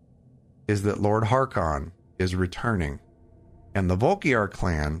is that Lord Harkon is returning, and the Volkiar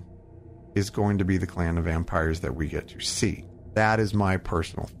clan is going to be the clan of vampires that we get to see. That is my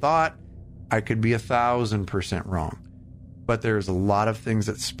personal thought. I could be 1,000% wrong, but there's a lot of things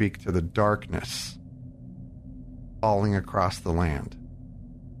that speak to the darkness falling across the land.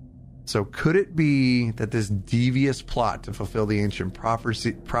 So could it be that this devious plot to fulfill the ancient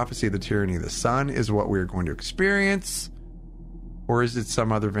prophecy of the tyranny of the sun is what we're going to experience? Or is it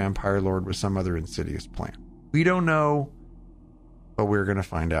some other vampire lord with some other insidious plan? We don't know, but we're going to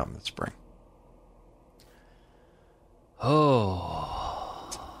find out in the spring. Oh,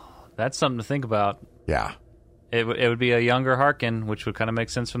 that's something to think about. Yeah. It would be a younger Harkin, which would kind of make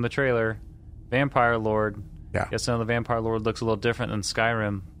sense from the trailer. Vampire Lord. Yeah. Guess the Vampire Lord looks a little different than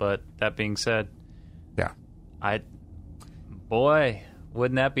Skyrim, but that being said, yeah. Boy,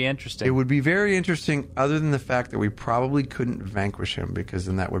 wouldn't that be interesting? It would be very interesting, other than the fact that we probably couldn't vanquish him, because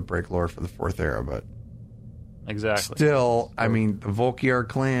then that would break lore for the fourth era, but exactly. Still, I mean, the Volkiar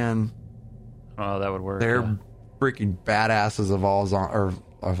clan, oh, that would work. They're freaking badasses of all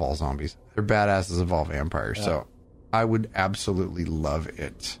zombies. They're badasses of all vampires. Yeah. So I would absolutely love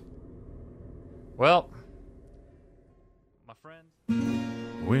it. Well, my friend.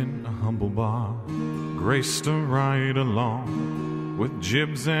 When a humble bar graced a ride along with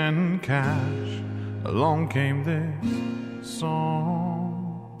Jibs and Cash, along came this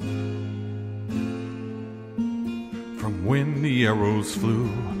song. From when the arrows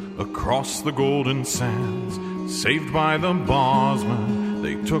flew across the golden sands, saved by the barsman,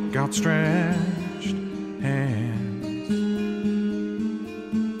 they took outstretched hands.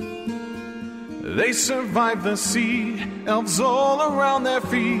 They survived the sea, elves all around their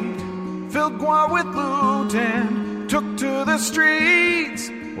feet, filled Gwar with loot and took to the streets,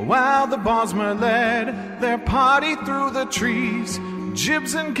 while the barsman led their party through the trees.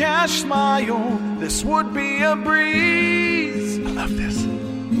 Jibs and Cash smile, this would be a breeze. I love this.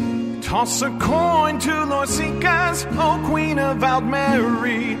 Toss a coin to Lorsikas, oh Queen of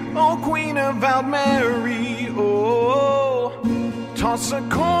Aldmeri, oh Queen of Aldmeri, oh. Toss a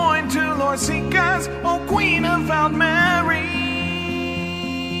coin to Lorsikas, oh Queen of Aldmeri.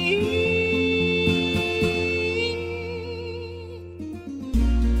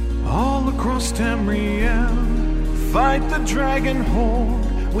 All across Tamriel, fight the dragon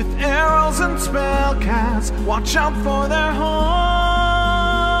horde with arrows and spellcasts. Watch out for their horns.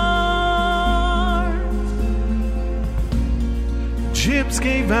 Jibs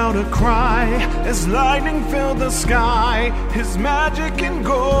gave out a cry as lightning filled the sky. His magic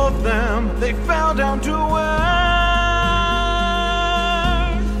engulfed them, they fell down to earth.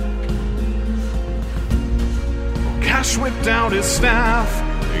 Cash whipped out his staff,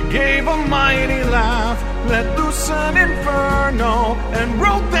 gave a mighty laugh, let loose an inferno and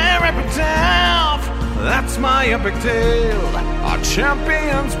wrote their epitaph. That's my epic tale. Our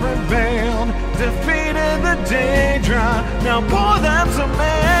champions prevailed, defeated the Daedra, now pour them some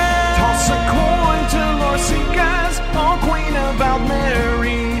ale. Toss a coin to Lorsikas, oh Queen of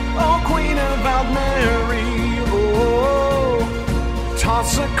Aldmeri, oh Queen of Aldmeri, oh.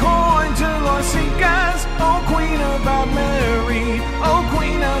 Toss a coin to Lorsikas, oh Queen of Aldmeri, oh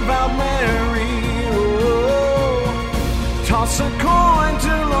Queen of Aldmeri, oh. Toss a coin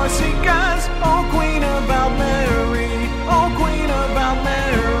to Lorsikas, oh Queen of Aldmeri, oh Queen of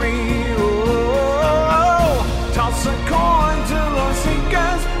Aldmeri, oh. Toss a coin to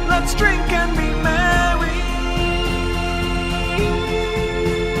Lorsikas, let's drink and be merry.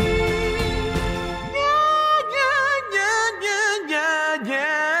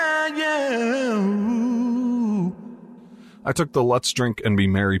 I took the Let's Drink and Be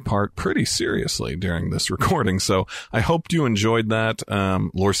Merry part pretty seriously during this recording, so I hoped you enjoyed that.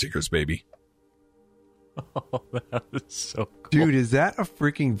 Lore Seekers, baby. Oh, that is so cool. Dude, is that a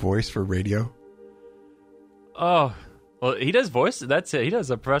freaking voice for radio? Oh, well, he does voice. That's it. He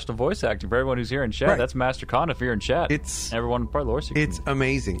does a professional voice acting for everyone who's here in chat. Right. That's Master Conniff here in chat. It's everyone part of Lore Seekers. It's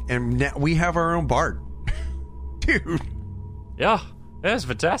amazing. And now we have our own Bard. Dude. Yeah, that's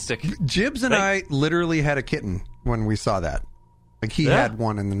fantastic. Jibs and I literally had a kitten when we saw that. Like, he had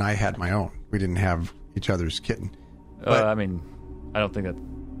one and then I had my own. We didn't have each other's kitten. But, I mean, I don't think that...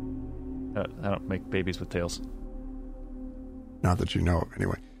 I don't make babies with tails. Not that you know of,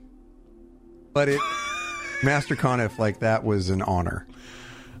 anyway. But Master Conniff, like, that was an honor.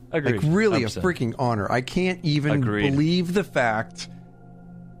 Agreed. Like, really 100%. a freaking honor. I can't even believe the fact,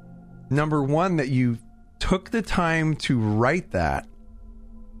 number one, that you took the time to write that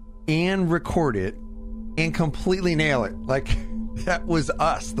and record it and completely nail it. Like, that was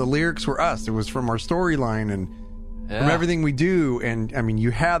us. The lyrics were us. It was from our storyline and from everything we do. And, I mean,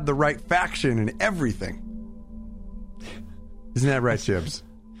 you had the right faction and everything. Isn't that right, Jibs?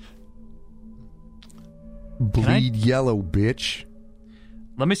 Bleed yellow, bitch.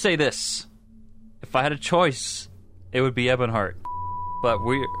 Let me say this. If I had a choice, it would be Ebonheart. But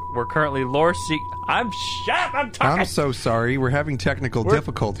we're currently Lore Seek. I'm talking. I'm so sorry. We're having technical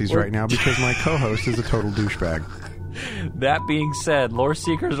difficulties right now because my co-host is a total douchebag. That being said, Lore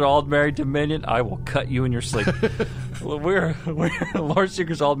Seekers are all married to Minion. I will cut you in your sleep. we're Lore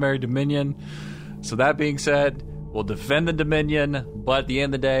Seekers all married to Minion. So that being said, we'll defend the Dominion. But at the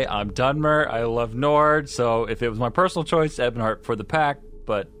end of the day, I'm Dunmer. I love Nord. So if it was my personal choice, Ebonheart for the pack.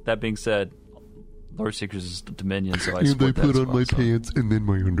 But that being said, Lore Seekers is the Dominion. So I support that as well, pants and then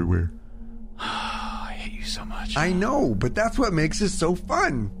my underwear. I hate you so much. I know, but that's what makes it so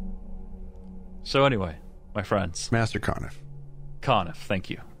fun. So anyway, my friends, Master Conniff. Conniff, thank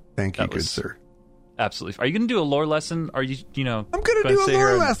you. Thank you, That good was sir. Absolutely. Are you going to do a lore lesson? Are you know? I'm going to do a sit here lore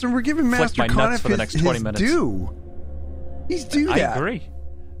and lesson. We're giving flick Master my nuts Conniff for the next 20 his minutes? due. He's due that. I agree.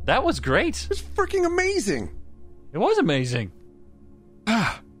 That was great. It was freaking amazing. It was amazing.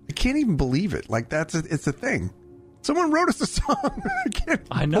 I can't even believe it. Like, it's a thing. Someone wrote us a song.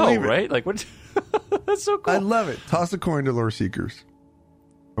 I know, believe it. right? Like, what? That's so cool. I love it. Toss a coin to Lore Seekers.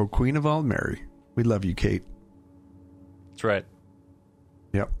 Oh, Queen of Aldmeri. We love you, Kate. That's right.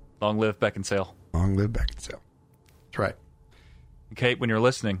 Yep. Long live Beckinsale. Long live Beckinsale. That's right. Kate, when you're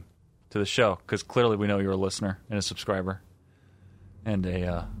listening to the show, because clearly we know you're a listener and a subscriber, and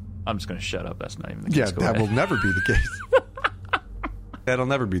I'm just going to shut up. That's not even the case. Yeah, that will never be the case. That'll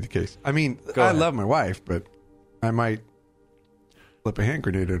never be the case. I mean, Go I ahead. love my wife, but I might flip a hand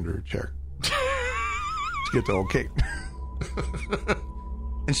grenade under her chair to get to old Kate.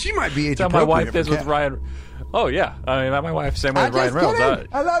 And she might be age That's how my appropriate wife is for with Cat. Ryan. Oh, yeah. I mean, my wife's the same way with Ryan Reynolds.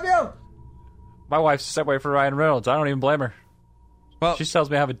 I love you. My wife's the same way for Ryan Reynolds. I don't even blame her. Well, She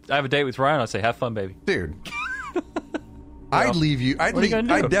tells me I have a date with Ryan. I say, have fun, baby. dude, I'd leave you. what are you gonna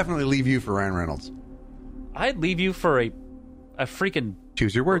do? I'd definitely leave you for Ryan Reynolds. I'd leave you for a freaking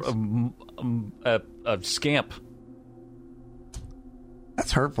Choose your words. a scamp.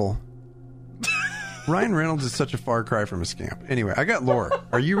 That's hurtful. Ryan Reynolds is such a far cry from a scamp. Anyway, I got lore.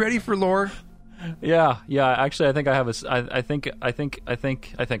 Are you ready for lore? Yeah. Actually, I think I have a. I think.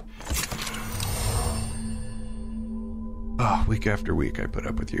 Oh, week after week, I put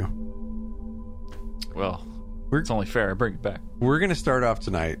up with you. Well, it's only fair. I bring it back. We're going to start off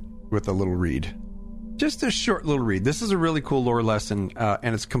tonight with a little read. Just a short little read. This is a really cool lore lesson,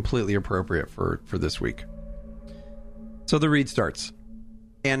 and it's completely appropriate for this week. So the read starts.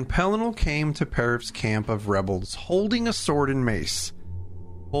 And Pelennor came to Perif's camp of rebels, holding a sword and mace,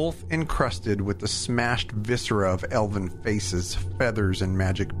 both encrusted with the smashed viscera of elven faces, feathers, and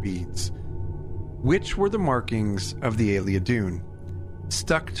magic beads, which were the markings of the Aliadun.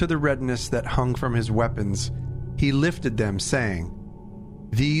 Stuck to the redness that hung from his weapons, he lifted them, saying,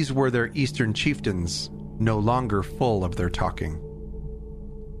 "These were their eastern chieftains, no longer full of their talking."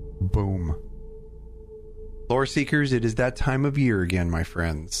 Boom. Lore Seekers, it is that time of year again, my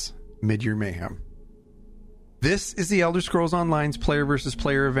friends. Mid-year mayhem. This is the Elder Scrolls Online's player versus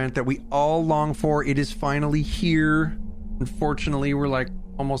player event that we all long for. It is finally here. Unfortunately, we're like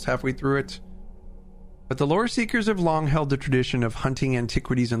almost halfway through it. But the Lore Seekers have long held the tradition of hunting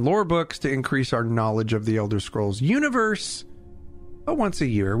antiquities and lore books to increase our knowledge of the Elder Scrolls universe. But once a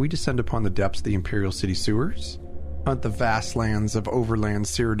year, we descend upon the depths of the Imperial City sewers, hunt the vast lands of Overland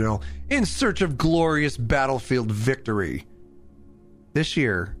Cyrodiil in search of glorious battlefield victory. This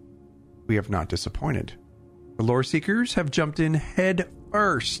year, we have not disappointed. The Lore Seekers have jumped in head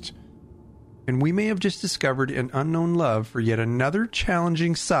first and we may have just discovered an unknown love for yet another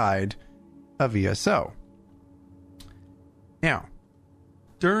challenging side of ESO. Now,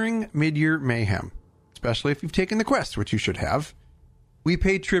 during Mid-Year Mayhem, especially if you've taken the quest, which you should have, we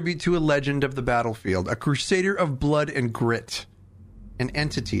pay tribute to a legend of the battlefield, a crusader of blood and grit, an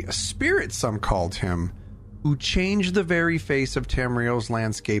entity, a spirit some called him, who changed the very face of Tamriel's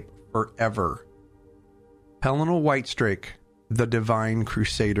landscape forever. Pellinal Whitestrake, the Divine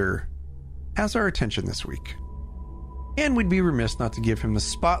Crusader, has our attention this week. And we'd be remiss not to give him the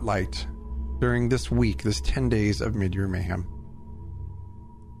spotlight during this week, this 10 days of Mid-Year Mayhem.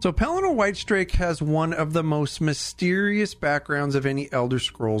 So Pellinal Whitestrake has one of the most mysterious backgrounds of any Elder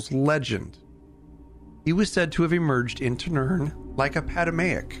Scrolls legend. He was said to have emerged into Nirn like a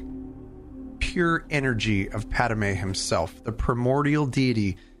Patamaic, pure energy of Patamay himself, the primordial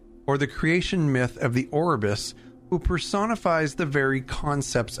deity, or the creation myth of the Oribus, who personifies the very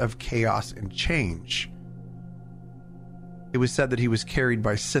concepts of chaos and change. It was said that he was carried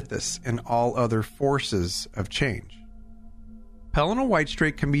by Sithis and all other forces of change. Pellinal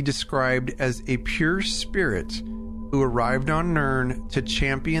Whitestrake can be described as a pure spirit who arrived on Nirn to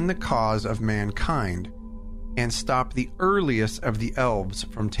champion the cause of mankind and stop the earliest of the elves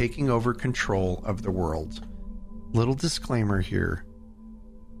from taking over control of the world. Little disclaimer here.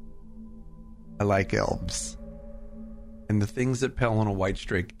 I like elves. And the things that Pellinal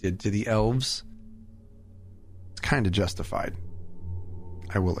Whitestrake did to the elves, it's kind of justified.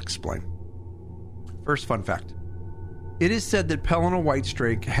 I will explain. First fun fact. It is said that Pellinal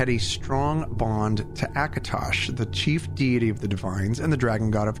Whitestrake had a strong bond to Akatosh, the chief deity of the Divines and the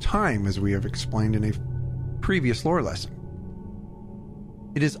dragon god of time, as we have explained in a previous lore lesson.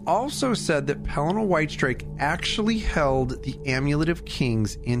 It is also said that Pellinal Whitestrake actually held the Amulet of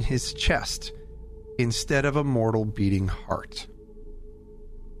Kings in his chest instead of a mortal beating heart.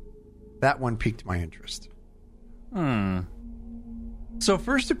 That one piqued my interest. So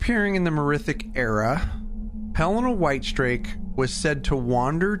first appearing in the Merithic era, Pellinal Whitestrake was said to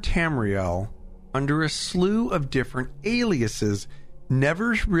wander Tamriel under a slew of different aliases,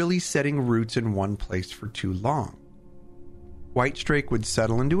 never really setting roots in one place for too long. Whitestrake would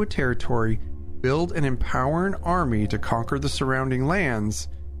settle into a territory, build and empower an army to conquer the surrounding lands,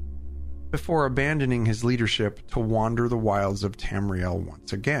 before abandoning his leadership to wander the wilds of Tamriel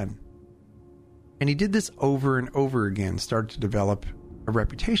once again. And he did this over and over again, started to develop a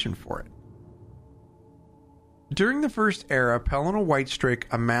reputation for it. During the First Era, Pellinal Whitestrake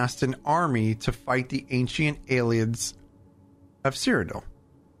amassed an army to fight the ancient Ayleids of Cyrodiil.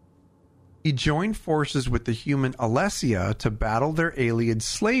 He joined forces with the human Alessia to battle their Ayleid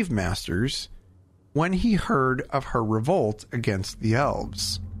slave masters when he heard of her revolt against the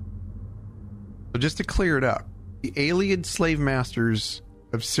elves. So just to clear it up, the Ayleid slave masters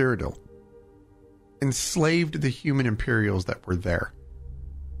of Cyrodiil enslaved the human Imperials that were there.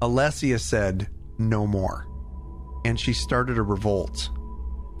 Alessia said, "No more." And she started a revolt.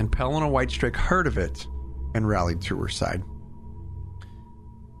 And Pellinal Whitestrake heard of it and rallied to her side.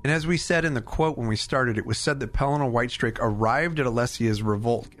 And as we said in the quote when we started, it was said that Pellinal Whitestrake arrived at Alessia's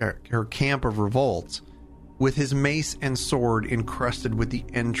revolt, her camp of revolt, with his mace and sword encrusted with the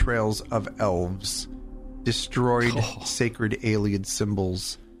entrails of elves, destroyed sacred Ayleid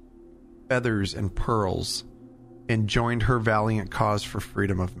symbols, feathers and pearls, and joined her valiant cause for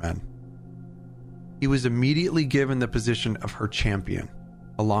freedom of men. He was immediately given the position of her champion,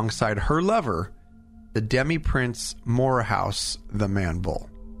 alongside her lover, the demi-prince Morahouse the Man-Bull.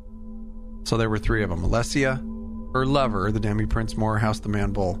 So there were three of them: Alessia, her lover, the demi-prince Morahouse the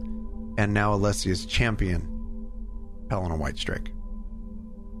Man-Bull, and now Alessia's champion, Pellinal Whitestrake.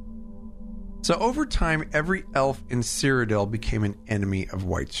 So over time, every elf in Cyrodiil became an enemy of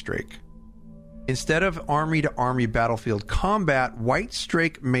Whitestrake. Instead of army-to-army battlefield combat,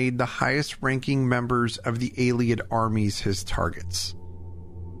 Whitestrake made the highest-ranking members of the Ayleid armies his targets.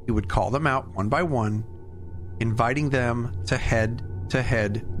 He would call them out one by one, inviting them to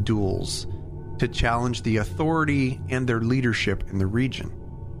head-to-head duels to challenge the authority and their leadership in the region.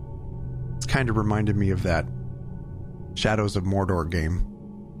 It's kind of reminded me of that Shadows of Mordor game,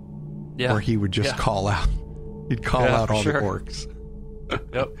 where he would just call out. He'd call out all the orcs.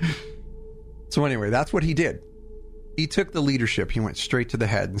 Yep. So anyway, that's what he did. He took the leadership. He went straight to the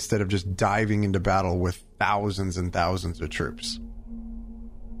head instead of just diving into battle with thousands and thousands of troops.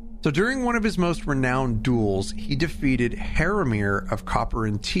 So during one of his most renowned duels, he defeated Haramir of Copper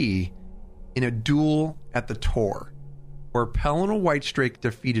and Tea in a duel at the Tor, where Pellinal Whitestrake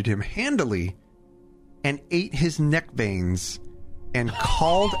defeated him handily and ate his neck veins and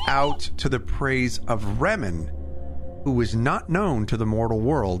called out to the praise of Remen, who was not known to the mortal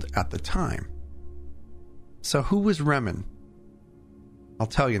world at the time. So who was Remen? I'll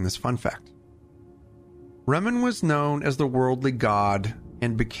tell you in this fun fact. Remen was known as the worldly god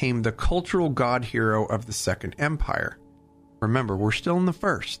and became the cultural god hero of the Second Empire. Remember, we're still in the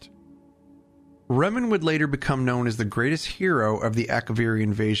First. Remen would later become known as the greatest hero of the Akaviri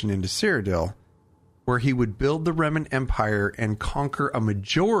invasion into Cyrodiil, where he would build the Remen Empire and conquer a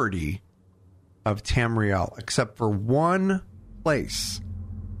majority of Tamriel, except for one place.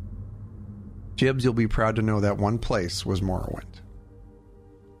 Jibs, you'll be proud to know that one place was Morrowind.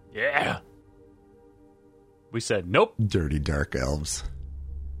 Yeah. We said nope. Dirty dark elves.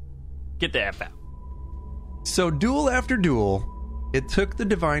 Get the F out. So duel after duel, it took the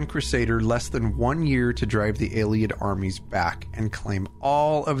Divine Crusader less than 1 year to drive the Ayleid armies back and claim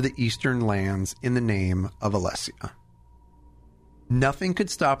all of the eastern lands in the name of Alessia. Nothing could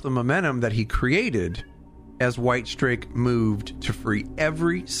stop the momentum that he created as Whitestrake moved to free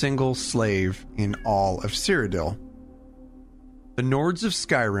every single slave in all of Cyrodiil. The Nords of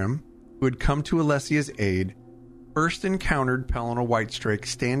Skyrim, who had come to Alessia's aid, first encountered Pelennor Whitestrake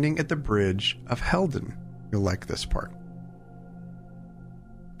standing at the bridge of Helden. You'll like this part.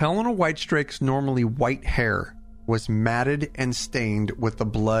 Pelennor Whitestrake's normally white hair was matted and stained with the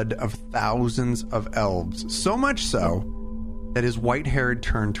blood of thousands of elves, so much so that his white hair had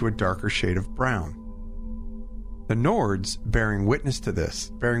turned to a darker shade of brown. The Nords, bearing witness to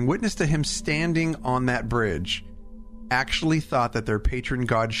this, bearing witness to him standing on that bridge, actually thought that their patron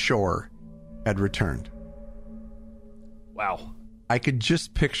god Shor had returned. Wow. I could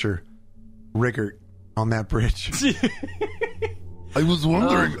just picture Riggert on that bridge. I was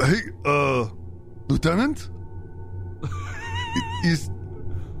wondering, hey, Lieutenant? Is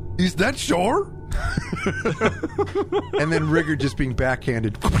that Shor? And then Riggert just being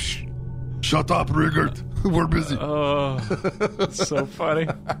backhanded. Shut up, Riggert. We're busy. Oh, so funny.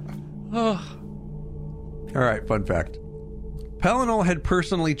 All right, fun fact. Pelennor had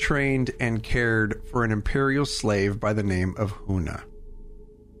personally trained and cared for an imperial slave by the name of Huna.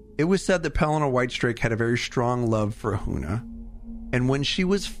 It was said that Pelennor Whitestrake had a very strong love for Huna, and when she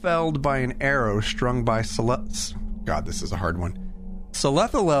was felled by an arrow strung by God, this is a hard one.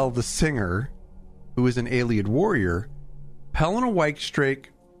 Selethalel the singer, who was an Ayleid warrior, Pelennor Whitestrake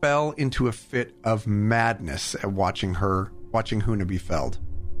fell into a fit of madness at watching Huna be felled.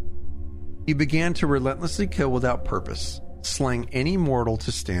 He began to relentlessly kill without purpose, slaying any mortal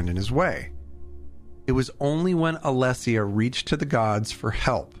to stand in his way. It was only when Alessia reached to the gods for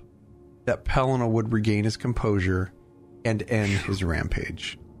help that Pelennor would regain his composure and end his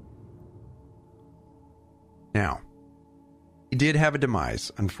rampage. Now, he did have a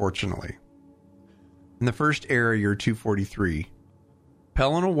demise, unfortunately. In the first era, year 243,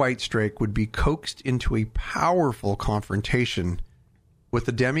 Pelennor Whitestrake would be coaxed into a powerful confrontation with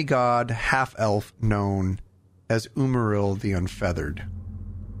the demigod half-elf known as Umaril the Unfeathered.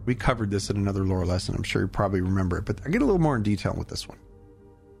 We covered this in another lore lesson. I'm sure you probably remember it, but I get a little more in detail with this one.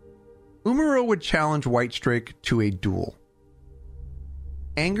 Umaril would challenge Whitestrake to a duel.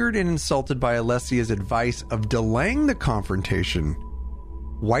 Angered and insulted by Alessia's advice of delaying the confrontation,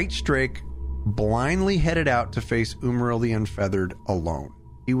 Whitestrake blindly headed out to face Umaril the Unfeathered alone.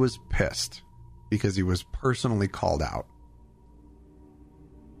 He was pissed because he was personally called out.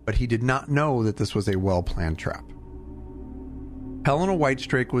 But he did not know that this was a well-planned trap. Pelennor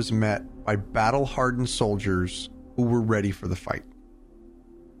Whitestrake was met by battle-hardened soldiers who were ready for the fight.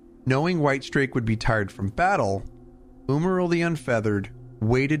 Knowing Whitestrake would be tired from battle, Umaril the Unfeathered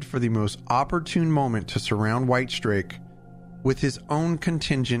waited for the most opportune moment to surround Whitestrake with his own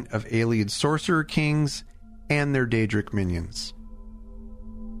contingent of Ayleid sorcerer kings and their Daedric minions.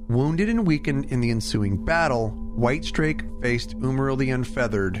 Wounded and weakened in the ensuing battle, Whitestrake faced Umaril the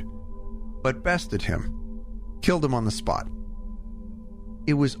Unfeathered, but bested him, killed him on the spot.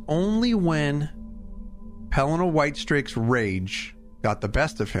 It was only when Pelennor Whitestrake's rage got the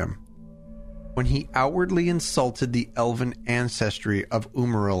best of him, when he outwardly insulted the elven ancestry of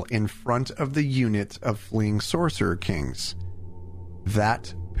Umaril in front of the unit of fleeing sorcerer kings.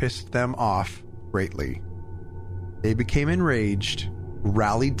 That pissed them off greatly. They became enraged,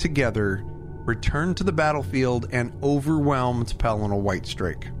 rallied together, returned to the battlefield, and overwhelmed Pelennor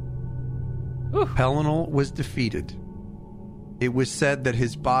Whitestrake. Pelennor was defeated. It was said that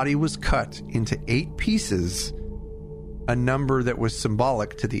his body was cut into 8 pieces, a number that was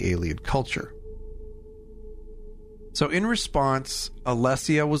symbolic to the Ayleid culture. So in response,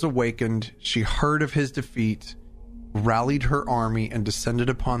 Alessia was awakened. She heard of his defeat, rallied her army, and descended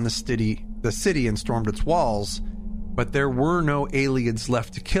upon the city and stormed its walls. But there were no Ayleids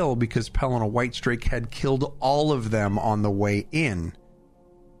left to kill because Pelennor Whitestrake had killed all of them on the way in.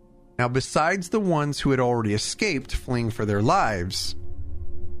 Now, besides the ones who had already escaped, fleeing for their lives,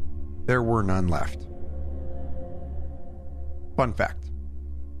 there were none left. Fun fact.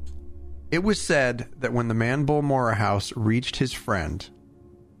 It was said that when the man Bull Morahouse reached his friend,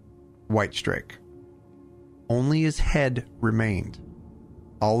 Whitestrake, only his head remained.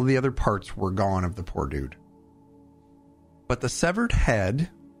 All of the other parts were gone of the poor dude. But the severed head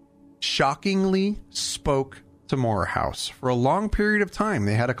shockingly spoke to Morahouse. For a long period of time,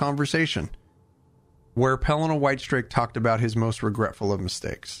 they had a conversation where Pellinal Whitestrake talked about his most regretful of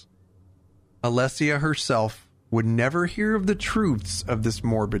mistakes. Alessia herself would never hear of the truths of this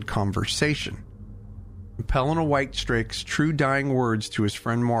morbid conversation. Pellinal Whitestrake's true dying words to his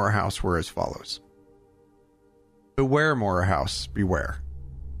friend Morahouse were as follows. Beware, Morahouse, beware.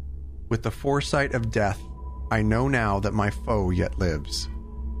 With the foresight of death, I know now that my foe yet lives.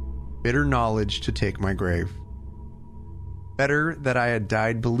 Bitter knowledge to take my grave. Better that I had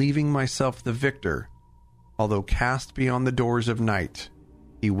died believing myself the victor, although cast beyond the doors of night,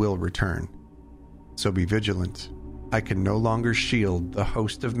 he will return. So be vigilant. I can no longer shield the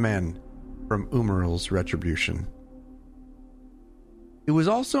host of men from Umaral's retribution. It was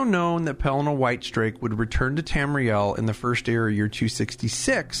also known that Pellinal Whitestrake would return to Tamriel in the First Era year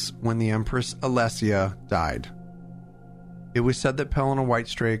 266 when the Empress Alessia died. It was said that Pellinal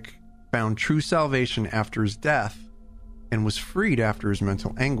Whitestrake found true salvation after his death and was freed after his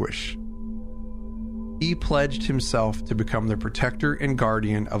mental anguish. He pledged himself to become the protector and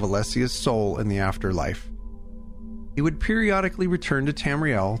guardian of Alessia's soul in the afterlife. He would periodically return to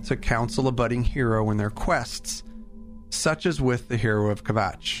Tamriel to counsel a budding hero in their quests, such as with the hero of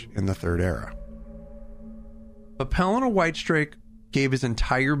Kvatch in the Third Era. But Pellinal Whitestrake gave his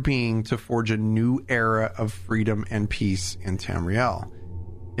entire being to forge a new era of freedom and peace in Tamriel.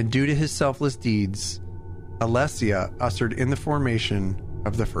 And due to his selfless deeds, Alessia ushered in the formation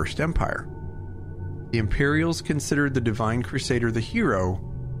of the First Empire. The Imperials considered the Divine Crusader the hero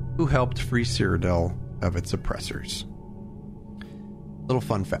who helped free Cyrodiil of its oppressors. Little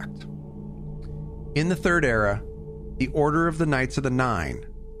fun fact. In the Third Era, the Order of the Knights of the Nine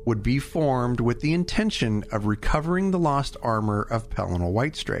would be formed with the intention of recovering the lost armor of Pellinal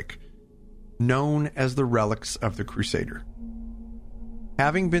Whitestrake, known as the Relics of the Crusader.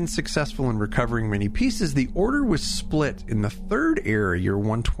 Having been successful in recovering many pieces, the Order was split in the Third Era, year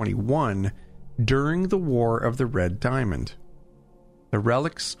 121, during the War of the Red Diamond. The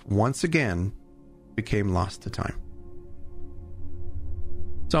relics, once again, became lost to time.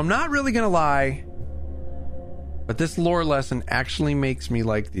 So I'm not really going to lie, but this lore lesson actually makes me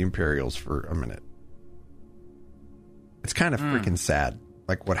like the Imperials for a minute. It's kind of freaking sad,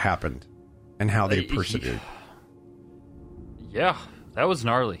 like what happened and how they persevered. Yeah, that was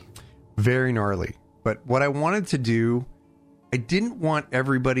gnarly. Very gnarly. But what I wanted to do, I didn't want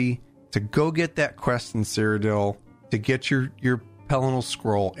everybody to go get that quest in Cyrodiil, to get your Pellinal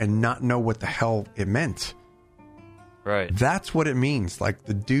scroll and not know what the hell it meant. Right. That's what it means. Like,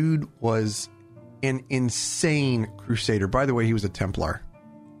 the dude was an insane crusader. By the way, he was a Templar.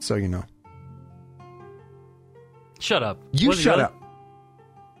 So you know. Shut up. You Was he shut really? up.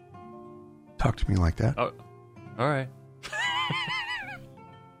 Talk to me like that. Oh, all right.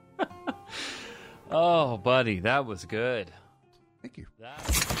 Oh, buddy, that was good. Thank you.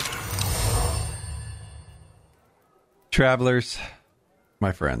 That- Travelers,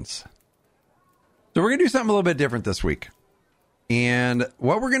 my friends. So we're going to do something a little bit different this week. And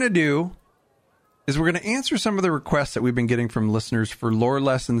what we're going to do is we're going to answer some of the requests that we've been getting from listeners for lore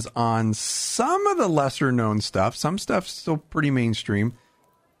lessons on some of the lesser known stuff. Some stuff's still pretty mainstream,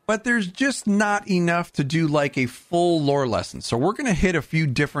 but there's just not enough to do like a full lore lesson. So we're going to hit a few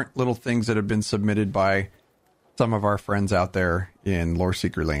different little things that have been submitted by some of our friends out there in Lore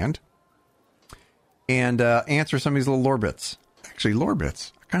Seeker Land, and answer some of these little lore bits. Actually, lore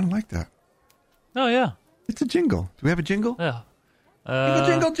bits. I kind of like that. Oh, yeah. It's a jingle. Do we have a jingle? Yeah. Jingle,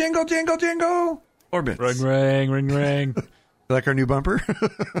 jingle, jingle, jingle, jingle. Lore bits. Ring, ring, ring, ring. Like our new bumper?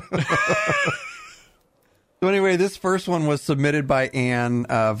 So anyway, this first one was submitted by Anne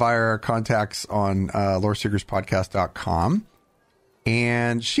via our contacts on loreseekerspodcast.com.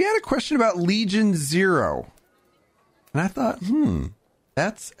 And she had a question about Legion Zero. And I thought,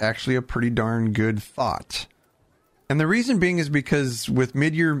 that's actually a pretty darn good thought. And the reason being is because with the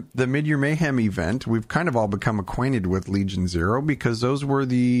Midyear Mayhem event, we've kind of all become acquainted with Legion Zero, because those were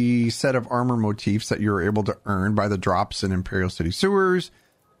the set of armor motifs that you were able to earn by the drops in Imperial City Sewers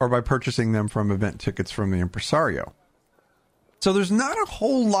or by purchasing them from event tickets from the Impresario. So there's not a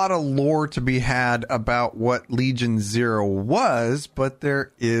whole lot of lore to be had about what Legion Zero was, but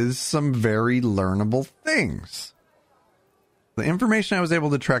there is some very learnable things. The information I was able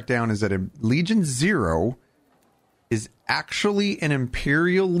to track down is that a Legion Zero is actually an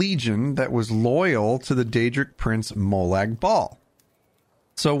Imperial Legion that was loyal to the Daedric Prince Molag Bal.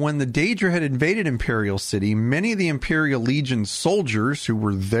 So when the Daedra had invaded Imperial City, many of the Imperial Legion soldiers who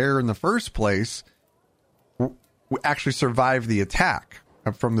were there in the first place actually survived the attack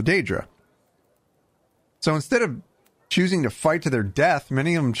from the Daedra. So instead of choosing to fight to their death,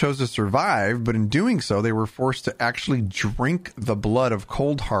 many of them chose to survive, but in doing so, they were forced to actually drink the blood of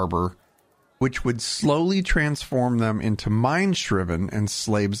Cold Harbor, which would slowly transform them into mind-shriven and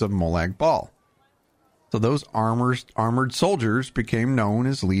slaves of Molag Bal. So those armored soldiers became known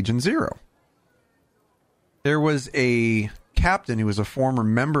as Legion Zero. There was a captain who was a former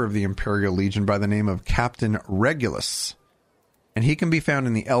member of the Imperial Legion by the name of Captain Regulus, and he can be found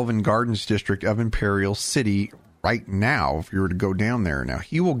in the Elven Gardens district of Imperial City right now if you were to go down there. Now,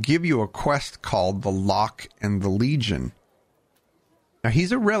 he will give you a quest called the Lock and the Legion. Now,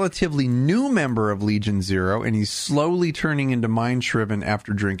 he's a relatively new member of Legion Zero, and he's slowly turning into mind-shriven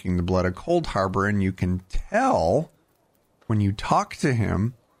after drinking the blood of Cold Harbor, and you can tell when you talk to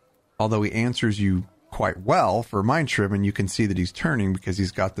him, although he answers you quite well for mind-shriven, you can see that he's turning because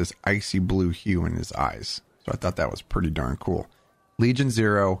he's got this icy blue hue in his eyes. So I thought that was pretty darn cool. Legion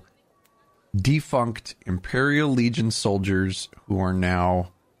Zero, defunct Imperial Legion soldiers who are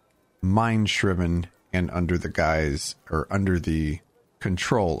now mind-shriven and under the guise, or under the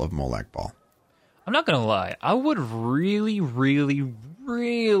control of Molag Bal. I'm not gonna lie. I would really, really,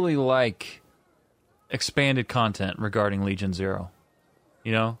 really like expanded content regarding Legion Zero.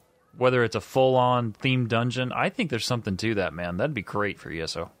 You know, whether it's a full-on themed dungeon, I think there's something to that, man. That'd be great for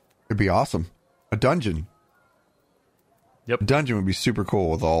ESO. It'd be awesome. A dungeon. Yep. A dungeon would be super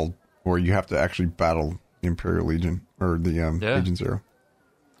cool with all, where you have to actually battle the Imperial Legion, or the Legion Zero.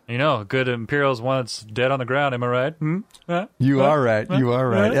 You know, a good Imperial's one that's dead on the ground, am I right? You are right. You are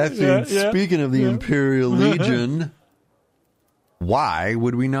right. Actually, speaking of the Imperial Legion, why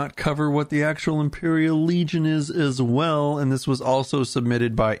would we not cover what the actual Imperial Legion is as well? And this was also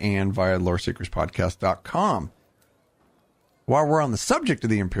submitted by Anne via loreseekerspodcast.com. While we're on the subject of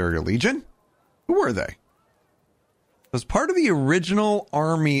the Imperial Legion, who were they? As part of the original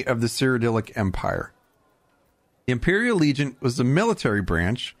army of the Cyrodiilic Empire, the Imperial Legion was the military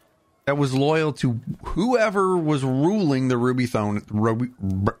branch that was loyal to whoever was ruling the Ruby Throne.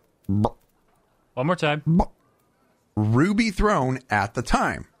 One more time. Ruby Throne at the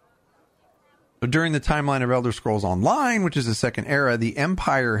time. So during the timeline of Elder Scrolls Online, which is the second era, the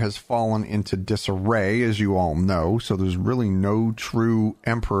Empire has fallen into disarray, as you all know. So there's really no true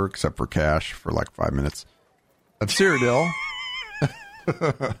Emperor except for Cash for like 5 minutes of Cyrodiil.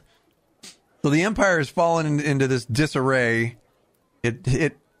 So the Empire has fallen into this disarray.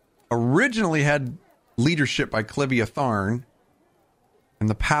 It originally had leadership by Clivia Tharn, and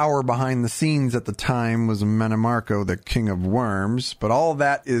the power behind the scenes at the time was Menemarco, the King of Worms. But all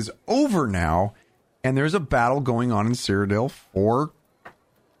that is over now, and there's a battle going on in Cyrodiil for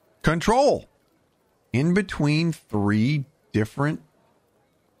control in between 3 different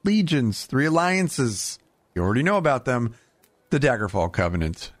legions, 3 alliances. You already know about them. The Daggerfall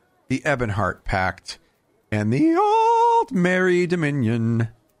Covenant, the Ebonheart Pact, and the Altmerry Dominion.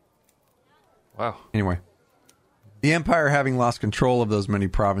 Wow. Anyway, the Empire having lost control of those many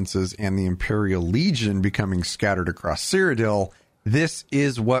provinces and the Imperial Legion becoming scattered across Cyrodiil, this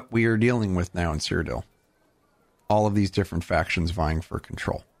is what we are dealing with now in Cyrodiil. All of these different factions vying for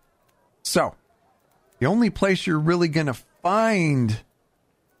control. So, the only place you're really going to find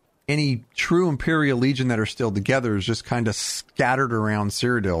any true Imperial Legion that are still together is just kind of scattered around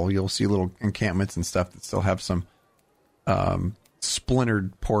Cyrodiil. You'll see little encampments and stuff that still have some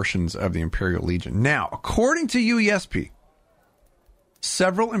splintered portions of the Imperial Legion. Now, according to UESP,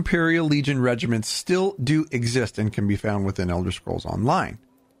 several Imperial Legion regiments still do exist and can be found within Elder Scrolls Online.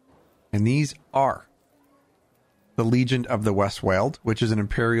 And these are the Legion of the Westweald, which is an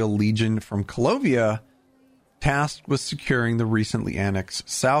Imperial Legion from Calovia, tasked with securing the recently annexed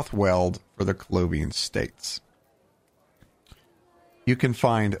Southweald for the Calovian states. You can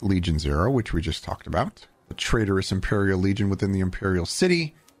find Legion Zero, which we just talked about, the traitorous Imperial Legion within the Imperial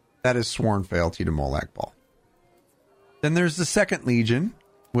City that has sworn fealty to Molag Bal. Then there's the Second Legion,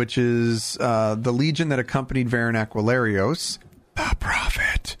 which is the legion that accompanied Varen Aquilarios, the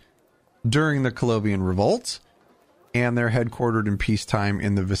Prophet, during the Calovian Revolt, and they're headquartered in peacetime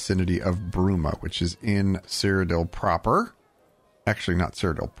in the vicinity of Bruma, which is in Cyrodiil proper. Actually, not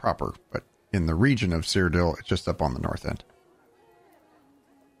Cyrodiil proper, but in the region of Cyrodiil, it's just up on the north end.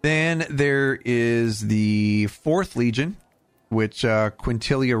 Then there is the Fourth Legion, which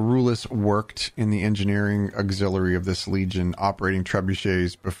Quintilia Rulis worked in the engineering auxiliary of this legion, operating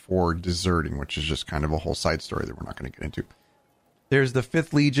trebuchets before deserting, which is just kind of a whole side story that we're not going to get into. There's the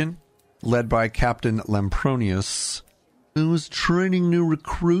 5th Legion, led by Captain Lampronius, who was training new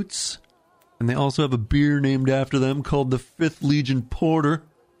recruits. And they also have a beer named after them called the 5th Legion Porter.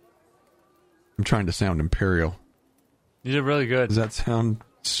 I'm trying to sound imperial. You did really good. Does that sound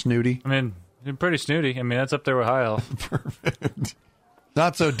snooty? I mean, you're pretty snooty. I mean, that's up there with high elf. Perfect.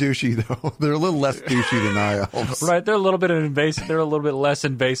 Not so douchey, though. They're a little less douchey than high elves. Right, they're a little bit invasive. They're a little bit less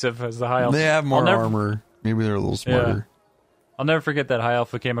invasive as the high elf. They have more armor. Maybe they're a little smarter. I'll never forget that high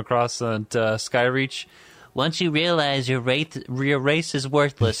elf we came across at Skyreach. Once you realize your race is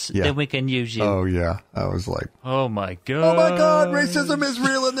worthless, then we can use you. Oh, yeah. I was like, oh, my God. Oh, my God. Racism is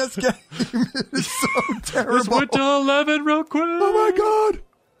real in this game. It's so terrible. Let's went to 11 real quick. Oh, my God.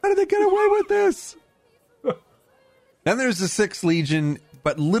 How did they get away with this? Then there's the 6th Legion,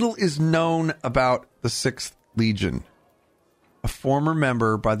 but little is known about the 6th Legion. A former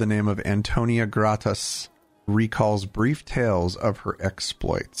member by the name of Antonia Gratus recalls brief tales of her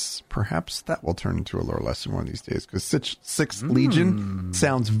exploits. Perhaps that will turn into a lore lesson one of these days, because 6th Legion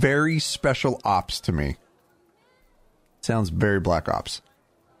sounds very special ops to me. Sounds very Black Ops.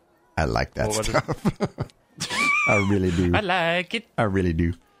 I like that stuff. I really do. I like it. I really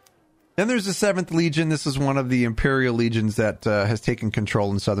do. Then there's the 7th Legion. This is one of the Imperial legions that has taken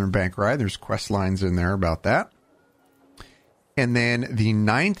control in southern Bankrai. There's quest lines in there about that. And then the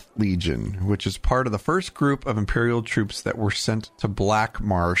 9th Legion, which is part of the first group of Imperial troops that were sent to Black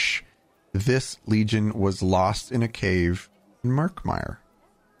Marsh. This legion was lost in a cave in Murkmire.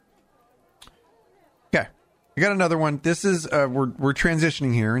 Okay, I got another one. This is we're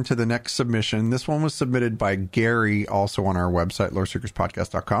transitioning here into the next submission. This one was submitted by Gary, also on our website,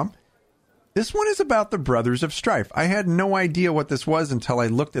 loreseekerspodcast.com. This one is about the Brothers of Strife. I had no idea what this was until I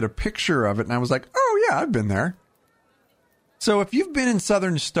looked at a picture of it, and I was like, oh yeah, I've been there. So if you've been in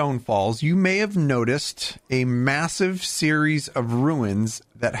southern Stonefalls, you may have noticed a massive series of ruins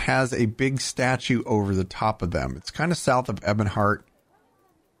that has a big statue over the top of them. It's kind of south of Ebonheart.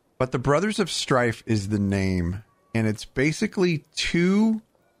 But the Brothers of Strife is the name. And it's basically 2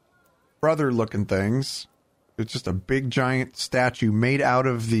 brother-looking things. It's just a big, giant statue made out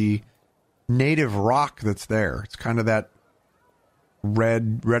of the native rock that's there. It's kind of that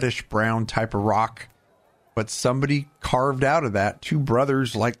reddish-brown type of rock. But somebody carved out of that 2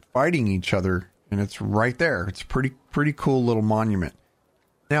 brothers like fighting each other, and it's right there. It's a pretty cool little monument.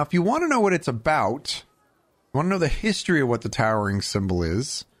 Now, if you want to know what it's about, you want to know the history of what the towering symbol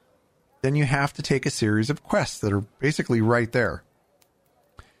is, then you have to take a series of quests that are basically right there.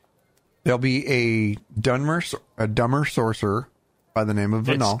 There'll be a dumber sorcerer by the name of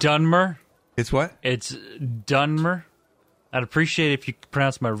Vanal. It's Dunmer. It's what? It's Dunmer. I'd appreciate it if you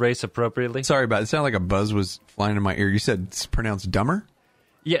pronounce my race appropriately. Sorry about it. It sounded like a buzz was flying in my ear. You said it's pronounced dumber?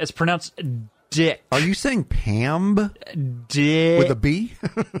 Yeah, it's pronounced dick. Are you saying Pam? Dick. With a B?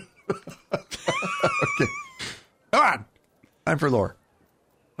 Okay. Come on. Time for lore.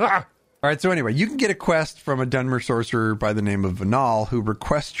 Ah! All right, so anyway, you can get a quest from a Dunmer sorcerer by the name of Vanal, who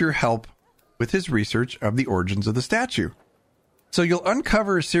requests your help with his research of the origins of the statue. So you'll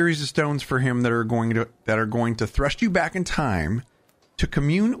uncover a series of stones for him that are going to thrust you back in time to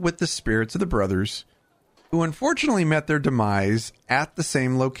commune with the spirits of the brothers who unfortunately met their demise at the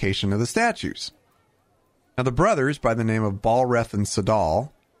same location of the statues. Now, the brothers, by the name of Balreth and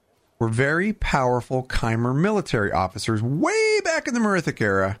Sadal, were very powerful Chimer military officers way back in the Merithic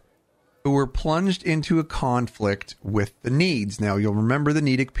era who were plunged into a conflict with the Needs. Now, you'll remember the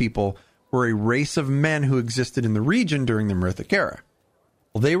Nedic people were a race of men who existed in the region during the Merithic era.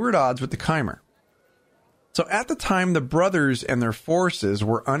 Well, they were at odds with the Chimer. So at the time, the brothers and their forces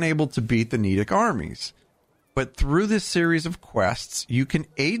were unable to beat the Nedic armies. But through this series of quests, you can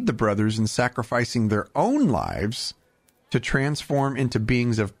aid the brothers in sacrificing their own lives to transform into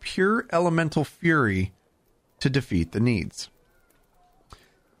beings of pure elemental fury to defeat the Needs.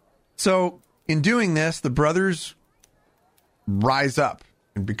 So in doing this, the brothers rise up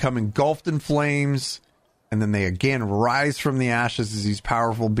and become engulfed in flames, and then they again rise from the ashes as these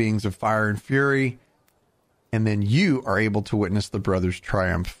powerful beings of fire and fury, and then you are able to witness the brothers'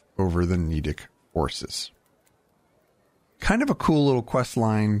 triumph over the Nedic forces. Kind of a cool little quest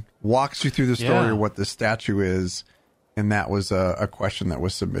line, walks you through the story of what the statue is, and that was a question that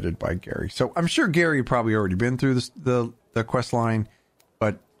was submitted by Gary. So I'm sure Gary probably already been through the quest line,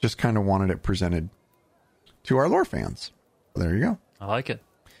 but just kind of wanted it presented to our lore fans. So there you go. I like it.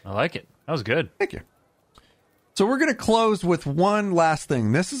 That was good. Thank you. So we're going to close with one last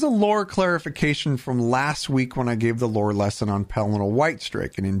thing. This is a lore clarification from last week when I gave the lore lesson on Pelennor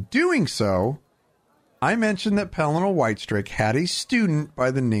Whitestrake. And in doing so, I mentioned that Pelennor Whitestrake had a student by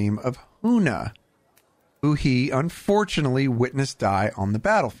the name of Huna, who he unfortunately witnessed die on the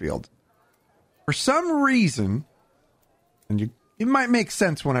battlefield. For some reason, and it might make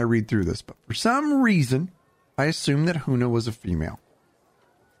sense when I read through this, but for some reason, I assumed that Huna was a female.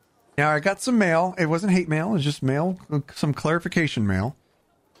 Now, I got some mail. It wasn't hate mail. It was just mail, some clarification mail.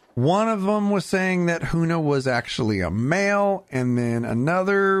 One of them was saying that Huna was actually a male, and then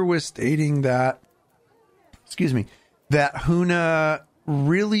another was stating that, that Huna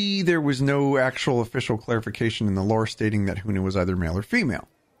really, there was no actual official clarification in the lore stating that Huna was either male or female.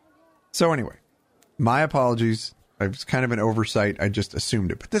 So anyway, my apologies. It was kind of an oversight. I just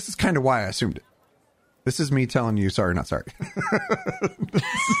assumed it. But this is kind of why I assumed it. This is me telling you, sorry, not sorry. This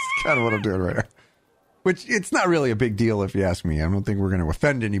is kind of what I'm doing right now. Which, it's not really a big deal if you ask me. I don't think we're going to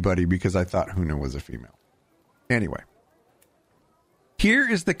offend anybody because I thought Huna was a female. Anyway. Here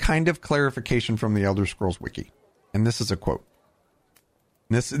is the kind of clarification from the Elder Scrolls Wiki. And this is a quote.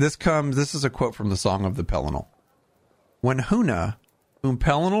 This is a quote from the Song of the Pelennor. When Huna, whom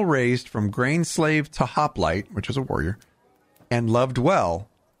Pelennor raised from grain slave to hoplite, which is a warrior, and loved well,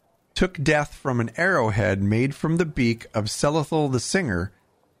 took death from an arrowhead made from the beak of Selethil the singer,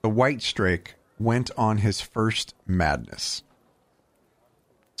 the Whitestrake went on his first madness.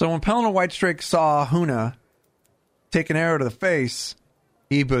 So when Pelennor Whitestrake saw Huna take an arrow to the face,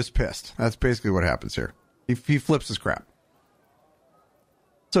 he was pissed. That's basically what happens here. He flips his crap.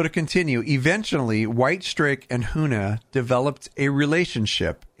 So to continue, eventually Whitestrake and Huna developed a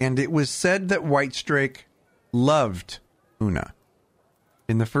relationship, and it was said that Whitestrake loved Huna.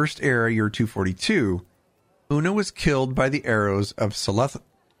 In the first era, year 242, Huna was killed by the arrows of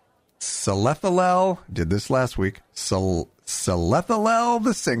Selethilel, did this last week, Selethilel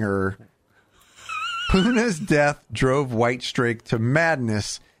the singer. Huna's death drove Whitestrake to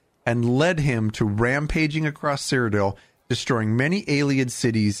madness and led him to rampaging across Cyrodiil, destroying many Ayleid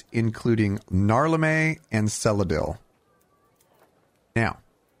cities, including Narlame and Celadil. Now,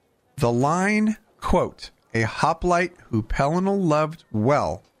 the line, quote, a hoplite who Pelennor loved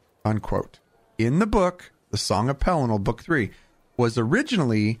well, unquote, in the book, The Song of Pelennor, Book 3, was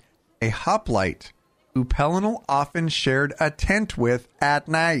originally a hoplite who Pelennor often shared a tent with at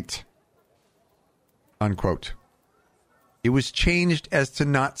night, unquote. It was changed as to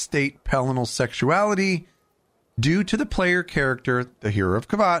not state Pellennor's sexuality due to the player character, the Hero of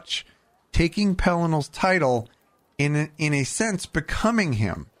Kvatch, taking Pellennor's title in a sense becoming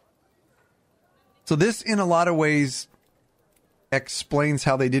him. So this, in a lot of ways, explains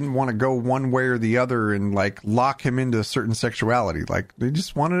how they didn't want to go one way or the other and like lock him into a certain sexuality. Like they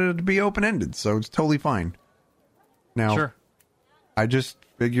just wanted it to be open-ended, so it's totally fine. Now, sure. I just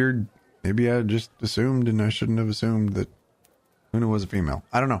figured maybe I just assumed, and I shouldn't have assumed that Huna was a female.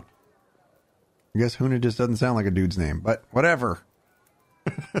 I don't know. I guess Huna just doesn't sound like a dude's name, but whatever.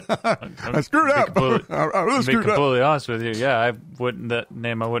 I screwed up. I really screwed up. To be completely honest with you, yeah, I wouldn't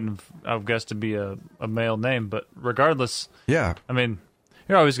have guessed to be a male name, but regardless, yeah, I mean,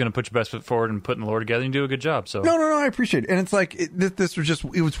 you're always going to put your best foot forward and putting the lore together and do a good job. So no, I appreciate it, and it's like this was just,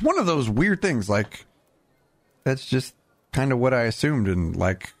 it was one of those weird things. Like that's just kind of what I assumed, and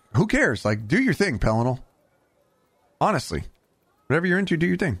like who cares? Like do your thing, Pelennor. Honestly, whatever you're into, do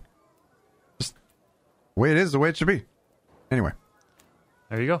your thing. Just the way it is, the way it should be. Anyway.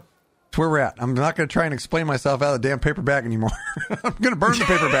 There you go. That's where we're at. I'm not going to try and explain myself out of the damn paper bag anymore. I'm going to burn the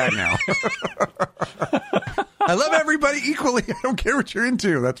paper bag now. I love everybody equally. I don't care what you're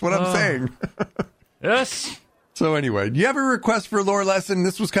into. That's what I'm saying. Yes. So anyway, do you have a request for a lore lesson?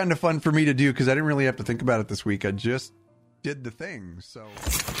 This was kind of fun for me to do because I didn't really have to think about it this week. I just did the thing. So.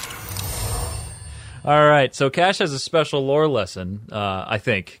 All right. So Cash has a special lore lesson, I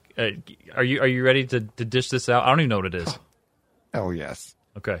think. Are you ready to dish this out? I don't even know what it is. Oh, yes.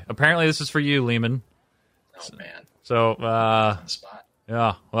 Okay. Apparently, this is for you, Lehman. Oh man. So, on the spot.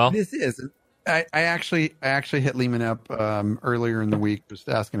 Yeah. Well, this is. I actually hit Lehman up earlier in the week, just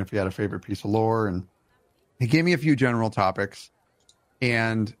asking if he had a favorite piece of lore, and he gave me a few general topics,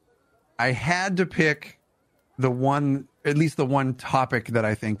 and I had to pick at least the one topic that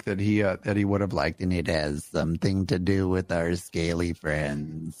I think that he would have liked, and it has something to do with our scaly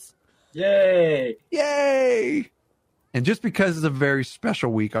friends. Yay! Yay! And just because it's a very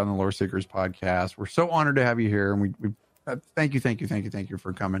special week on the Lore Seekers podcast, we're so honored to have you here. And we thank you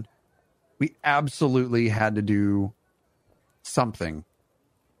for coming. We absolutely had to do something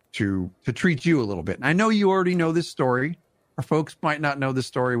to treat you a little bit. And I know you already know this story, Our folks might not know the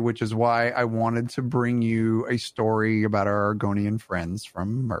story, which is why I wanted to bring you a story about our Argonian friends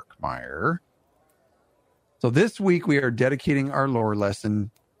from Murkmire. So this week we are dedicating our lore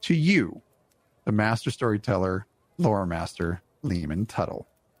lesson to you, the master storyteller, lore master, Leman Tuttle.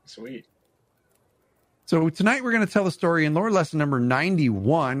 Sweet. So tonight we're going to tell the story in lore lesson number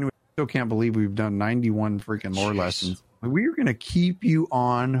 91. We still can't believe we've done 91 freaking lore lessons. We're going to keep you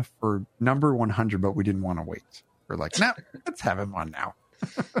on for number 100, but we didn't want to wait. We're like, nah, let's have him on now.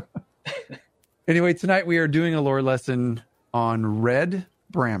 Anyway, tonight we are doing a lore lesson on Red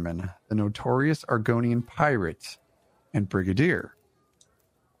Bramman, the notorious Argonian pirate and brigadier.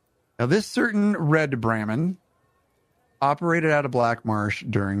 Now, this certain Red Bramman operated out of Black Marsh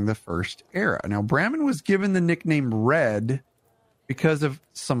during the First Era. Now, Bramman was given the nickname Red because of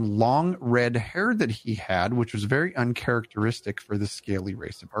some long red hair that he had, which was very uncharacteristic for the scaly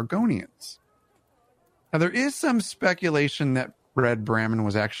race of Argonians. Now, there is some speculation that Red Bramman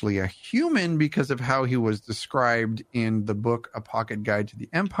was actually a human because of how he was described in the book A Pocket Guide to the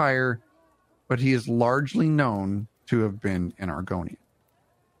Empire, but he is largely known to have been an Argonian.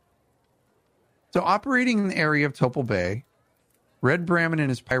 So, operating in the area of Topal Bay, Red Bramman and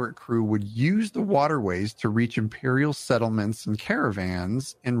his pirate crew would use the waterways to reach Imperial settlements and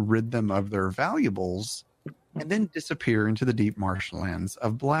caravans and rid them of their valuables, and then disappear into the deep marshlands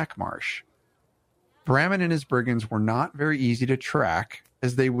of Black Marsh. Bramman and his brigands were not very easy to track,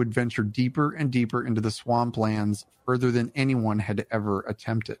 as they would venture deeper and deeper into the swamplands further than anyone had ever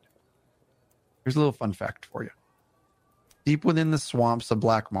attempted. Here's a little fun fact for you. Deep within the swamps of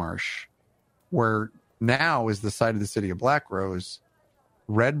Black Marsh, where now is the site of the city of Blackrose,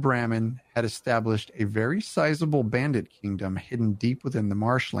 Red Bramman had established a very sizable bandit kingdom hidden deep within the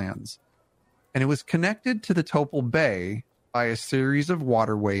marshlands, and it was connected to the Topal Bay by a series of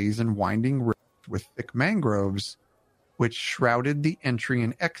waterways and winding rivers with thick mangroves, which shrouded the entry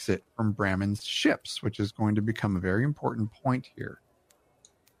and exit from Bramman's ships, which is going to become a very important point here.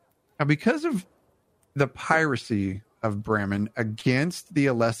 Now, because of the piracy of Bramman against the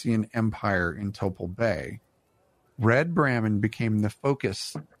Alessian Empire in Topal Bay, Red Bramman became the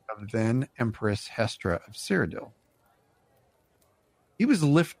focus of then Empress Hestra of Cyrodiil. He was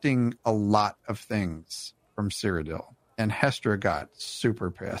lifting a lot of things from Cyrodiil, and Hestra got super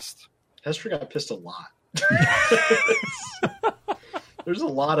pissed. Hestra got pissed a lot. There's a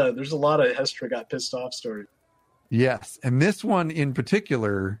lot of Hestra got pissed off stories. Yes, and this one in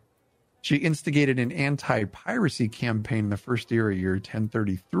particular, she instigated an anti-piracy campaign in the First Era, year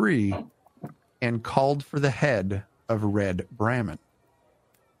 1033, and called for the head of Red Bramman.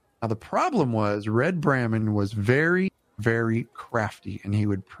 Now, the problem was Red Bramman was very, very crafty, and he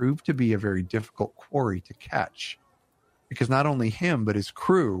would prove to be a very difficult quarry to catch, because not only him, but his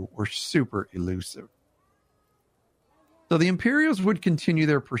crew were super elusive. So the Imperials would continue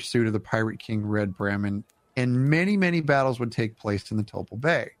their pursuit of the pirate king Red Bramman, and many, many battles would take place in the Topal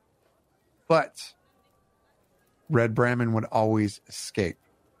Bay. But Red Bramman would always escape.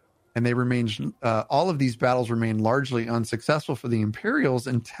 And they remained, all of these battles remained largely unsuccessful for the Imperials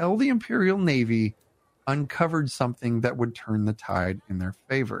until the Imperial Navy uncovered something that would turn the tide in their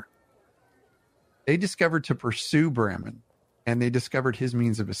favor. They discovered to pursue Bramman, and they discovered his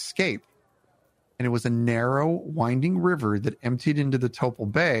means of escape. And it was a narrow, winding river that emptied into the Topal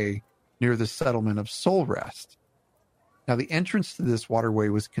Bay near the settlement of Solrest. Now, the entrance to this waterway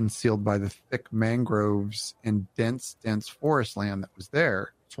was concealed by the thick mangroves and dense forest land that was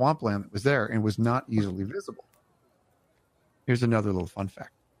there, swampland that was there, and was not easily visible. Here's another little fun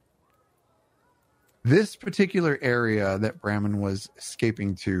fact. This particular area that Bramman was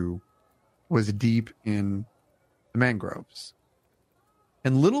escaping to was deep in the mangroves.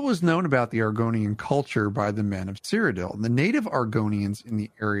 And little was known about the Argonian culture by the men of Cyrodiil. The native Argonians in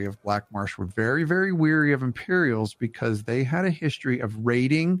the area of Black Marsh were very, very weary of Imperials because they had a history of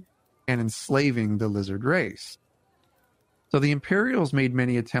raiding and enslaving the lizard race. So the Imperials made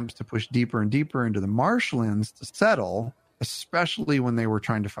many attempts to push deeper and deeper into the marshlands to settle, especially when they were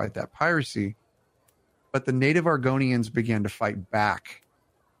trying to fight that piracy. But the native Argonians began to fight back,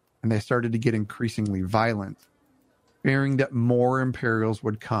 and they started to get increasingly violent, fearing that more Imperials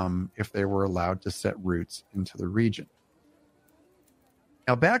would come if they were allowed to set roots into the region.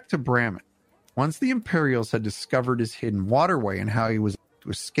 Now back to Bramman. Once the Imperials had discovered his hidden waterway and how he was able to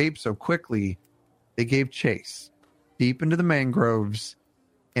escape so quickly, they gave chase deep into the mangroves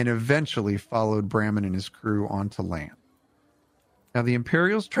and eventually followed Bramman and his crew onto land. Now the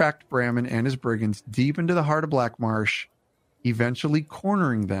Imperials tracked Bramman and his brigands deep into the heart of Black Marsh, eventually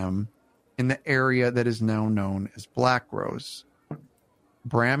cornering them in the area that is now known as Blackrose.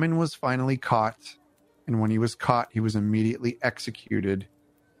 Bramman was finally caught, and when he was caught, he was immediately executed,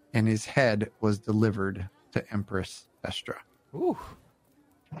 and his head was delivered to Empress Thestra. Ooh.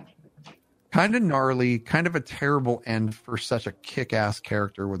 Kind of gnarly, kind of a terrible end for such a kick-ass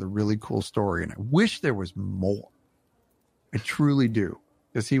character with a really cool story, and I wish there was more. I truly do,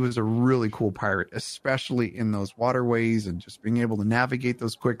 because he was a really cool pirate, especially in those waterways and just being able to navigate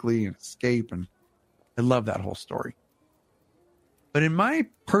those quickly and escape, and I love that whole story. But in my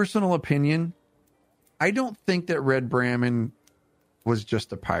personal opinion, I don't think that Red Brammen was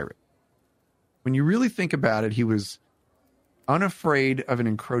just a pirate. When you really think about it, he was unafraid of an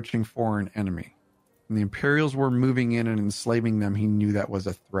encroaching foreign enemy. When the Imperials were moving in and enslaving them, he knew that was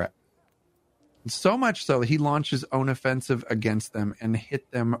a threat. And so much so, he launched his own offensive against them and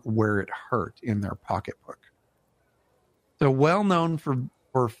hit them where it hurt, in their pocketbook. So well known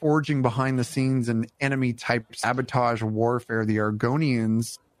for forging behind the scenes and enemy type sabotage warfare, the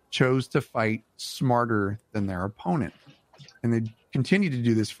Argonians chose to fight smarter than their opponent. And they continued to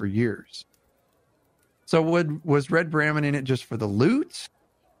do this for years. So was Red Brammen in it just for the loot,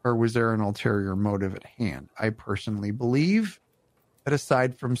 or was there an ulterior motive at hand? I personally believe that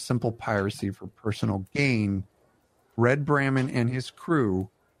aside from simple piracy for personal gain, Red Brammen and his crew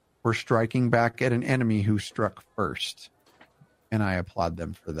were striking back at an enemy who struck first. And I applaud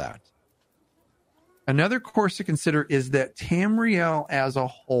them for that. Another course to consider is that Tamriel as a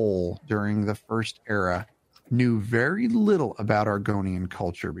whole during the First Era knew very little about Argonian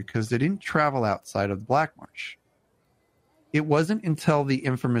culture because they didn't travel outside of the Black Marsh. It wasn't until the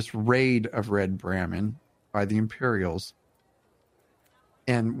infamous raid of Red Brammen by the Imperials,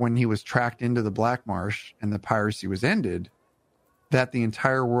 and when he was tracked into the Black Marsh and the piracy was ended, that the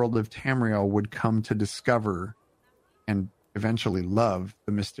entire world of Tamriel would come to discover and eventually love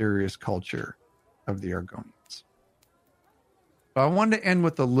the mysterious culture of the Argonians. So I wanted to end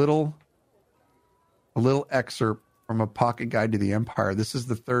with a little excerpt from A Pocket Guide to the Empire. This is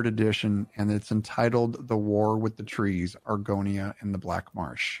the 3rd edition, and it's entitled The War with the Trees, Argonia and the Black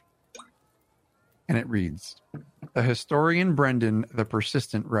Marsh. And it reads, the historian Brendan the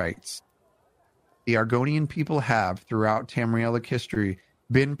Persistent writes, the Argonian people have, throughout Tamrielic history,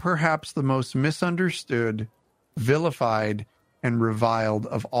 been perhaps the most misunderstood, vilified, and reviled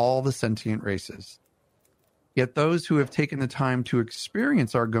of all the sentient races. Yet those who have taken the time to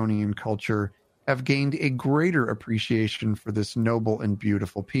experience Argonian culture have gained a greater appreciation for this noble and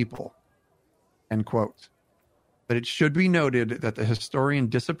beautiful people. End quote. But it should be noted that the historian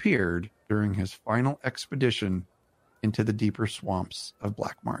disappeared during his final expedition into the deeper swamps of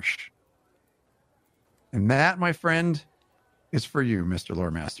Black Marsh. And that, my friend, is for you, Mr.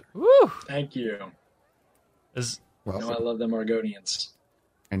 Lore Master. Woo! Thank you. Well, I love them Argonians.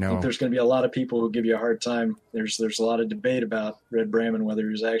 I I know. think there's going to be a lot of people who give you a hard time. There's a lot of debate about Red Brammen, whether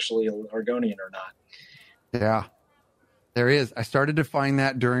he's actually an Argonian or not. Yeah, there is. I started to find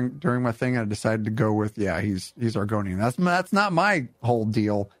that during my thing. I decided to go with, he's Argonian. That's not my whole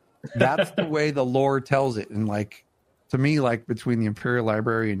deal. That's the way the lore tells it. And to me, between the Imperial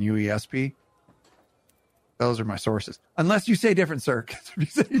Library and UESP, those are my sources. Unless you say different, sir. If you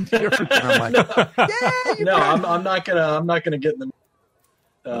say different, then I'm No, I'm not gonna get in the.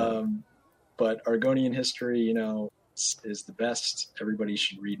 But Argonian history, is the best. Everybody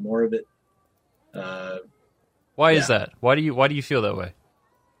should read more of it. Why is that? Why do you feel that way?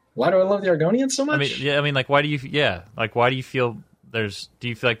 Why do I love the Argonians so much? Why do you? Why do you feel do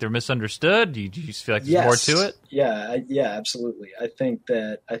you feel like they're misunderstood? Do you just feel like there's more to it? Yeah, absolutely. I think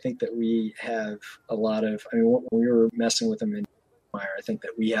that we have a lot of. When we were messing with them in Empire, I think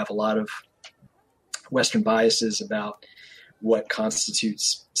that we have a lot of Western biases about what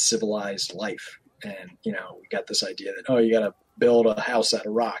constitutes civilized life, and we got this idea that you got to build a house out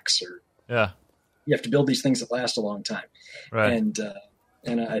of rocks, or you have to build these things that last a long time, right? And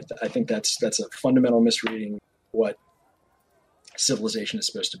I think that's a fundamental misreading of what civilization is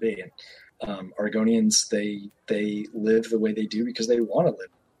supposed to be. And Argonians, they live the way they do because they want to live.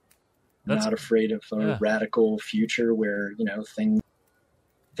 Not afraid of a radical future where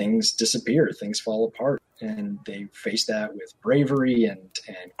things disappear, things fall apart, and they face that with bravery and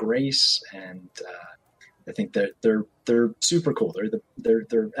grace. And I think that they're super cool.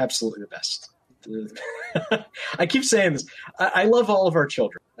 They're absolutely the best. I keep saying this. I love all of our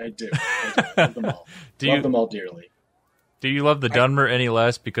children. I do. Love them all. Love them all dearly. Do you love the Dunmer any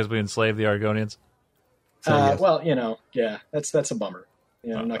less because we enslaved the Argonians? Yes. Well, that's a bummer.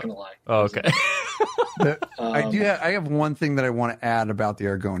 I'm not going to lie. Oh, okay. I have one thing that I want to add about the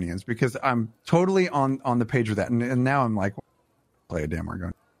Argonians, because I'm totally on the page with that. And now I'm like, play a damn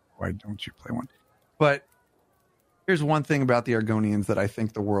Argonian. Why don't you play one? But here's one thing about the Argonians that I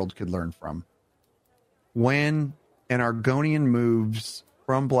think the world could learn from. when an Argonian moves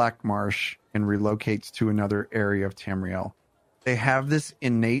from Black Marsh and relocates to another area of Tamriel, they have this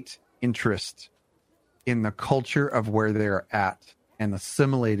innate interest in the culture of where they're at and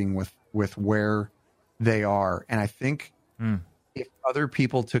assimilating with where they are. And I think if other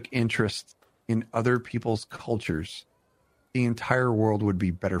people took interest in other people's cultures, the entire world would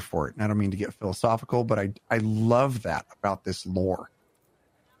be better for it. And I don't mean to get philosophical, but I love that about this lore,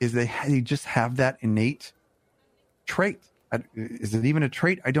 is they just have that innate trait. Is it even a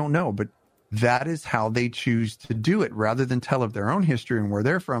trait? I don't know, but that is how they choose to do it. Rather than tell of their own history and where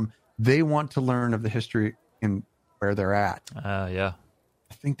they're from, they want to learn of the history in where they're at. Yeah.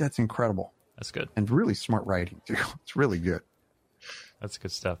 I think that's incredible. That's good. And really smart writing, too. It's really good. That's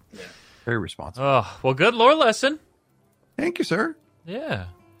good stuff. Yeah. Very responsible. Oh, well, good lore lesson. Thank you, sir. Yeah.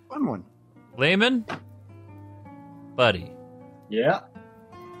 Fun one. Layman, buddy, Yeah.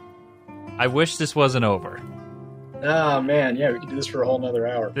 I wish this wasn't over. Oh, man. Yeah, we could do this for a whole nother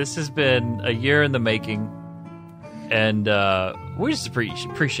hour. This has been a year in the making, and we just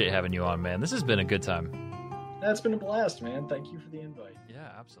appreciate having you on, man. This has been a good time. That's been a blast, man. Thank you for the invite.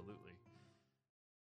 Yeah, absolutely.